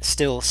and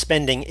still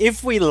spending.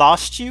 If we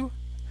lost you,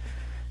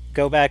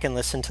 go back and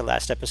listen to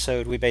last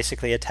episode. We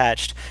basically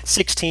attached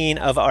 16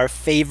 of our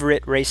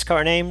favorite race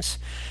car names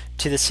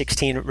to the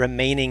 16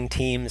 remaining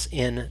teams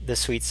in the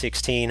Sweet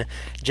 16.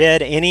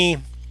 Jed, any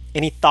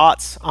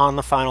thoughts on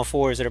the Final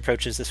Four as it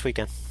approaches this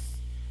weekend?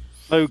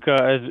 Luke,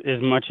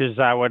 as much as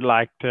I would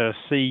like to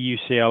see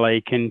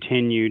UCLA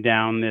continue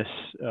down this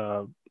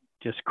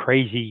just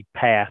crazy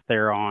path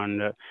they're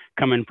on,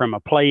 coming from a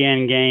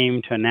play-in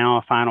game to now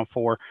a Final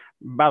Four.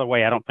 By the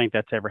way, I don't think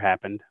that's ever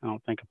happened. I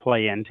don't think a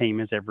play-in team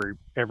has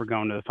ever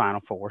gone to the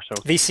Final Four.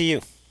 So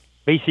VCU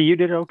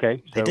did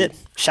okay. They did.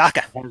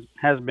 Shaka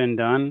has been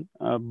done.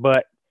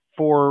 But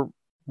for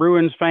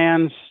Bruins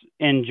fans,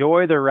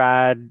 enjoy the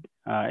ride.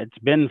 It's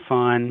been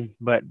fun,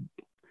 but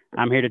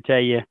I'm here to tell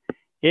you,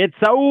 it's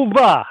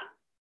over.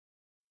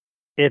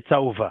 It's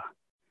over.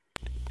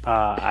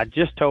 I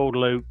just told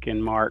Luke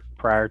and Mark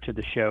prior to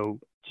the show,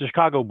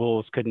 Chicago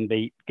Bulls couldn't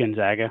beat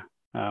Gonzaga.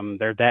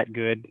 They're that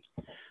good.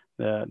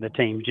 The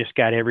team just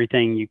got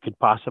everything you could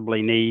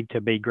possibly need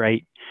to be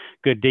great.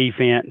 Good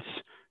defense,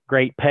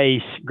 great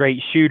pace,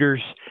 great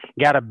shooters.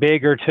 Got a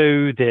big or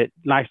two that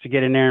likes to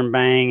get in there and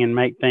bang and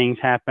make things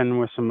happen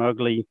with some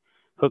ugly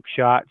hook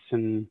shots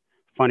and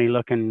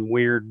funny-looking,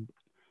 weird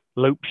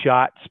loop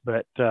shots,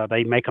 but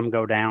they make them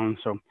go down.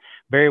 So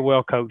very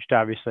well coached,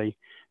 obviously.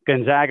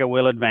 Gonzaga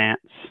will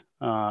advance.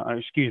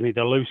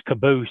 The loose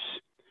caboose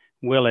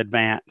will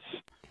advance.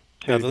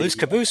 No, the loose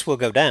caboose will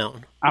go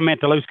down. I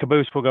meant the loose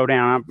caboose will go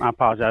down. I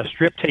apologize.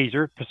 Strip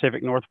teaser,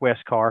 Pacific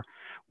Northwest car,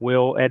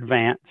 will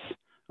advance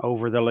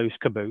over the loose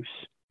caboose.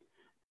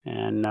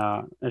 And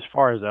as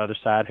far as the other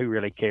side, who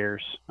really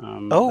cares?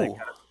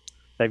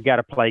 They've got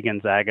to play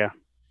Gonzaga.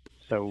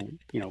 So,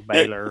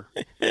 Baylor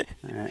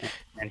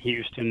and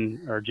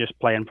Houston are just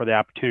playing for the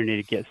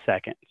opportunity to get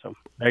second. So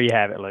there you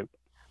have it, Luke.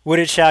 Would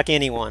it shock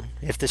anyone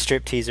if the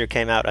strip teaser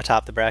came out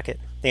atop the bracket?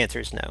 The answer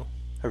is no.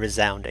 A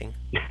resounding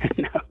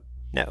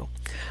no.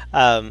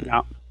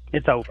 No,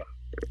 it's over.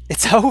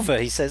 It's over,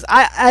 he says.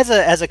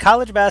 As a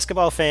college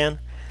basketball fan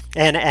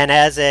and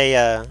as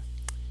a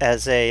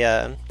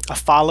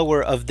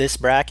follower of this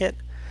bracket,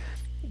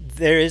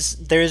 there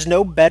is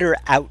no better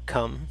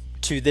outcome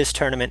to this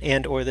tournament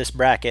and or this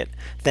bracket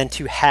than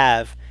to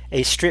have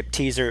a strip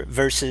teaser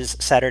versus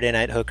Saturday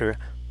Night Hooker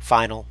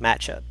final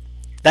matchup.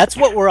 That's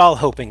what we're all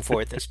hoping for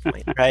at this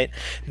point, right?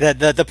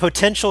 The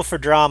potential for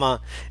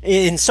drama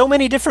in so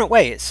many different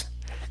ways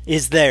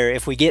is there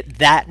if we get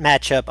that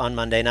matchup on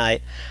Monday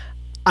night.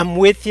 I'm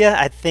with you.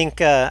 I think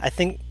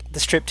the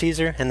strip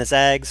teaser and the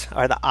Zags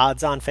are the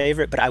odds-on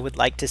favorite, but I would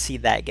like to see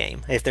that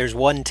game. If there's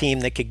one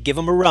team that could give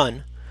them a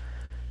run,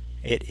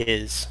 it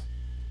is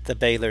the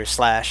Baylor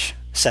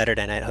 /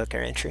 Saturday Night Hooker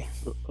entry.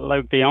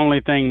 Luke, the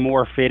only thing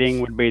more fitting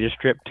would be the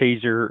strip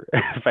teaser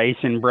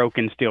facing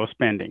broken still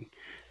spending.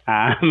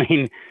 I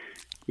mean,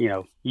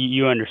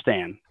 you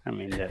understand. I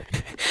mean,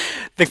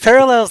 the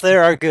parallels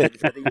there are good.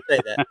 You say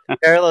that. The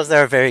parallels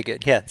there are very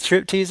good. Yeah,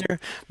 strip teaser,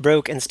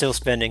 broke, and still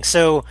spending.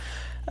 So,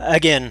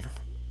 again,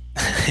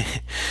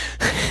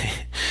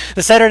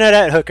 the Saturday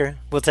Night Hooker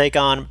will take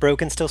on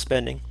broke and still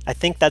spending. I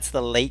think that's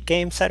the late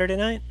game Saturday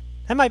night.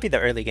 That might be the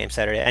early game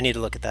Saturday. I need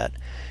to look at that.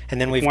 And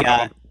then we've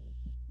got...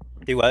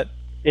 Do what?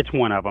 It's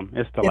one of them.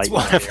 It's the late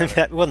one of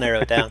them. We'll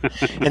narrow it down.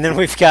 And then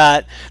we've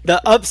got the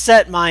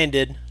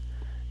upset-minded,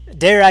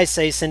 dare I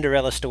say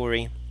Cinderella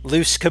story,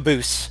 loose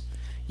caboose,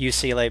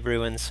 UCLA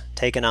Bruins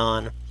taking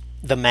on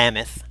the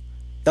mammoth,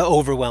 the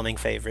overwhelming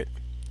favorite,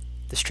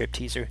 the strip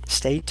teaser.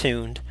 Stay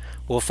tuned.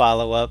 We'll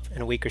follow up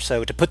in a week or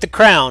so to put the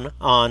crown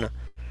on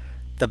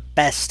the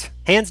best,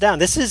 hands down.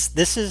 This is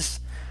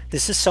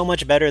so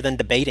much better than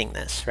debating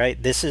this,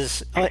 right? This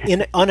is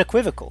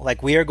unequivocal.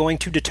 Like, we are going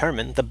to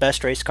determine the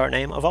best race car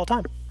name of all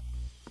time.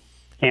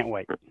 Can't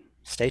wait.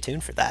 Stay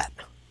tuned for that.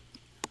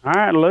 All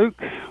right, Luke.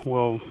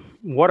 Well,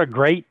 what a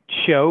great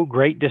show,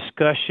 great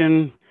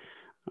discussion.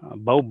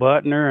 Bo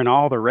Butner and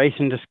all the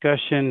racing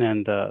discussion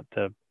and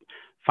the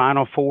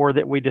Final Four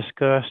that we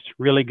discussed.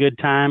 Really good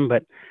time.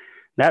 But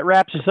that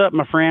wraps us up,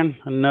 my friend.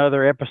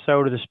 Another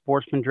episode of the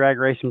Sportsman Drag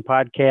Racing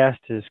Podcast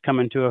is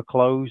coming to a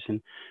close.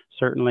 And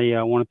certainly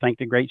I want to thank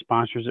the great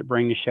sponsors that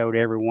bring the show to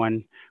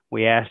everyone.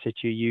 We ask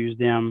that you use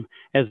them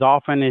as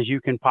often as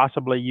you can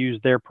possibly use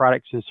their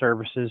products and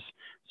services.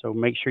 So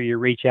make sure you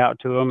reach out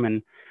to them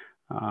and,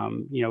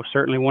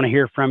 certainly want to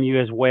hear from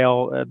you as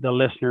well. The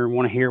listener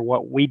want to hear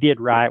what we did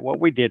right, what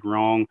we did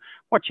wrong,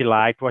 what you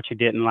liked, what you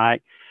didn't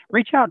like.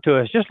 Reach out to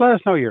us. Just let us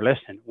know you're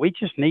listening. We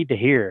just need to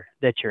hear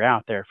that you're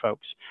out there,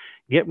 folks.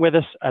 get with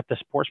us at the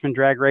Sportsman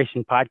Drag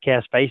Racing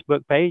Podcast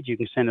Facebook page. You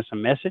can send us a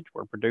message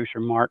where producer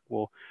Mark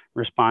will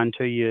respond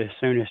to you as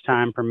soon as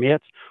time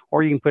permits,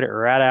 or you can put it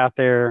right out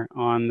there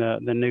on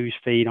the news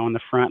feed on the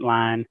front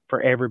line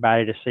for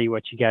everybody to see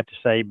what you got to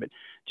say. But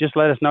just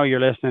let us know you're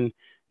listening.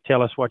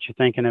 Tell us what you're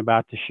thinking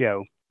about the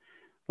show.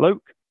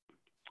 Luke,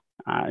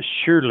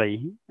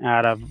 surely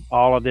out of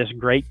all of this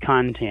great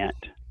content,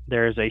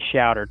 there's a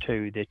shout or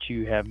two that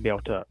you have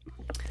built up.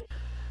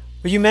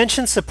 Well, you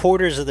mentioned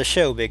supporters of the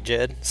show, Big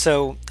Jed.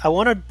 So I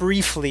want to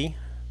briefly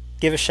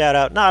give a shout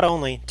out not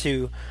only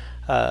to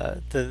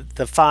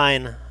the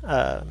fine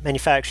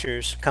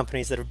manufacturers,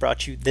 companies that have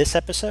brought you this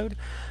episode,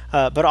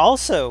 but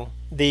also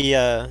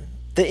the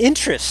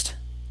interest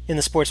in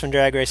the Sportsman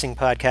Drag Racing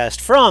podcast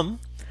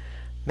from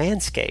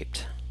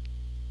Manscaped.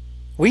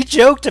 We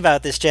joked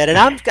about this, Jed, and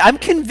I'm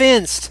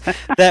convinced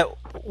that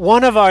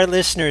one of our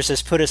listeners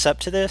has put us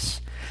up to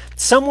this.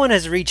 Someone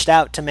has reached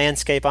out to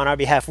Manscaped on our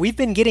behalf. We've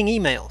been getting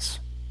emails.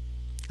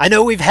 I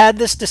know we've had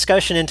this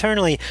discussion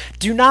internally.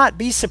 Do not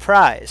be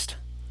surprised,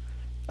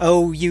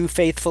 oh, you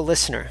faithful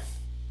listener,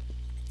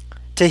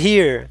 to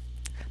hear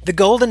the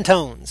golden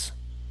tones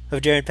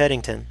of Jared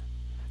Peddington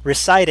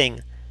reciting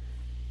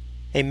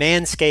a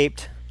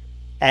Manscaped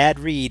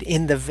ad read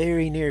in the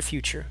very near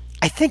future.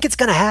 I think it's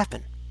going to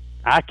happen.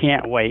 I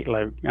can't wait,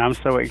 Luke. I'm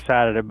so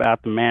excited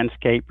about the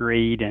Manscaped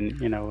read, and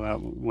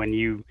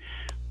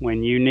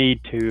when you need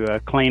to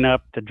clean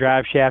up the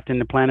drive shaft in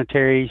the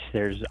planetaries,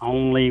 there's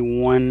only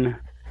one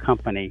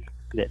company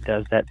that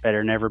does that better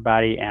than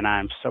everybody, and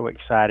I'm so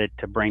excited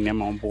to bring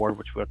them on board,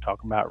 which we'll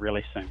talk about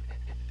really soon.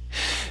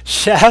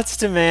 Shouts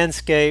to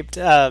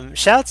Manscaped.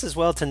 Shouts as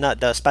well to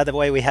Nut Dust. By the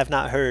way, we have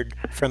not heard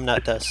from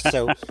Nut Dust,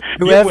 so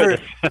whoever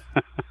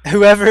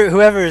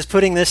is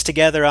putting this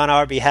together on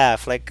our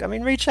behalf,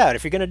 reach out.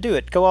 If you're going to do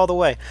it, go all the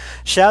way.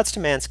 Shouts to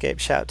Manscaped.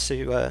 Shouts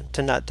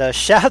to Nut Dust.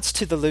 Shouts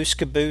to the Loose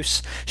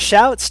Caboose.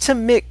 Shouts to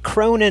Mick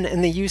Cronin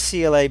and the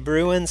UCLA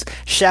Bruins.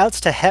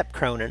 Shouts to Hep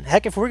Cronin.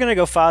 Heck, if we're going to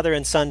go father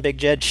and son, Big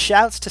Jed,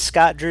 shouts to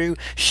Scott Drew.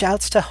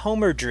 Shouts to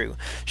Homer Drew.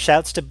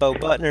 Shouts to Bo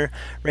Butner,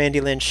 Randy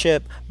Lynn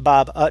Ship,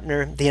 Bob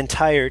Utner, the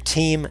entire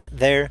team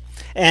there.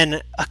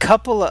 And a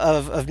couple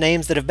of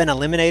names that have been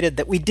eliminated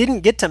that we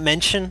didn't get to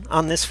mention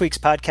on this week's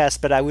podcast,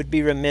 but I would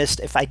be remiss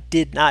if I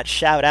did not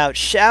shout out.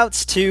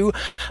 Shouts to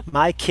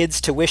my kids'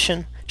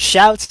 tuition.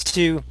 Shouts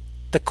to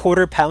the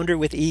Quarter Pounder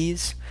with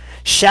Ease.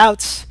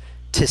 Shouts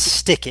to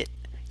Stick It.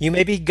 You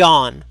may be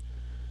gone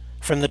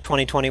from the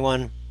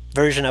 2021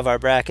 version of our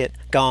bracket.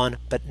 Gone,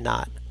 but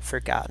not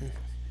forgotten.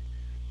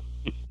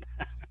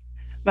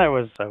 That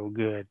was so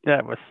good.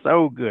 That was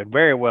so good.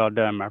 Very well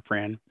done, my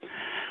friend.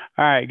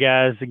 All right,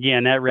 guys.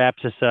 Again, that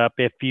wraps us up.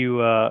 If you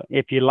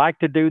like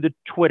to do the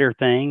Twitter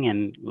thing,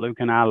 and Luke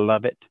and I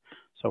love it,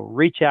 so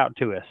reach out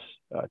to us,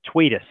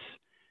 tweet us,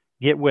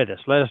 get with us,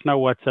 let us know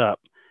what's up.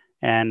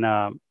 And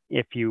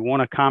if you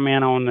want to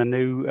comment on the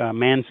new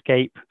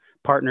Manscaped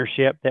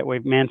partnership that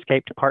we've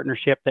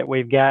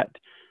got,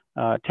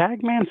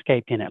 tag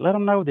Manscaped in it. Let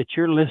them know that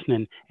you're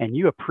listening and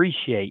you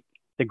appreciate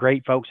the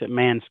great folks at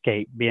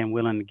Manscaped being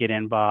willing to get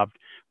involved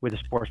with the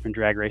Sportsman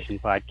Drag Racing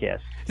podcast.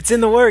 It's in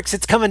the works.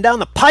 It's coming down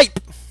the pipe.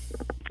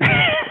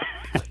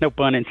 No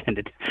pun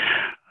intended.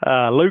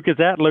 Luke is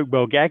at Luke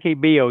Bogacki,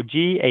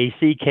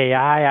 Bogacki.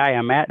 I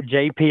am at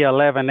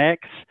JP11X.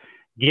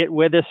 Get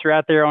with us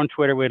right there on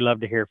Twitter. We'd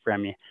love to hear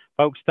from you.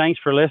 Folks, thanks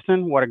for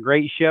listening. What a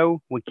great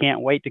show. We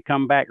can't wait to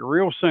come back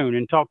real soon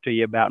and talk to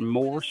you about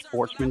more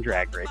Sportsman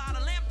Drag Racing.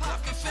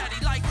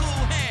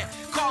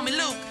 Call me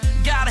Luke.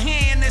 Got a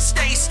hand that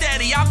stays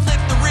steady. I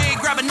flip the rig,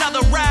 grab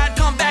another ride,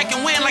 come back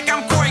and win like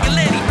I'm Corey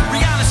Galletti.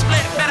 Rihanna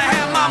split, better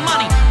have my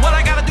money. What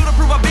I gotta do to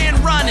prove I've been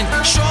running?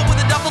 Show up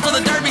with a duffel to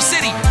the Derby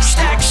City.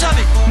 Stack, shove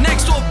it,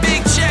 next to a big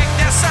check.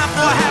 That's time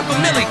for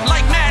 $500,000.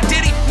 Like Mad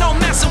Diddy, no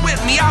messing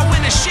with me. I win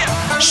a ship.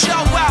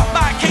 Show out,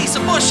 buy a case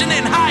of Bush and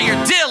then hire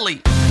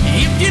Dilly.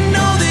 If you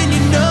know, then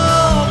you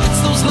know. It's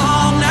those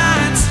long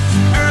nights,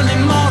 early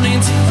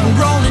mornings,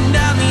 rolling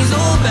down these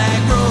old back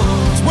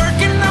roads.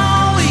 Working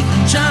all week,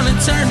 trying to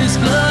turn this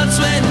blood,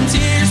 sweat, and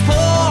tears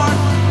pour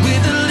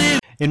with a little.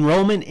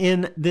 Enrollment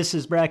in This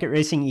Is Bracket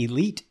Racing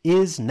Elite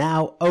is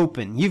now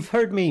open. You've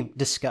heard me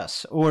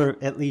discuss, or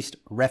at least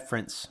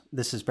reference,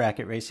 This Is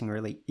Bracket Racing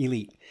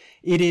Elite.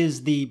 It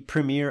is the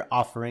premier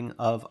offering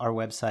of our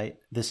website,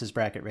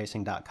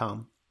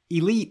 thisisbracketracing.com.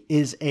 Elite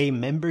is a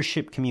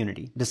membership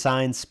community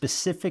designed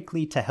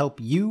specifically to help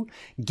you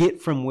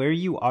get from where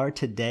you are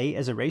today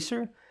as a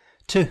racer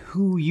to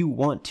who you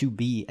want to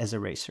be as a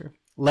racer.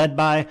 Led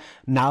by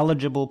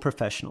knowledgeable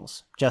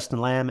professionals. Justin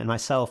Lamb and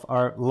myself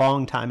are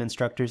longtime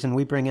instructors, and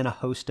we bring in a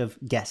host of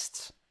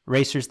guests,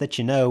 racers that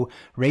you know,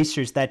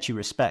 racers that you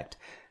respect.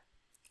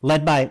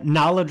 Led by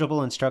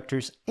knowledgeable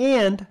instructors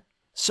and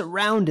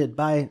surrounded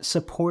by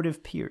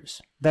supportive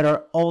peers that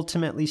are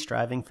ultimately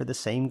striving for the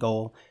same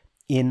goal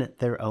in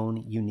their own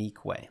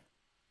unique way.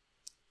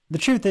 The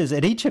truth is,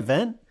 at each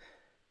event,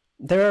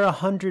 there are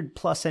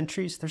 100+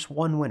 entries. There's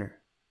one winner.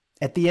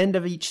 At the end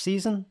of each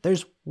season,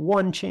 there's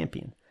one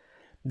champion.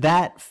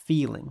 That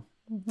feeling,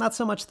 not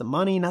so much the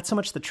money, not so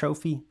much the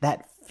trophy,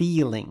 that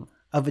feeling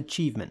of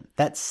achievement,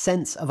 that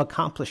sense of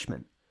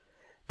accomplishment,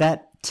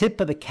 that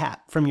tip of the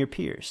cap from your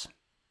peers.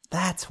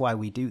 That's why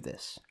we do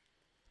this.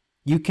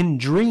 You can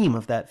dream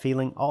of that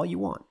feeling all you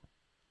want,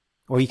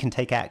 or you can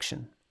take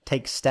action,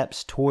 take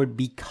steps toward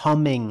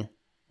becoming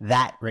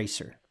that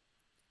racer.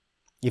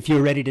 If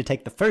you're ready to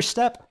take the first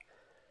step,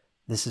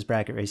 This is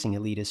Bracket Racing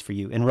Elite is for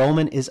you.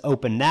 Enrollment is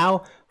open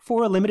now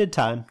for a limited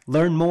time.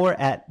 Learn more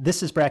at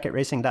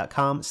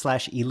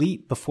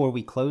thisisbracketracing.com/elite before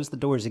we close the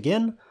doors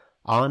again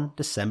on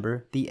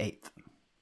December the 8th.